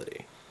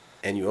fertility.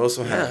 And you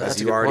also have, that's as a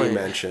you good already point.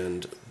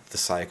 mentioned, the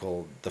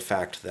cycle, the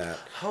fact that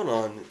Hold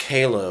on.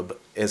 Caleb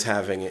is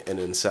having an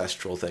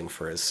ancestral thing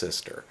for his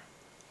sister.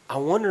 I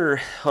wonder.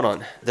 Hold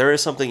on. There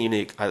is something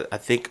unique. I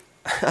think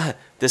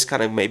this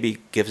kind of maybe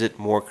gives it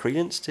more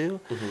credence to.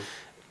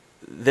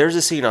 There's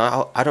a scene.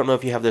 I don't know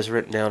if you have this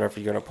written down or if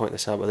you're going to point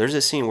this out, but there's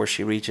a scene where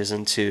she reaches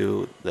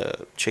into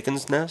the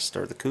chicken's nest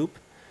or the coop.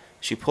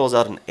 She pulls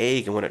out an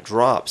egg, and when it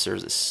drops,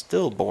 there's a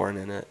stillborn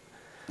in it.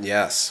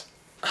 Yes.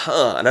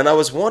 Huh. And then I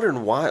was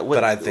wondering why.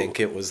 But I think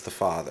it was the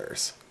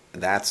father's.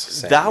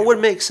 That's that Samuel. would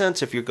make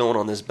sense if you're going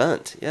on this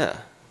bent.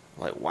 Yeah.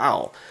 Like,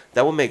 wow.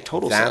 That would make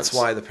total sense. That's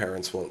why the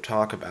parents won't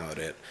talk about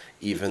it,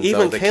 even though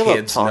Even the Caleb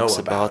kids talks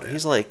know about about it. it.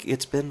 He's like,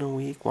 it's been a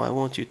week. Why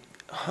won't you?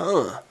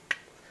 Huh.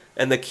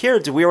 And the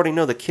kids, we already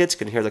know the kids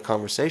can hear the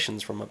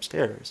conversations from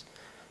upstairs.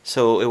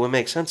 So it would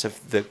make sense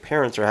if the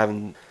parents are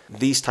having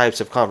these types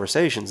of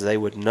conversations, they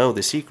would know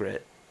the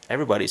secret.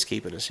 Everybody's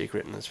keeping a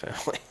secret in this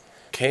family.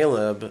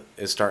 Caleb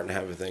is starting to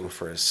have a thing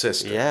for his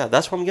sister. Yeah,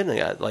 that's what I'm getting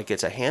at. Like,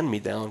 it's a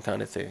hand-me-down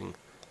kind of thing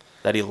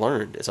that he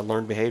learned. It's a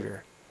learned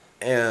behavior.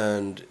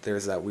 And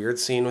there's that weird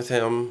scene with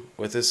him,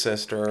 with his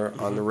sister,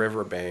 on the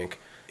riverbank.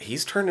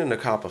 he's turned into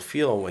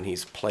Copperfield when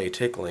he's play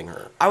tickling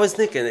her. I was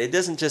thinking, it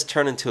doesn't just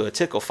turn into a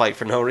tickle fight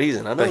for no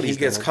reason. I know But what he he's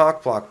gets doing.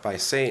 cock-blocked by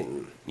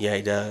Satan. Yeah,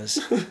 he does.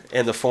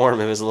 In the form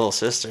of his little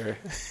sister.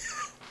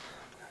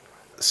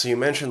 So you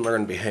mentioned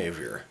learned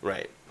behavior.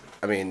 Right.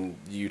 I mean,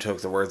 you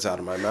took the words out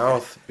of my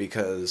mouth,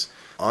 because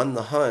on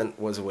the hunt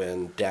was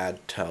when Dad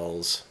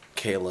tells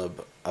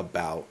Caleb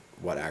about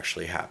what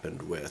actually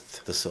happened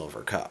with the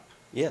silver cup.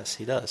 Yes,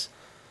 he does.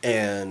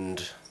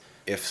 And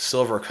if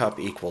silver cup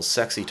equals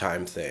sexy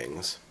time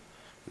things,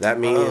 that Oh,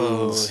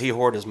 means he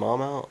whored his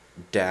mom out?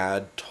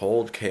 Dad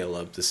told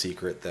Caleb the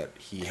secret that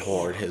he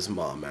whored his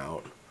mom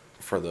out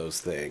for those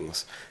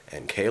things.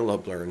 And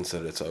Caleb learns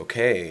that it's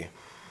okay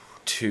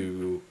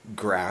to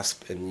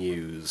grasp and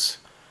use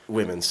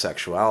women's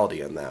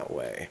sexuality in that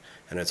way.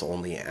 And it's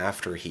only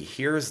after he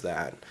hears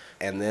that,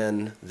 and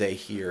then they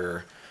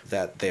hear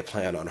that they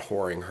plan on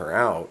whoring her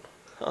out,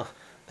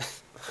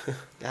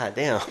 God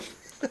damn.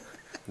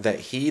 that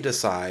he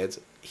decides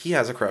he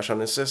has a crush on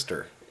his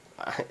sister.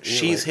 You're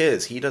She's right.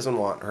 his. He doesn't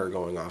want her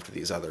going off to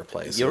these other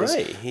places. You're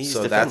right. He's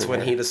so that's defending when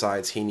her. he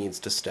decides he needs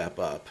to step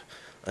up,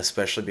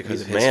 especially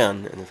because He's a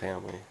man in the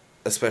family.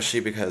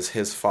 especially because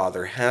his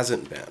father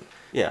hasn't been.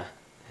 Yeah.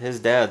 His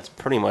dad's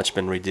pretty much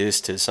been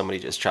reduced to somebody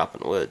just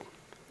chopping wood.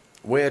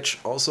 Which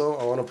also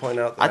I want to point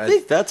out that I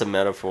think that's a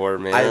metaphor,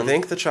 man. I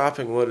think the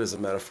chopping wood is a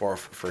metaphor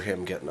for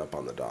him getting up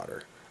on the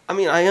daughter. I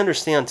mean, I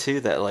understand too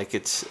that like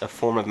it's a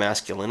form of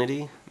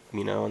masculinity,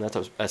 you know, and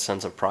that's a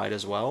sense of pride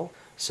as well.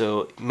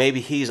 So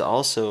maybe he's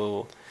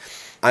also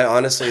I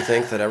honestly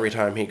think that every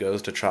time he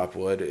goes to chop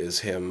wood is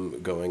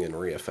him going and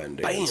reoffending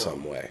in Bam.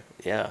 some way.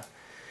 yeah.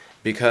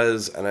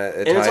 Because it And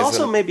it's ties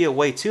also in- maybe a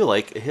way too,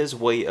 like his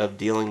way of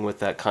dealing with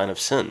that kind of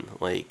sin.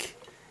 Like,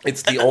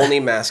 it's the only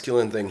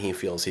masculine thing he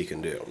feels he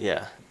can do.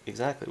 yeah,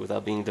 exactly,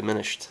 without being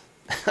diminished.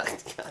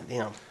 God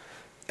damn.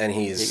 And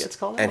He gets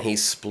called and out.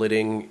 he's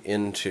splitting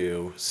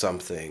into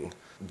something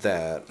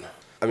that,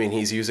 I mean,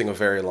 he's using a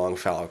very long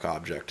phallic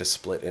object to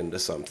split into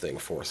something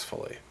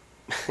forcefully.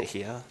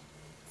 Yeah.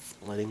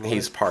 Letting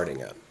He's wood. parting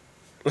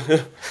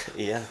it.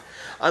 Yeah.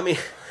 I mean,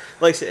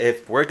 like I said,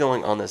 if we're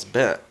going on this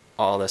bit,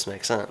 all this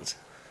makes sense.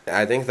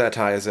 I think that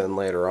ties in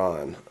later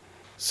on.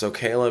 So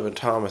Caleb and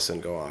Thomason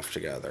go off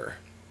together,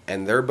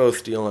 and they're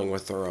both dealing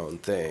with their own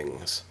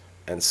things,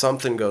 and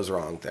something goes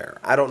wrong there.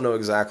 I don't know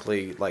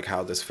exactly like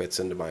how this fits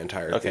into my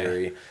entire Okay.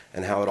 theory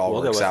and how it all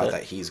We'll go works with out it.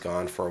 that he's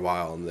gone for a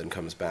while and then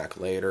comes back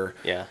later.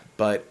 Yeah.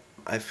 But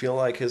I feel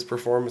like his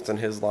performance and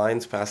his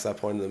lines past that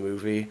point in the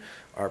movie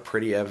are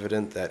pretty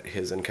evident that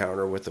his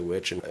encounter with the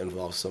witch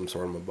involves some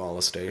sort of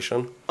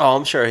molestation. Oh,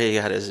 I'm sure he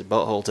had his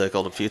butthole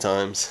tickled a few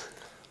times.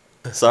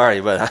 Sorry,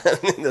 but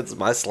that's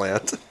my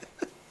slant.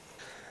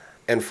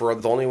 And for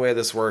the only way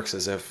this works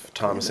is if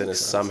Thomason makes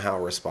is sense. somehow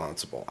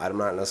responsible. I'm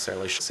not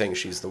necessarily saying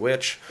she's the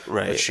witch,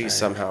 Right, but she's right.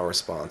 somehow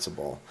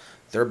responsible.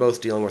 They're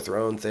both dealing with their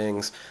own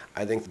things.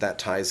 I think that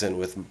ties in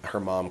with her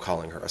mom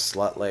calling her a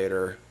slut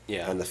later.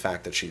 Yeah. And the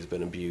fact that she's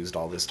been abused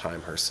all this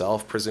time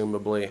herself,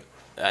 presumably.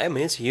 I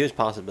mean, it's a huge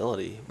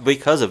possibility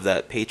because of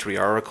that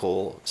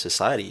patriarchal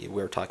society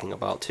we're talking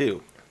about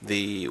too.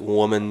 The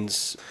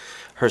woman's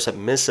her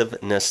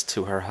submissiveness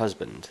to her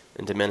husband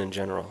and to men in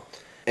general.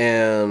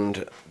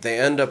 And they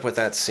end up with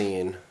that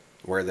scene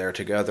where they're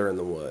together in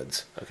the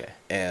woods. Okay.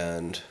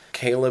 And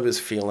Caleb is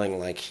feeling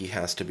like he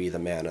has to be the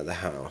man of the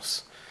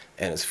house.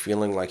 And is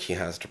feeling like he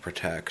has to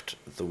protect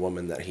the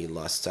woman that he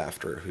lusts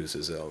after, who's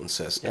his own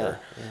sister.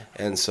 Yeah,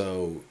 And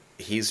so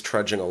he's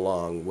trudging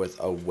along with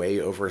a way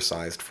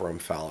oversized for him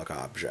phallic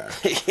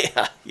object.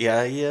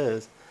 yeah, he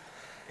is.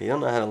 He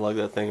don't know how to lug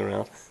that thing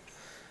around.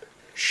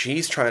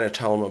 She's trying to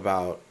tell him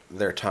about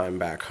their time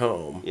back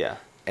home. Yeah.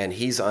 And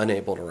he's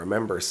unable to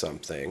remember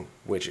something,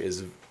 which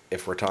is,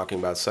 if we're talking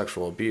about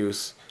sexual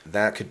abuse,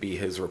 that could be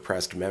his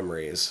repressed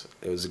memories.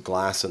 It was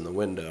glass in the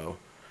window,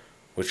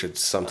 which is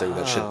something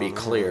that should be Oh,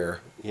 clear.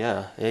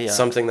 Yeah.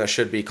 Something that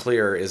should be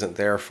clear isn't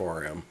there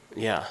for him.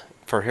 Yeah.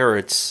 For her,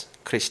 it's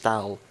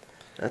cristal.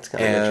 That's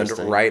kind of And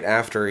interesting. right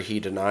after he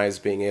denies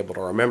being able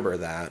to remember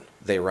that,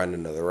 they run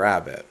into the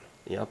rabbit,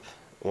 Yep.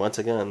 Once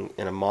again,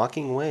 in a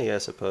mocking way, I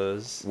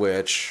suppose.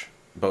 which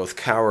both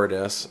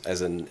cowardice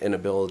as an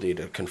inability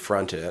to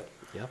confront it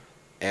Yep.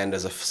 and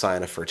as a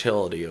sign of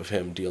fertility of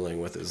him dealing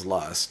with his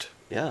lust.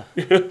 Yeah.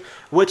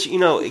 Which, you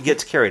know, it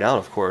gets carried out,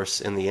 of course,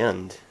 in the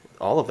end.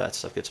 All of that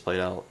stuff gets played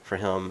out for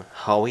him.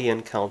 How he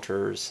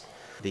encounters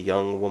the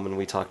young woman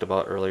we talked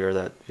about earlier,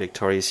 that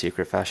Victoria's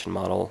Secret fashion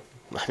model.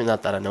 I mean,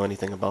 not that I know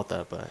anything about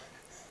that, but...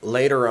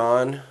 Later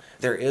on,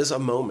 there is a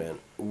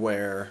moment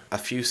where a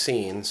few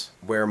scenes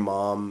where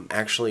Mom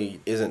actually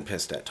isn't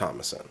pissed at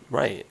Thomason.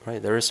 Right.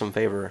 There is some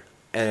favor.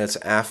 And it's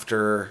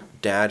after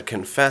Dad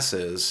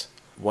confesses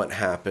what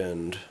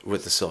happened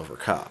with the silver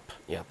cup,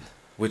 Yep.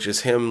 which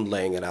is him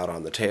laying it out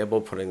on the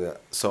table, putting the...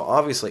 So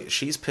obviously,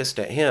 she's pissed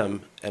at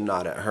him and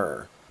not at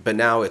her. But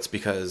now it's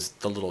because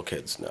the little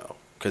kids know,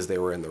 because they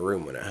were in the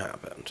room when it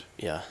happened.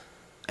 Yeah.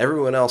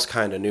 Everyone else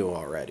kind of knew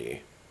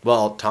already.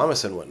 Well,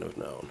 Thomason wouldn't have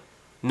known.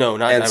 No,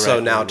 not And so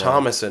right, now no.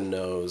 Thomason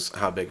knows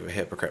how big of a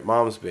hypocrite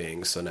Mom's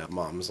being, so now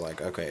Mom's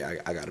like, okay,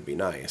 I gotta be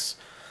nice.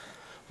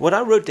 What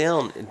I wrote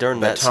down during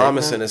But that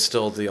Thomasin segment, is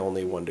still the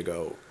only one to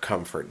go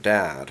comfort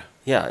Dad.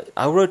 yeah,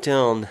 I wrote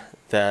down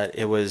that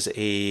it was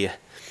a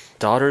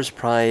daughter's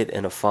pride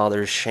and a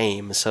father's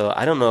shame. So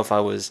I don't know if I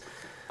was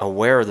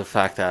aware of the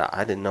fact that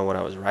I didn't know what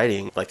I was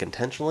writing, like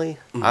intentionally.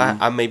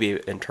 I maybe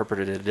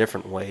interpreted it a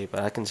different way, but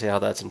I can see how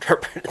that's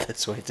interpreted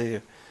this way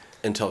too.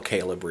 Until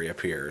Caleb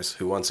reappears,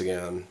 who once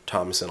again,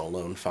 Thomasin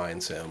alone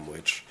finds him,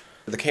 which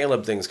the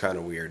Caleb thing's kind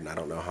of weird, and I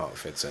don't know how it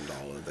fits into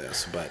all of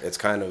this, but it's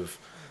kind of,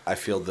 I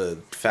feel the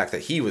fact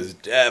that he was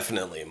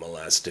definitely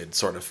molested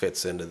sort of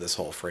fits into this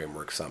whole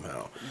framework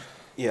somehow.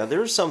 Yeah,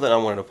 there's something I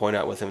wanted to point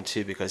out with him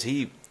too, because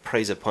he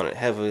preys upon it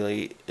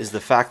heavily, is the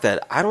fact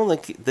that I don't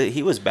think that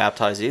he was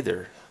baptized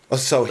either.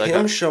 So Like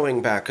him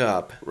showing back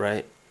up,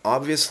 Right?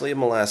 obviously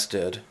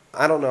molested,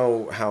 I don't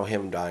know how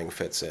him dying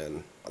fits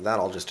in. That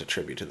I'll just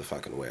attribute to the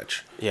fucking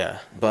witch. Yeah.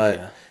 But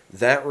yeah.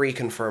 that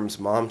reconfirms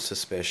Mom's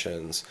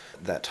suspicions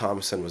that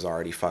Thomasin was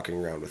already fucking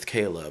around with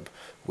Caleb,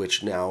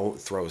 which now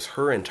throws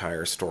her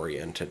entire story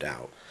into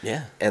doubt.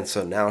 Yeah. And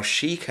so now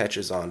she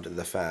catches on to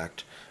the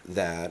fact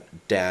that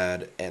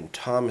Dad and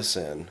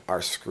Thomasin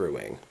are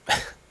screwing.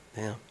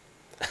 Yeah.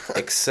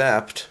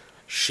 Except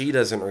she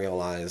doesn't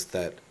realize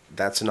that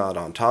that's not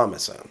on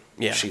Thomasin.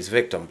 Yeah. She's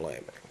victim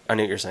blaming. I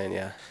knew what you're saying,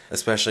 yeah.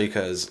 Especially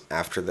because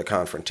after the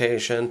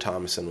confrontation,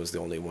 Thomasin was the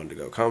only one to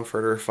go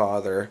comfort her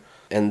father.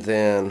 And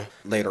then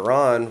later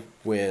on,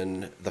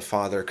 when the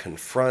father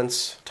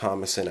confronts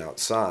Thomasin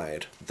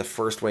outside, the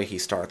first way he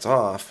starts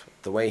off,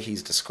 the way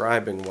he's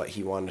describing what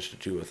he wanted to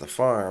do with the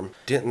farm,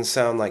 didn't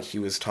sound like he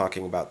was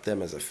talking about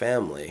them as a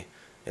family.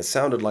 It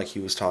sounded like he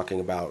was talking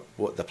about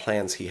what the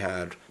plans he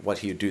had, what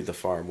he would do the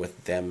farm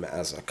with them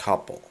as a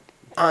couple.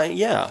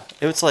 Yeah.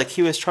 It was like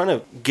he was trying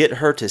to get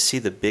her to see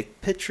the big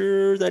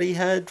picture that he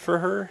had for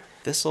her.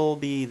 This'll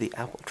be the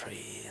apple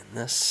tree, and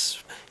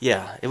this...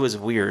 Yeah, it was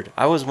weird.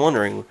 I was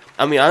wondering...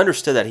 I mean, I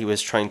understood that he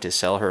was trying to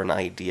sell her an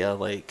idea,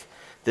 like,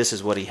 this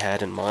is what he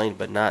had in mind,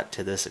 but not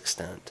to this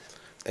extent.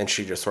 And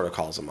she just sort of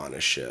calls him on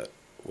his shit,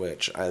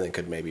 which I think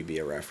could maybe be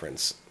a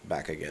reference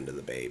back again to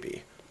the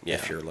baby. Yeah.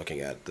 If you're looking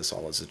at this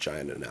all as a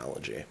giant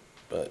analogy.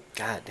 But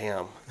God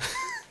damn.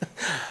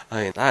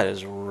 I mean, that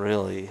is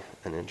really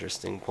an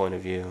interesting point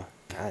of view.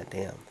 God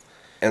damn.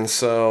 and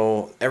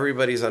so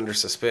everybody's under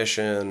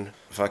suspicion.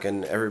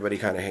 Fucking everybody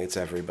kind of hates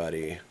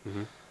everybody.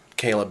 Mm-hmm.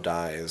 Caleb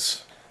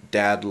dies.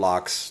 Dad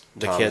locks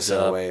The Thomasin kids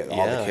up. away.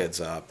 All the Yeah.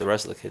 kids up. The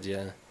rest of the kids,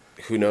 yeah.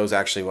 Who knows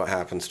actually what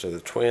happens to the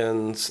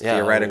twins? Yeah,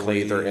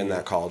 Theoretically, they're in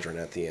that cauldron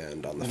at the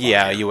end on the fire.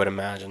 Yeah, you would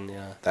imagine,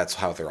 yeah. That's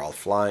how they're all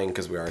flying,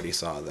 because we already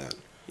saw that.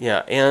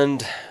 Yeah,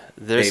 and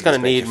there's Babies going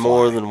to make need you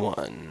more fly. than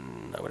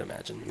one, I would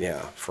imagine. Yeah,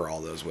 for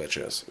all those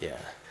witches. Yeah.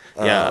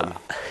 Yeah. Um,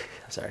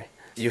 Sorry.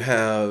 You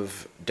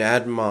have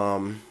Dad and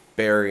Mom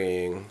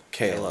burying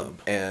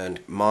Caleb, and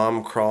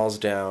Mom crawls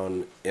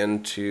down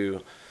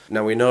into...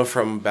 Now, we know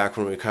from back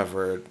when we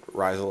covered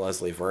Rise of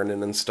Leslie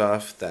Vernon and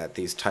stuff that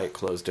these tight,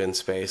 closed-in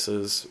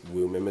spaces,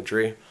 womb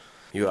imagery.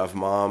 You have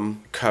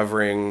Mom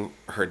covering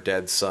her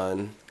dead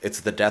son. It's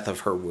the death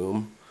of her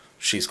womb.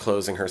 She's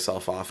closing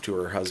herself off to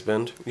her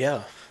husband.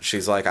 Yeah.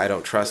 She's like, I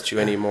don't trust you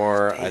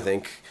anymore.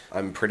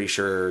 I'm pretty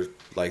sure,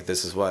 like,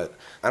 this is what...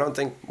 I don't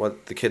think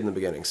what the kid in the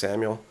beginning,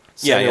 Samuel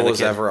Yeah, the was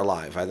kid. ever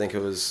alive. I think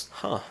it was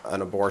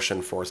an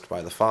abortion forced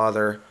by the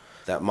father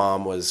that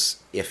Mom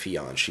was iffy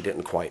on. She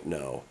didn't quite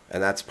know.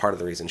 And that's part of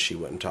the reason she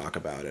wouldn't talk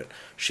about it.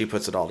 She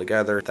puts it all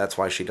together. That's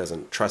why she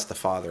doesn't trust the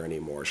father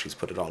anymore. She's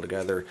put it all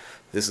together.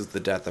 This is the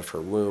death of her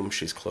womb.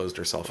 She's closed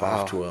herself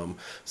off to him.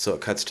 So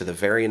it cuts to the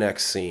very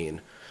next scene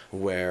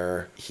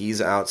where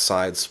he's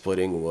outside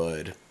splitting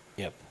wood.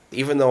 Yep.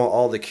 Even though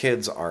all the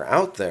kids are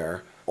out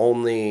there,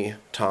 only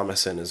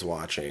Thomasin is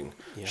watching.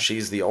 Yeah.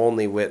 She's the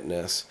only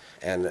witness.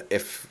 And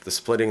if the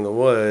splitting the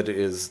wood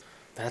is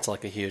That's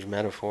like a huge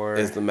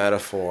metaphor. the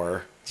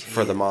metaphor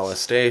for the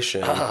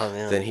molestation, Oh,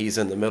 man. then he's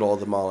in the middle of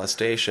the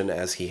molestation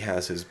as he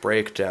has his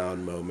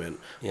breakdown moment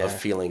Yeah. of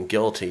feeling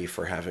guilty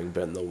for having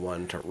been the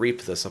one to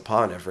reap this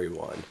upon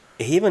everyone.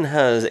 He even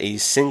has a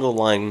single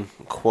line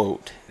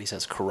quote. He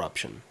says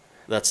corruption.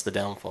 That's the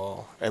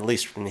downfall, at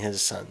least from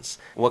his sense.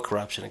 What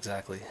corruption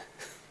exactly?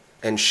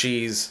 And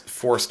she's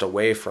forced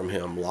away from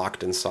him,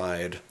 locked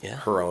inside Yeah.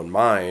 her own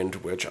mind,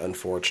 which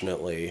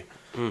unfortunately,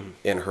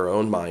 in her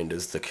own mind,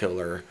 is the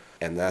killer.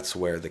 And that's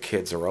where the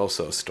kids are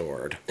also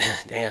stored.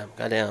 Damn,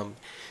 goddamn.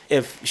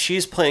 If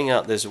she's playing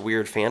out this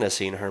weird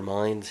fantasy in her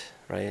mind,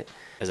 right,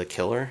 as a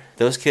killer,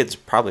 those kids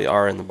probably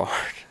are in the barn,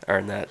 or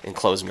in that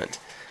enclosement.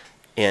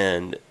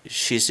 And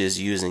she's just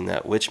using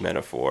that witch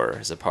metaphor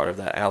as a part of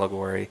that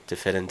allegory to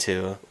fit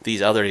into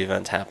these other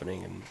events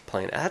happening and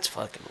playing. That's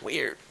fucking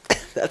weird.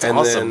 That's And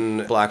awesome.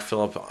 then Black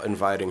Phillip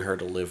inviting her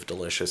to live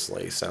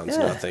deliciously sounds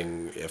Yeah.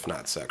 nothing if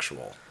not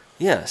sexual.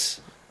 Yes.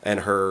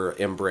 And her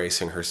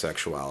embracing her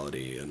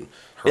sexuality and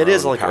her It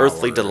is own like power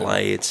earthly and-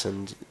 delights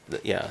and,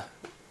 yeah.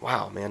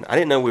 Wow, man. I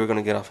didn't know we were going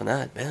to get off on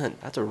that. Man,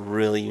 that's a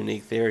really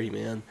unique theory,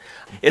 man.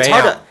 It's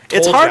Bam! hard to...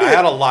 It's Told hard you, to... I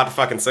had a lot to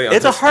fucking say on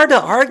It's this. hard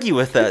to argue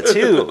with that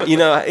too. You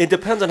know, it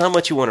depends on how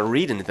much you want to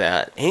read into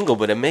that angle,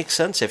 but it makes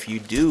sense if you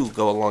do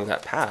go along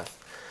that path.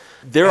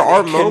 there And are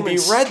it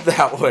moments can be read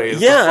that way.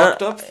 It's Yeah, the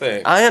fucked up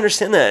thing. I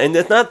understand that, and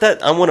it's not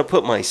that I want to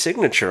put my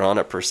signature on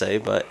it per se,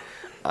 but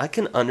I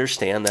can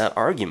understand that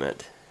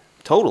argument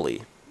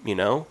totally. You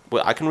know,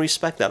 well, I can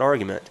respect that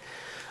argument.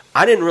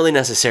 I didn't really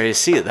necessarily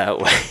see it that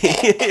way.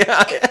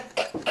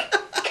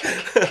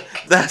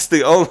 That's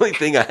the only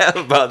thing I have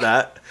about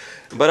that.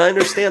 But I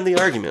understand the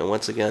argument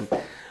once again.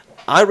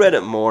 I read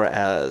it more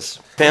as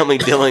family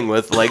dealing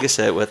with, like I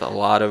said, with a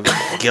lot of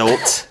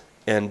guilt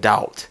and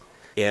doubt.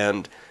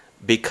 And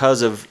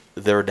because of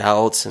their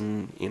doubts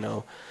and, you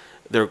know,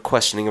 their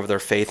questioning of their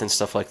faith and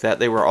stuff like that,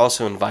 they were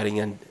also inviting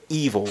in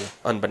evil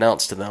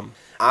unbeknownst to them.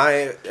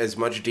 As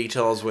much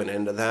detail as went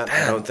into that,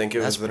 I don't think it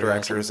was the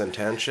director's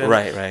intention.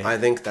 Right. I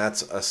think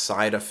that's a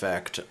side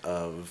effect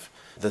of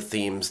the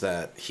themes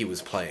that he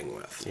was playing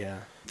with. Yeah.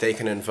 They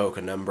can invoke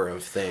a number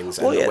of things,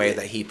 Well, and the yeah, way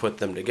that he put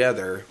them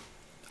together.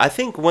 I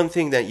think one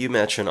thing that you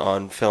mentioned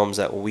on films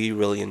that we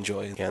really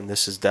enjoy, and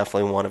this is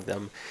definitely one of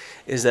them,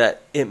 is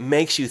that it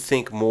makes you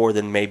think more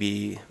than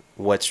maybe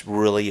what's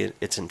really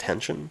its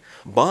intention.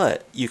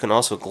 But you can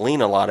also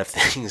glean a lot of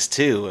things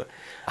too.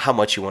 How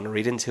much you want to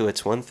read into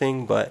it's one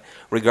thing, but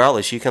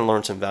regardless, you can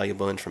learn some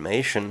valuable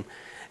information.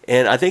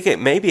 And I think it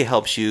maybe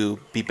helps you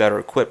be better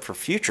equipped for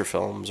future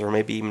films, or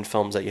maybe even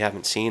films that you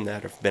haven't seen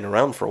that have been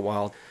around for a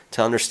while,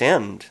 to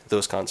understand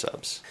those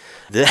concepts.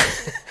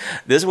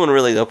 This one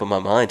really opened my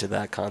mind to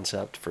that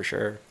concept for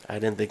sure. I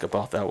didn't think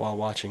about that while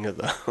watching it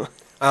though.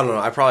 I don't know.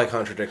 I probably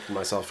contradicted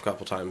myself a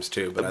couple times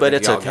too, but I But think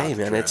it's y'all okay, got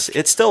the man. drift.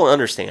 It's still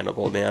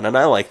understandable, man, and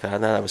I like that.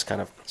 That was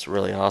it's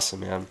really awesome,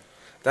 man.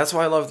 That's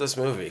why I love this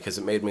movie, because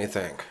it made me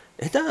think.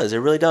 It does. It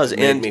really does. It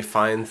made me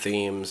find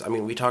themes. I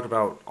mean, we talked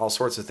about all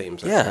sorts of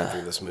themes that came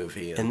through this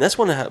movie. And this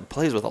one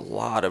plays with a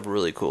lot of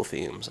really cool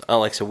themes.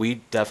 So we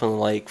definitely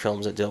like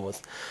films that deal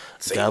with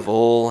Satan.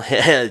 devil.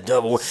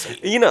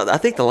 Satan. You know, I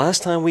think the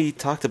last time we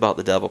talked about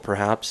the devil,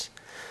 perhaps,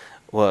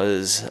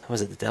 was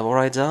it The Devil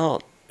Rides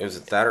Out? It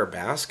was that or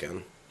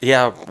Baskin.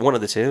 Yeah, one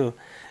of the two.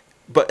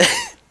 But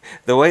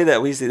the way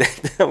that we see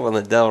the devil when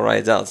the devil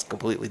rides out is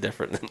completely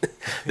different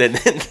than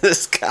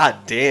this.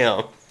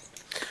 Goddamn.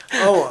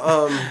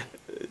 Oh,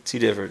 Too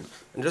different.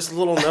 and just a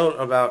little note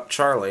about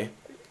Charlie,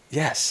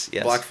 Yes.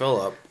 Black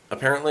Phillip.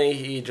 Apparently,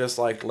 he just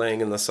liked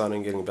laying in the sun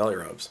and getting belly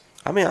rubs.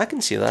 I mean, I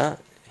can see that.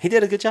 He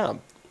did a good job.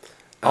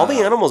 All the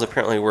animals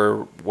apparently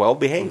were well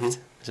behaved.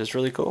 It's just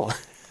really cool.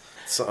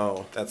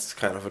 So that's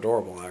kind of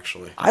adorable,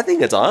 actually. I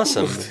think it's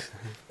awesome.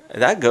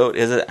 That goat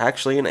is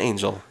actually an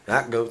angel.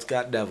 That goat's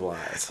got devil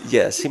eyes.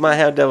 Yes, he might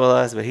have devil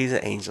eyes, but he's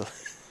an angel.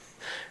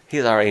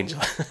 He's our angel.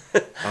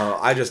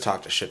 I just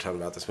talked a shit ton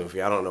about this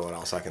movie. I don't know what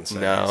else I can say.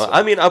 No, so.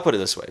 I mean, I'll put it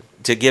this way.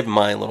 To give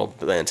my little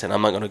rant, and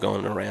I'm not going to go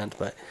on a rant,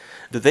 but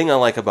the thing I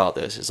like about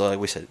this is, like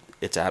we said,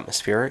 it's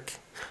atmospheric.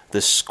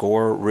 The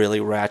score really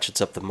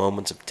ratchets up the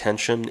moments of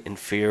tension and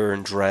fear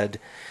and dread.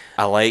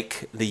 I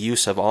like the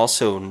use of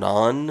also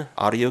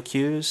non-audio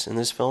cues in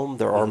this film.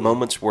 There are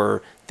moments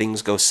where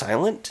things go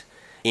silent,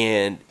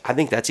 and I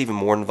think that's even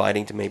more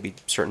inviting to maybe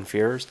certain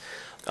fears.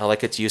 I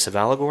like its use of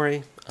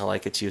allegory. I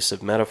like its use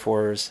of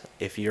metaphors.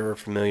 If you're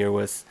familiar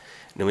with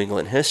New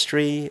England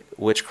history,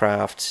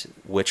 witchcraft,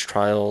 witch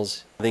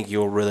trials, I think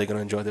you're really going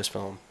to enjoy this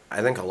film.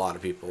 I think a lot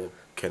of people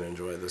can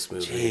enjoy this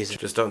movie. Jeez.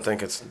 Just don't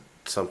think it's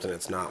something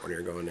it's not when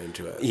you're going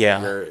into it.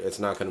 Yeah. It's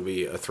not going to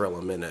be a thrill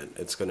a minute.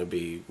 It's going to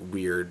be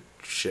weird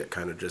shit,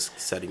 kind of just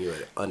setting you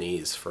at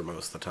unease for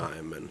most of the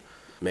time and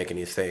making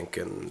you think.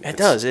 And It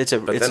does.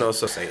 But then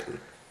also Satan.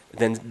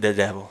 Then the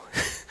devil,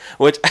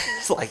 which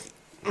is like,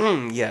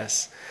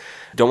 yes.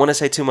 Don't want to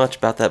say too much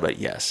about that, but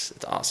yes,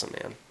 it's awesome,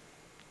 man.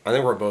 I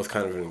think we're both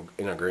kind of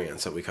in agreement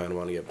that we kind of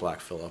want to get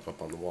Black Phillip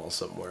up on the wall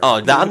somewhere. Oh,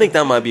 I think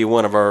that might be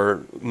one of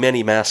our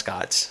many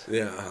mascots.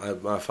 Yeah,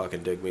 I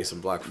fucking dig me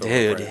some Black Phillip.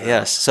 Dude, right now.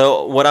 yes.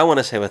 So what I want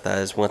to say with that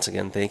is, once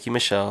again, thank you,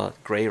 Michelle.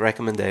 Great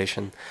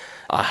recommendation.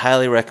 I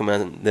highly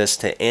recommend this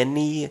to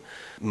any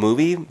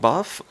movie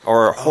buff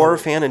or horror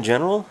fan in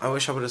general. I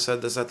wish I would have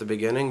said this at the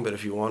beginning, but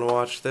if you want to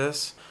watch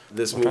this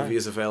movie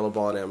is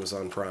available on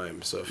Amazon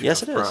Prime. So if you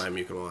have Prime,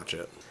 you can watch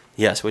it.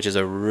 Yes, which is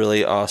a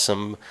really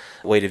awesome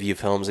way to view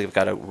films. They've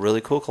got a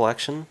really cool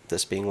collection,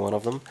 this being one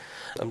of them.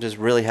 I'm just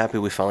really happy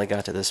we finally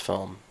got to this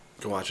film.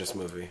 Go watch this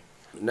movie.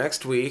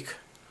 Next week,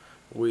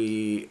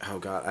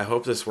 I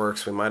hope this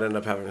works. We might end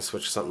up having to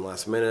switch something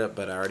last minute,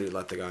 but I already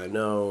let the guy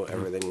know.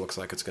 Everything looks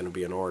like it's going to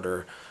be in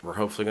order. We're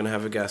hopefully going to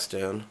have a guest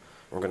in.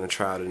 We're going to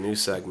try out a new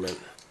segment.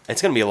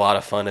 It's going to be a lot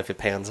of fun if it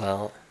pans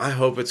out. I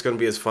hope it's going to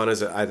be as fun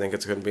as I think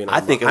it's going to be. I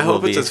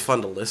hope it's as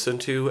fun to listen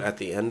to at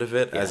the end of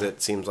it as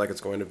it seems like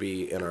it's going to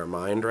be in our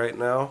mind right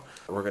now.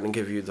 We're going to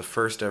give you the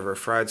first ever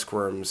Fried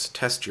Squirms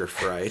Test Your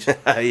Fright.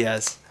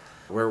 Yes.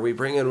 Where we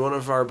bring in one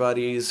of our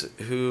buddies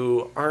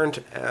who aren't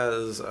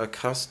as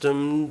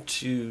accustomed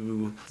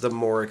to the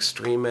more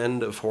extreme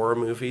end of horror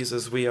movies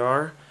as we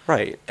are.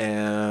 Right.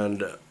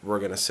 And we're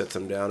going to sit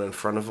them down in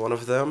front of one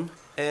of them.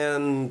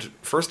 And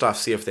first off,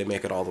 see if they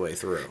make it all the way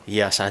through.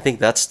 Yes, I think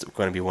that's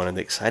going to be one of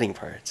the exciting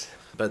parts.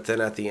 But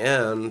then at the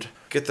end,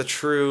 get the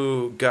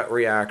true gut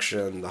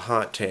reaction, the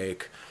hot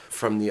take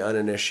from the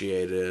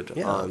uninitiated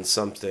Yeah. on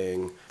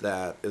something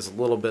that is a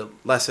little bit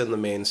less in the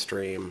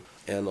mainstream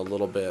and a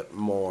little bit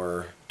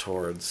more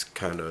towards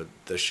kind of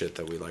the shit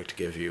that we like to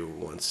give you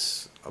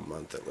once a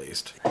month at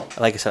least.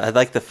 Like I said, I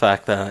like the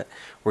fact that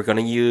we're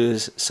going to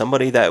use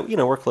somebody that,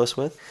 we're close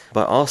with,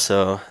 but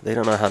also they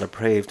don't know how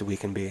depraved we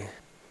can be.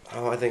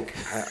 Oh, I think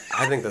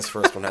this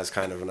first one has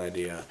kind of an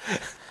idea.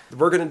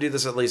 We're going to do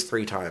this at least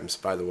 3 times,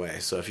 by the way.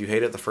 So if you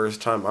hate it the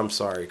first time, I'm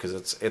sorry, because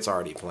it's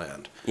already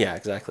planned. Yeah,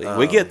 exactly.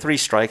 We get 3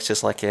 strikes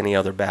just like any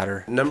other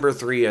batter. Number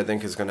 3, I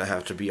think, is going to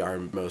have to be our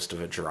most of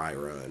a dry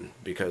run,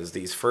 because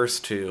these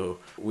first 2,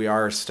 we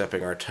are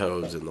stepping our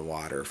toes in the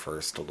water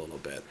first a little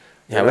bit.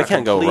 Yeah, They're we not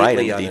can't go right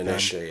in completely the deep end.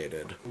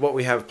 uninitiated. What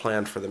we have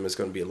planned for them is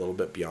going to be a little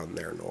bit beyond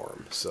their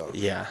norm.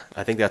 Yeah,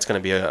 I think that's going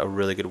to be a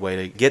really good way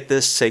to get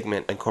this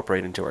segment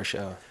incorporated into our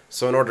show.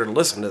 So in order to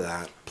listen to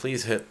that,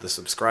 please hit the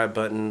subscribe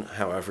button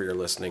however you're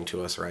listening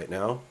to us right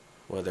now,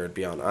 whether it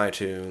be on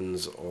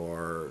iTunes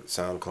or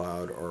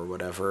SoundCloud or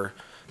whatever.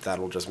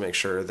 That'll just make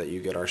sure that you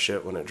get our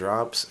shit when it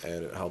drops,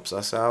 and it helps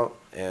us out.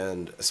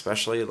 And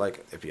especially,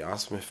 it'd be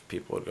awesome if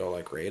people would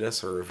go, rate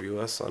us or review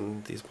us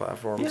on these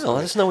platforms. Yeah,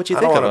 let us know what you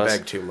think I of don't want us. to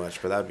beg too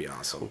much, but that'd be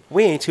awesome.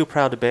 We ain't too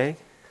proud to beg.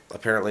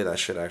 Apparently that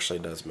shit actually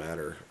does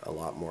matter a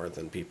lot more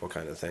than people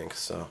kind of think,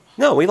 so...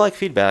 No, we like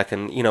feedback,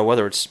 and,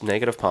 whether it's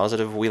negative,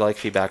 positive, we like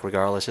feedback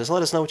regardless. Just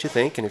let us know what you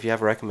think, and if you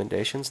have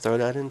recommendations, throw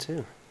that in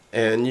too.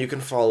 And you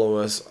can follow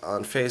us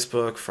on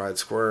Facebook, Fried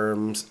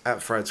Squirms,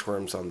 at Fried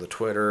Squirms on the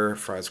Twitter,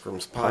 Fried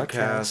Squirms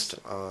Podcast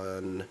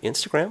on...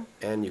 Instagram?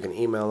 And you can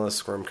email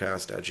us,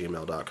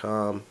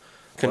 squirmcast@gmail.com.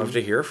 Can- Love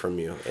to hear from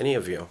you, any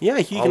of you. Yeah,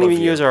 you All can of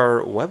even you. use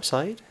our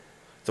website.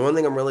 The one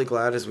thing I'm really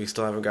glad is we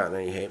still haven't gotten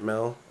any hate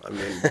mail. I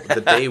mean, the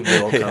day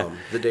will come.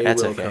 The day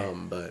That's will okay.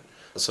 come, but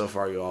so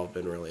far you all have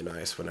been really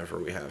nice whenever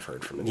we have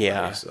heard from anybody.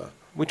 Yeah. So.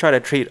 We try to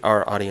treat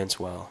our audience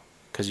well,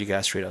 because you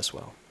guys treat us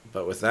well.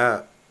 But with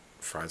that,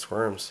 Fried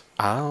Squirms.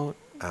 Out.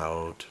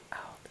 Out.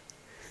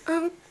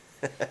 Out.